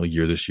phenomenal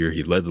year this year.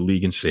 He led the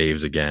league in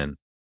saves again,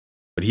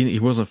 but he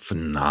wasn't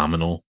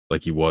phenomenal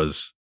like he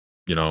was.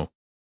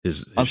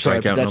 His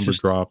strikeout number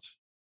dropped.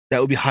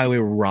 That would be highway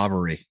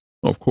robbery.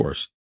 Of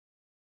course.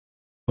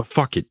 But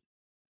fuck it.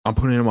 I'm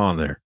putting him on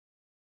there.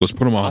 Let's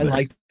put him on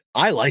there.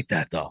 I like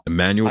that though.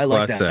 Emmanuel I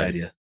like that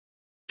idea.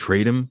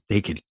 Trade him.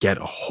 They could get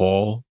a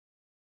haul.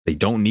 They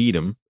don't need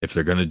him if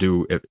they're gonna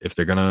do if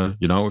they're gonna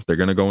if they're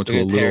gonna go into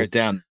They're a gonna tear little it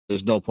down.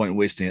 There's no point in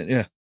wasting it.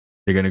 Yeah.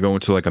 they're gonna go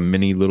into like a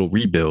mini little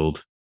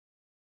rebuild.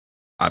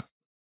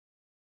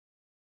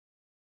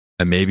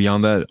 And maybe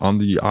on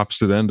the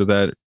opposite end of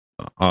that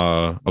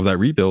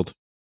rebuild,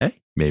 hey,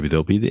 maybe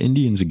they'll be the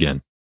Indians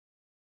again.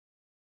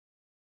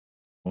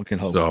 One can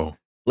hope. So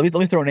let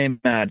me throw a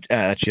name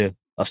at you.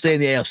 I'll stay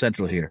in the AL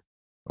Central here.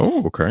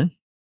 oh, okay.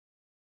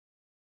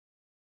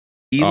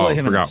 Eloy I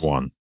Jimenez. forgot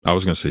one. I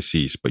was gonna say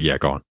Cease, but yeah,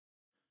 go on.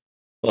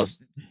 Well,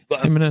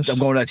 Jimenez. I'm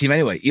going to that team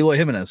anyway. Eloy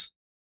Jimenez.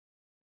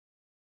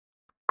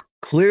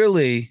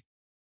 Clearly,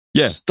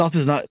 Yeah.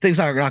 things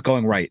are not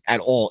going right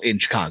at all in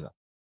Chicago.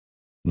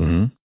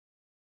 Mm-hmm.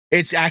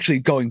 It's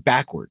actually going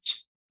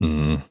backwards,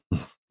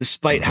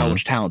 despite how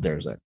much talent there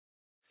is there.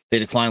 They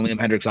declined Liam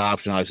Hendriks'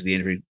 option. Obviously, the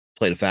injury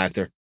played a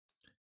factor.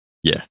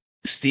 Yeah.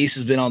 Cease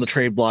has been on the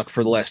trade block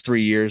for the last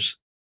 3 years.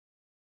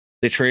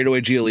 They traded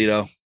away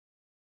Giolito.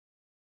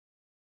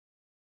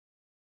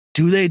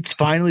 Do they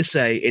finally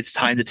say it's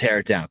time to tear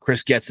it down?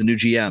 Chris Getz the new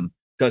GM.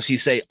 Does he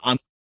say,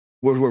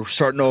 we're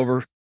starting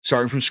over,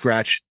 starting from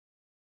scratch.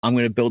 I'm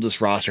going to build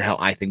this roster how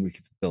I think we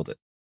can build it.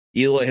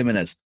 Eloy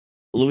Jimenez.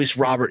 Luis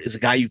Robert is a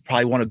guy you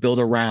probably want to build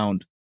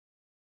around.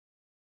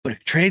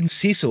 But trading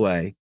Cease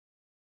away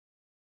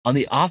on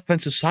the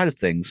offensive side of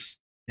things,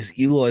 is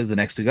Eloy the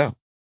next to go?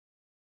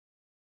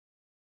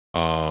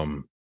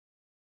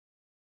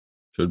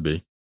 Should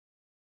be.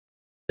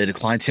 They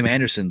declined Tim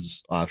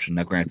Anderson's option.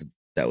 Now, granted,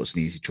 that was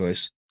an easy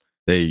choice.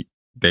 They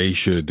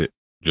should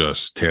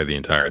just tear the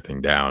entire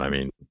thing down. I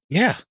mean,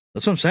 yeah,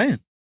 that's what I'm saying.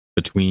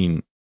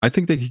 I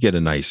think they could get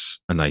a nice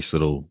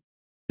little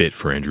bit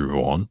for Andrew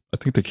Vaughn. I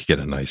think they could get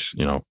a nice,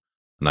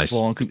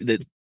 Vaughn could,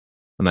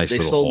 a nice. They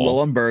little sold haul.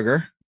 low on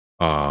Berger.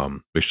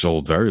 They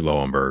sold very low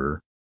on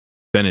Berger.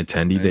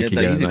 Benintendi, they could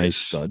get a nice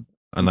stud.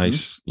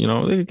 Nice, they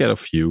could get a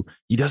few.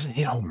 He doesn't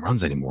hit home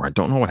runs anymore. I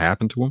don't know what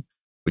happened to him,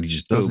 but he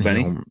just doesn't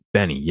hit home.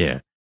 Benny, yeah.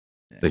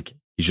 Like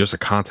he's just a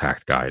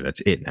contact guy.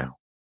 That's it now.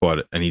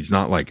 And he's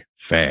not like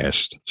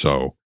fast.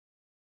 So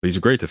he's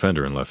a great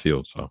defender in left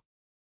field. So,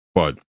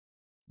 but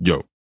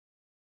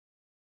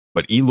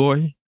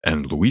Eloy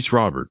and Luis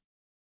Robert,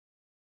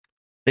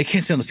 they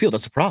can't stay on the field.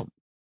 That's the problem.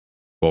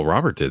 Well,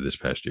 Robert did this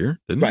past year,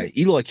 didn't he? Right.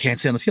 Eloy can't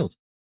stay on the field.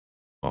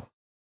 Well,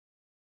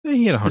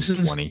 he had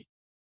 120.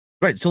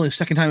 Right. It's only the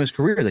second time in his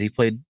career that he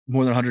played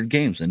more than 100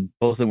 games, and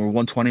both of them were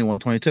 120 and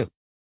 122.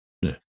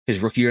 Yeah.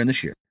 His rookie year and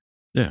this year.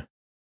 Yeah.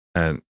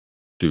 And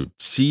dude,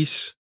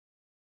 Cease,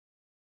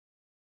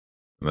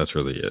 and that's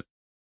really it.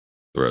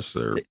 The rest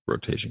of their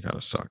rotation kind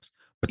of sucks.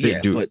 But they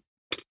do. But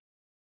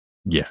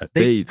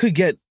they could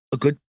get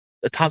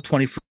a top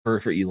 20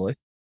 for Eloy.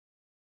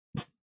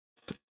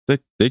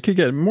 They could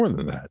get more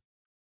than that.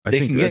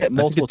 They can get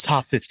multiple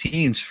top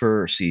 15s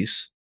for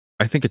Cease.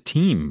 I think a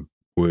team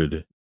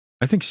would.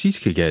 I think Cease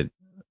could get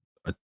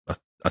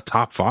a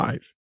top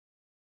 5.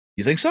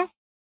 You think so?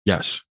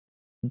 Yes.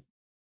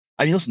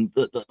 I mean, listen,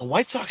 the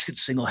White Sox could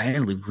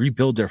single-handedly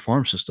rebuild their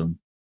farm system,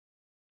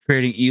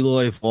 trading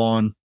Eloy,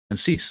 Vaughn, and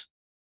Cease.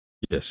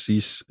 Yes,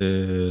 Cease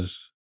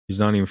he's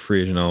not even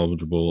free agent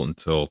eligible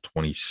until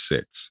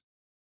 26.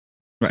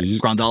 Right.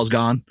 Grandal's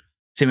gone.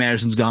 Tim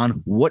Anderson's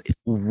gone. What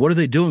are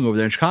they doing over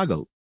there in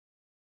Chicago?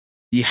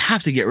 You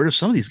have to get rid of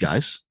some of these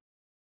guys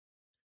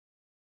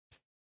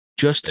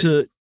just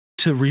to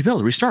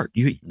rebuild, restart.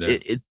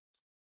 It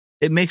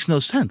makes no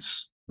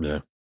sense. Yeah.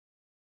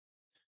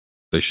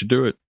 They should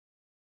do it.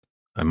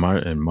 They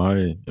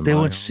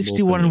went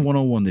 61 and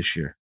 101 this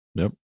year.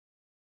 Yep.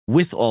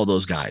 With all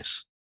those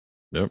guys.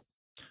 Yep.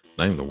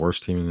 Not even the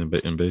worst team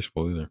in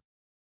baseball either.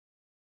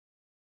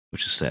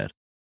 Which is sad.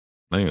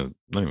 Not even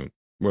what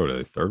were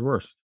they? Third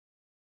worst?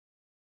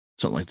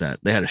 Something like that.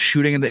 They had a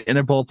shooting in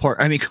their ballpark.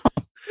 I mean, come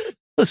on.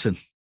 Listen.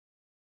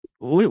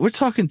 We're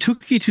talking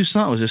Touki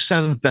Toussaint was their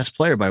 7th best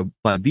player by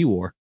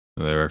B-WAR.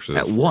 They were actually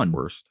at 1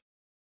 worst.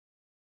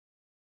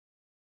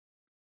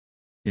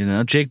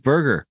 Jake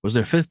Berger was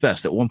their 5th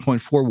best at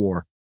 1.4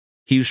 WAR.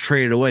 He was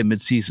traded away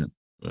mid-season.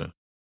 Yeah.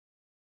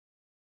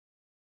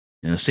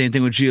 Same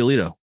thing with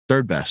Giolito,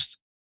 3rd best.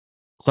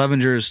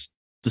 Clevenger's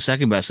the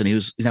 2nd best, and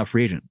he's now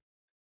free agent.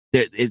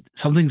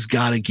 Something's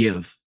got to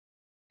give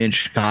in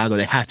Chicago.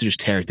 They have to just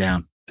tear it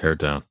down. Tear it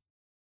down.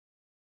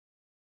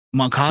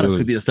 Moncada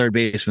could be the 3rd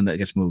baseman that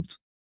gets moved.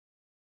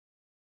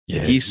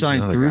 Yeah, he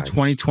signed through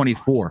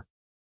 2024.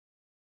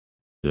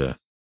 Yeah.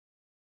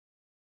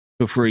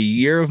 So for a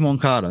year of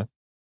Moncada,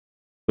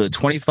 with a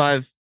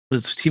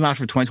team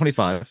option for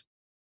 2025,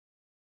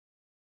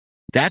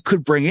 that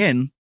could bring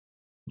in,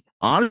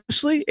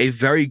 honestly, a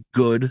very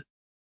good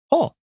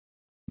haul.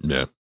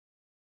 Yeah.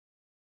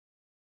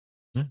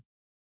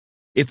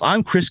 If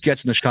I'm Chris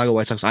Getz in the Chicago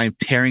White Sox, I am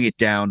tearing it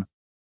down,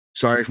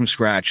 starting from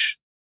scratch,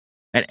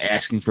 and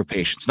asking for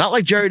patience. Not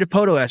like Jerry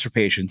DiPoto asked for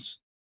patience,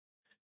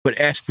 but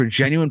ask for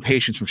genuine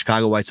patience from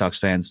Chicago White Sox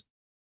fans.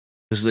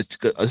 This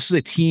is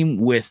a team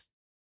with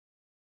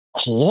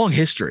a long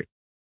history.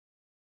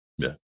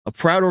 Yeah. A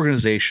proud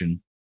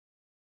organization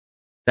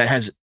that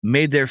has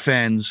made their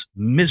fans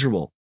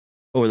miserable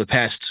over the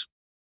past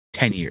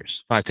 10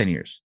 years, 5-10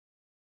 years.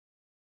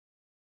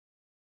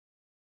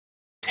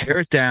 tear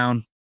it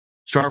down,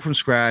 start from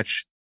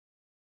scratch.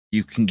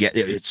 You can get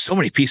it's so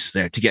many pieces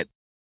there to get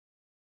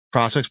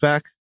prospects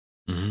back.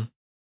 Mm-hmm.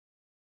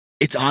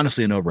 It's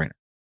honestly a no-brainer.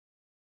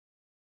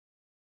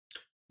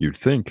 You'd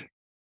think.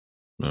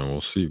 No,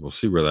 we'll see. We'll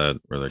see where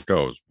that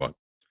goes. But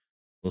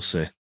we'll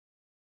see.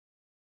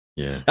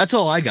 Yeah, that's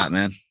all I got,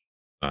 man.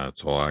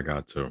 That's all I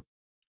got too.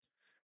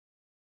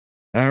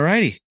 All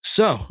righty.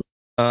 So,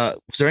 was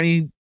there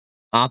any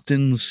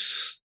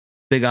opt-ins,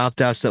 big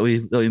opt-outs that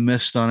we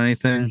missed on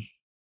anything?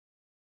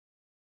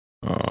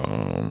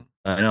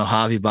 I know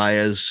Javi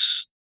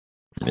Baez,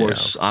 of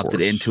course,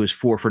 opted into his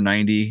 4 for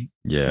 90.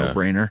 Yeah,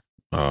 no-brainer.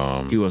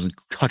 He wasn't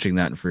touching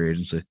that in free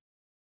agency.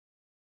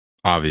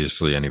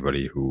 Obviously,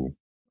 anybody who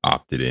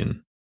opted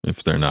in,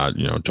 if they're not,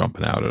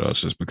 jumping out at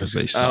us, is because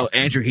they suck. Oh,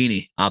 Andrew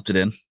Heaney opted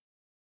in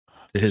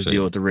to his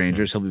deal with the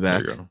Rangers. He'll be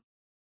back.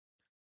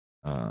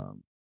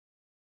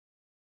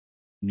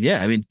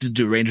 Yeah, I mean,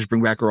 do Rangers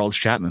bring back Aroldis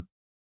Chapman?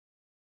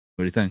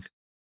 What do you think?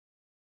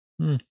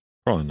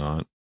 Probably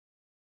not.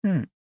 I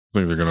think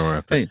they're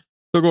going to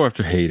they'll go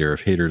after Hader.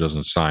 If Hader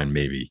doesn't sign,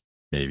 maybe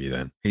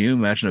then. Can you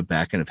imagine a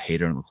back end of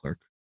Hader and Leclerc?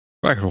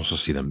 I could also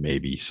see them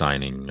maybe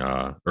signing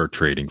or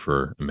trading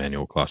for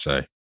Emmanuel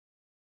Clase.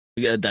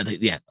 Yeah,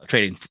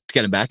 trading to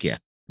get him back. Yeah,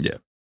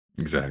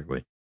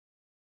 exactly.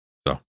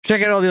 So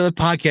check out all the other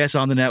podcasts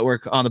on the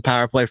network on the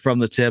Power Play from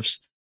the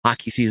Tips.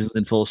 Hockey season's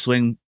in full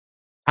swing.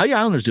 How you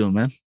Islanders doing,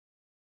 man?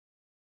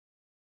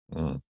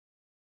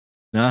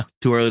 Nah,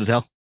 too early to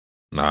tell.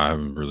 Nah, I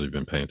haven't really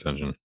been paying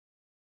attention.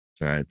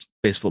 It's all right.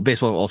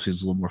 Baseball off season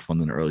is a little more fun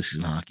than early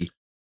season hockey.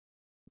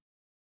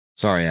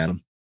 Sorry,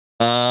 Adam.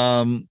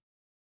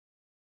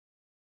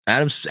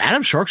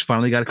 Adam Sharks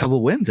finally got a couple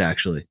of wins,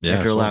 actually. Yeah,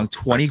 after allowing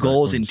 20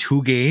 goals in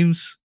 2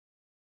 games.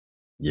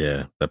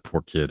 Yeah, that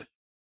poor kid.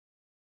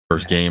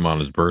 First game on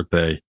his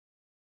birthday.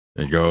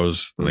 He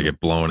goes, and they get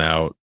blown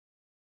out.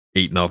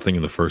 8-0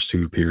 in the first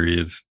 2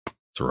 periods.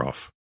 It's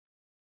rough.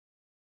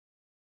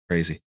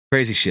 Crazy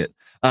shit.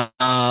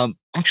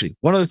 Actually,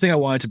 one other thing I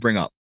wanted to bring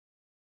up.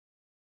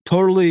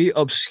 Totally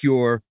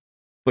obscure,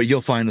 but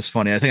you'll find this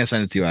funny. I think I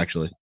sent it to you,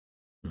 actually.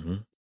 Mm-hmm.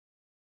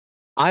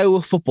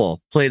 Iowa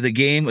football played the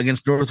game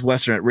against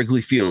Northwestern at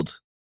Wrigley Field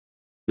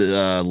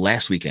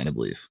last weekend, I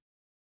believe.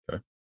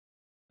 Okay.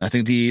 I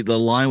think the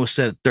line was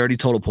set at 30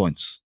 total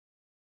points,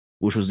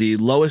 which was the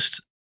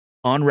lowest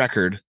on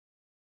record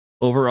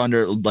over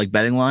under like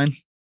betting line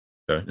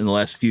in the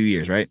last few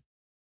years, right?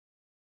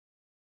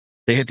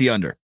 They hit the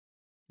under.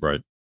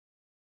 Right.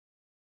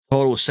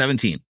 Total was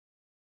 17.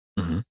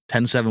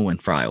 10-7 win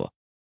for Iowa.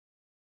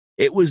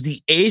 It was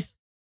the 8th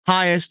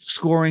highest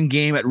scoring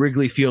game at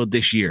Wrigley Field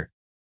this year.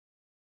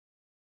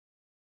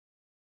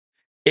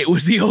 It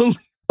was the only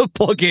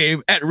football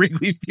game at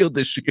Wrigley Field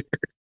this year.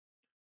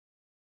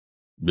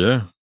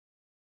 Yeah.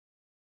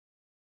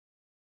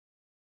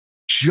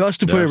 Just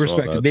to put it in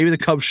perspective, maybe the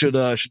Cubs should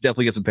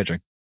definitely get some pitching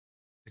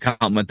to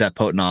complement that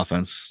potent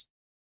offense.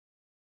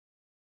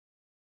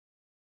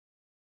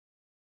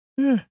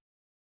 Yeah.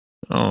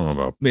 I don't know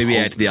about maybe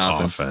add to the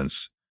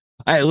offense.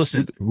 Hey,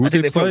 listen, who I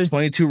think they put up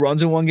 22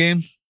 runs in one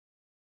game.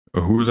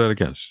 Who was that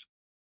against?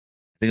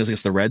 I think it was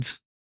against the Reds.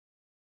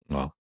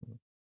 Well,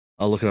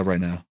 I'll look it up right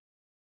now.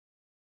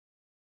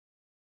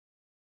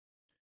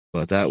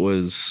 But that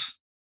was.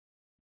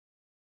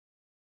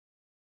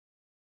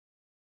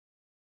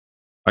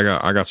 I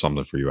got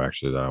something for you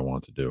actually that I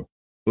want to do.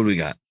 What do we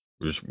got?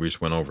 We just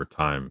went over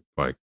time,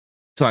 like.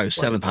 Sorry,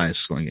 7th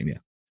highest scoring game, yeah.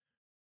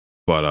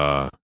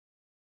 But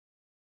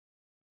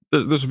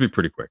this will be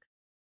pretty quick.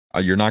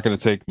 You're not going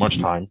to take much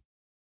time.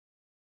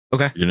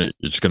 Okay.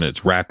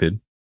 It's rapid.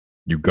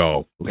 You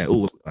go. Okay.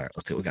 Ooh, all right.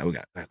 Let's see what we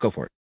got. Go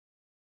for it.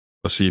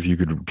 Let's see if you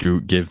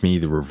could give me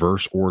the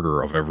reverse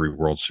order of every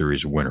World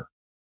Series winner.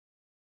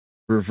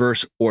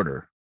 Reverse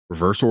order.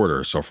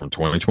 So from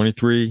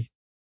 2023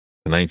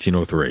 to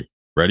 1903.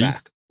 Ready?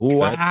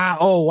 Wow.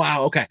 Oh,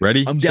 wow. Okay.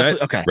 Ready? I'm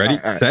definitely okay. Ready?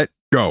 All right. Set.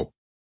 Go.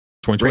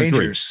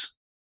 2023.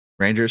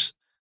 Rangers.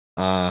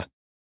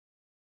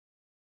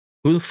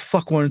 Who the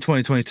fuck won in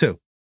 2022?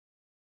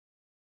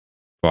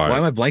 5. Why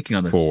am I blanking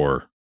on this?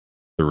 4,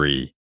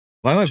 3.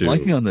 Why am I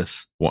blanking on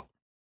this? 1. Are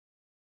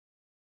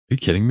you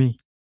kidding me?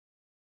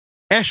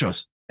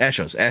 Astros.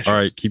 All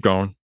right, keep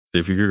going. See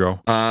if you could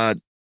go.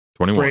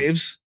 21.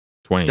 Braves.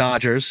 20.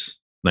 Dodgers.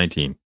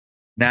 19.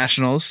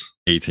 Nationals.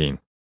 18.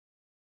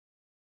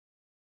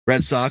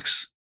 Red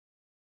Sox.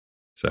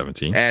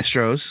 17.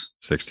 Astros.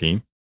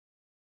 16.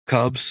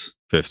 Cubs.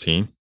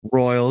 15.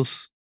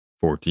 Royals.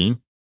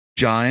 14.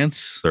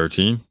 Giants.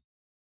 13.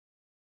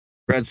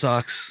 Red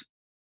Sox.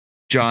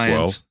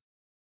 Giants.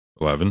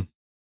 12. 11.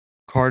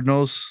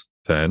 Cardinals.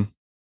 10.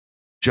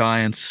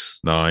 Giants.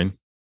 9.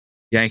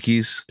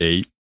 Yankees.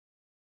 8.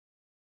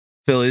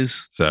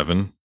 Phillies.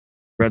 7.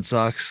 Red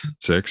Sox.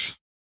 6.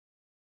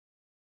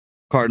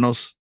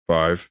 Cardinals.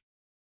 5.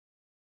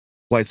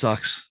 White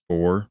Sox.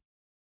 4.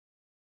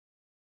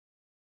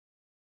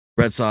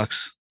 Red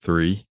Sox.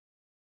 3.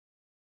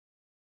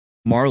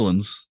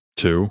 Marlins.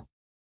 2.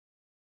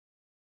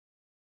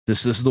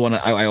 This is the one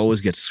I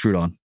always get screwed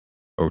on.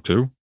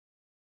 02.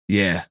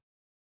 Yeah.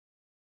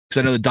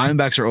 Because I know the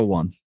Diamondbacks are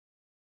 0-1.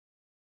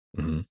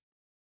 Mhm.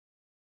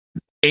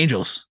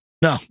 Angels.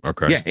 No.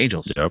 Okay. Yeah,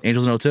 Angels. Yep.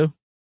 Angels in 0-2.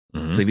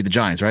 Mhm. So they beat the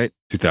Giants, right?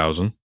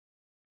 2000.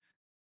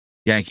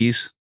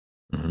 Yankees.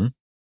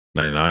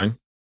 99.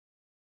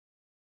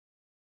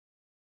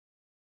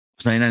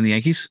 Was 99 the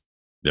Yankees?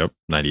 Yep.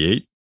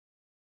 98.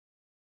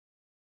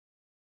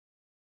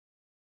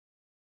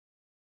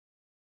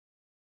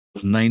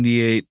 Was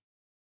 98.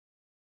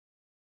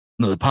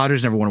 No, the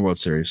Padres never won a World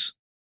Series.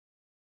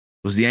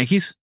 Was the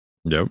Yankees?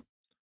 Yep.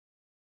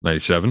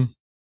 97.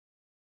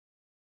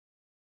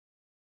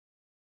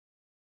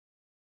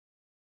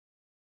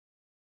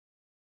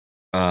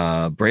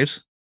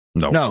 Braves?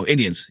 No. No,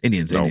 Indians.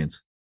 Indians. No.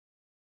 Indians.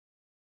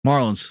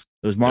 Marlins.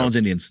 It was Marlins,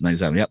 Indians,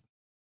 97. Yep.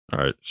 All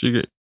right. So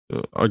you get,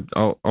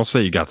 I'll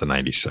say you got the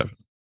 97.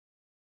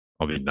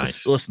 I'll be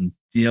nice. Listen,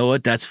 you know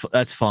what? That's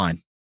fine.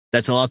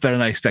 That's a lot better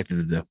than I expected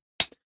to do.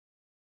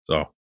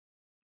 So,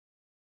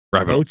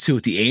 wrap it up. 0-2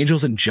 with the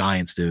Angels and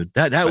Giants, dude.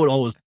 That would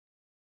always.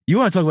 You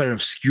want to talk about an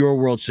obscure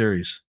World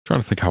Series?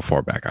 Trying to think how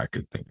far back I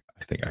could think.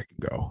 I think I can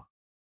go.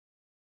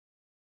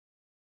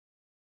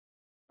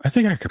 I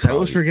think I could. I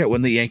always forget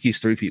when the Yankees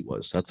three-peat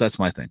was. That's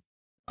my thing.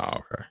 Oh,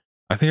 okay.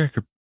 I think I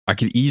could. I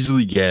could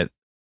easily get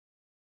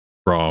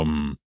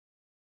from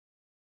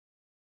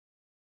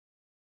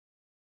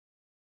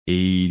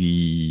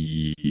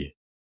 80.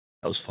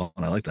 That was fun.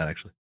 I like that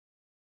actually.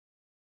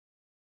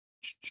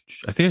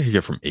 I think I could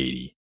get from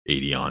 80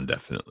 on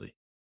definitely.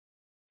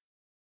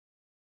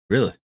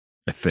 Really?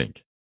 I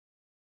think.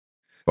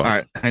 But, all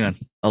right, hang on.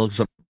 I'll look this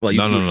up. Well,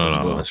 no.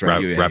 List,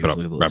 right? Wrap it up.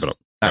 Wrap it up.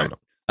 All right.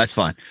 That's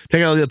fine.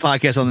 Check out the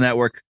podcast on the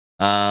network.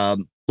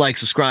 Like,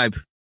 subscribe,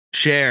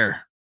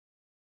 share,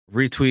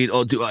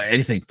 retweet, do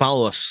anything.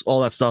 Follow us,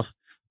 all that stuff.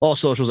 All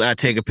socials at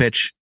Take a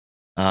Pitch.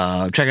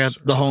 Check out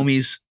the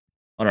homies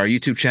on our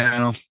YouTube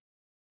channel.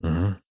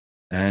 Mm-hmm.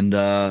 And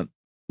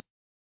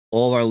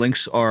all of our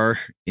links are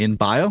in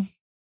bio.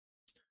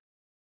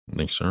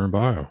 Links are in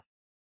bio.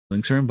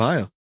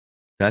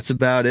 That's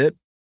about it.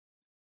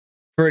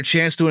 For a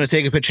chance to win a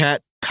Take a Pitch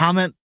hat,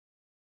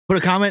 put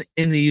a comment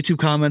in the YouTube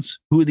comments.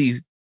 Who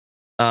the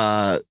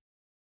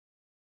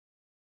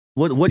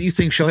what do you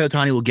think Shohei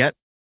Ohtani will get?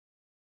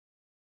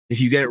 If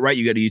you get it right,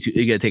 you get a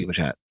Take a Pitch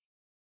hat.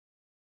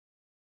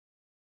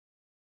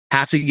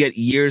 Have to get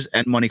years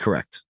and money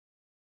correct.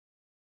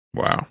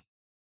 Wow.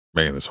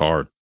 Making this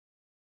hard.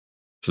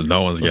 So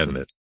no one's getting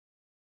it.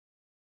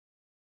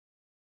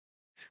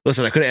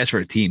 Listen, I could have asked for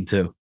a team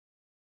too.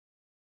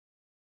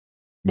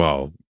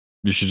 Well,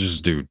 you should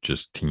just do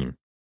team.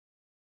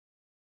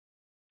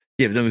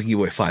 Yeah, but then we can give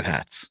away 5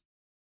 hats.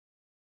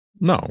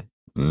 No.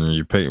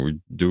 We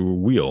do a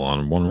wheel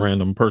on one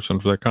random person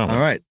for that comment. All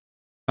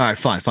right,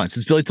 fine.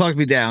 Since Billy talked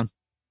me down,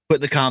 put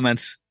in the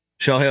comments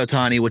Shohei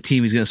Ohtani, what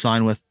team he's going to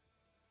sign with.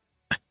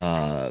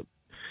 And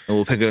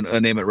we'll pick a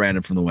name at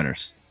random from the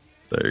winners.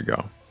 There you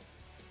go.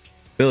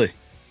 Billy.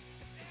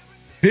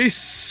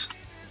 Peace.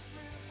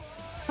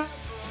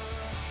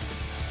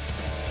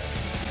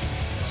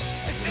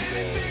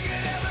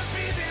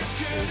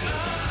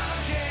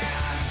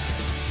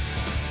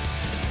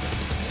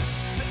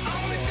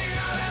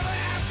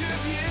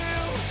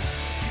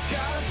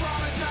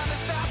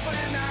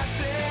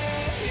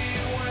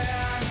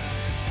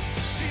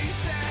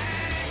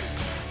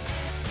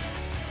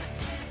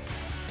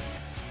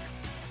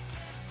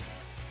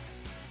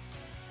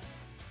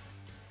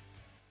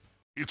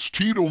 It's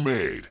Tito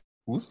Made.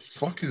 Who the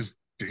fuck is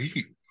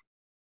Dave?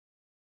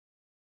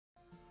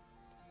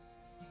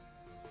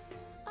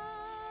 I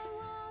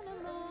want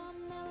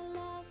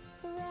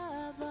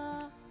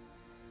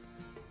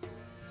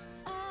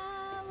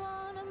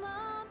a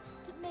mom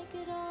to make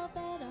it all better.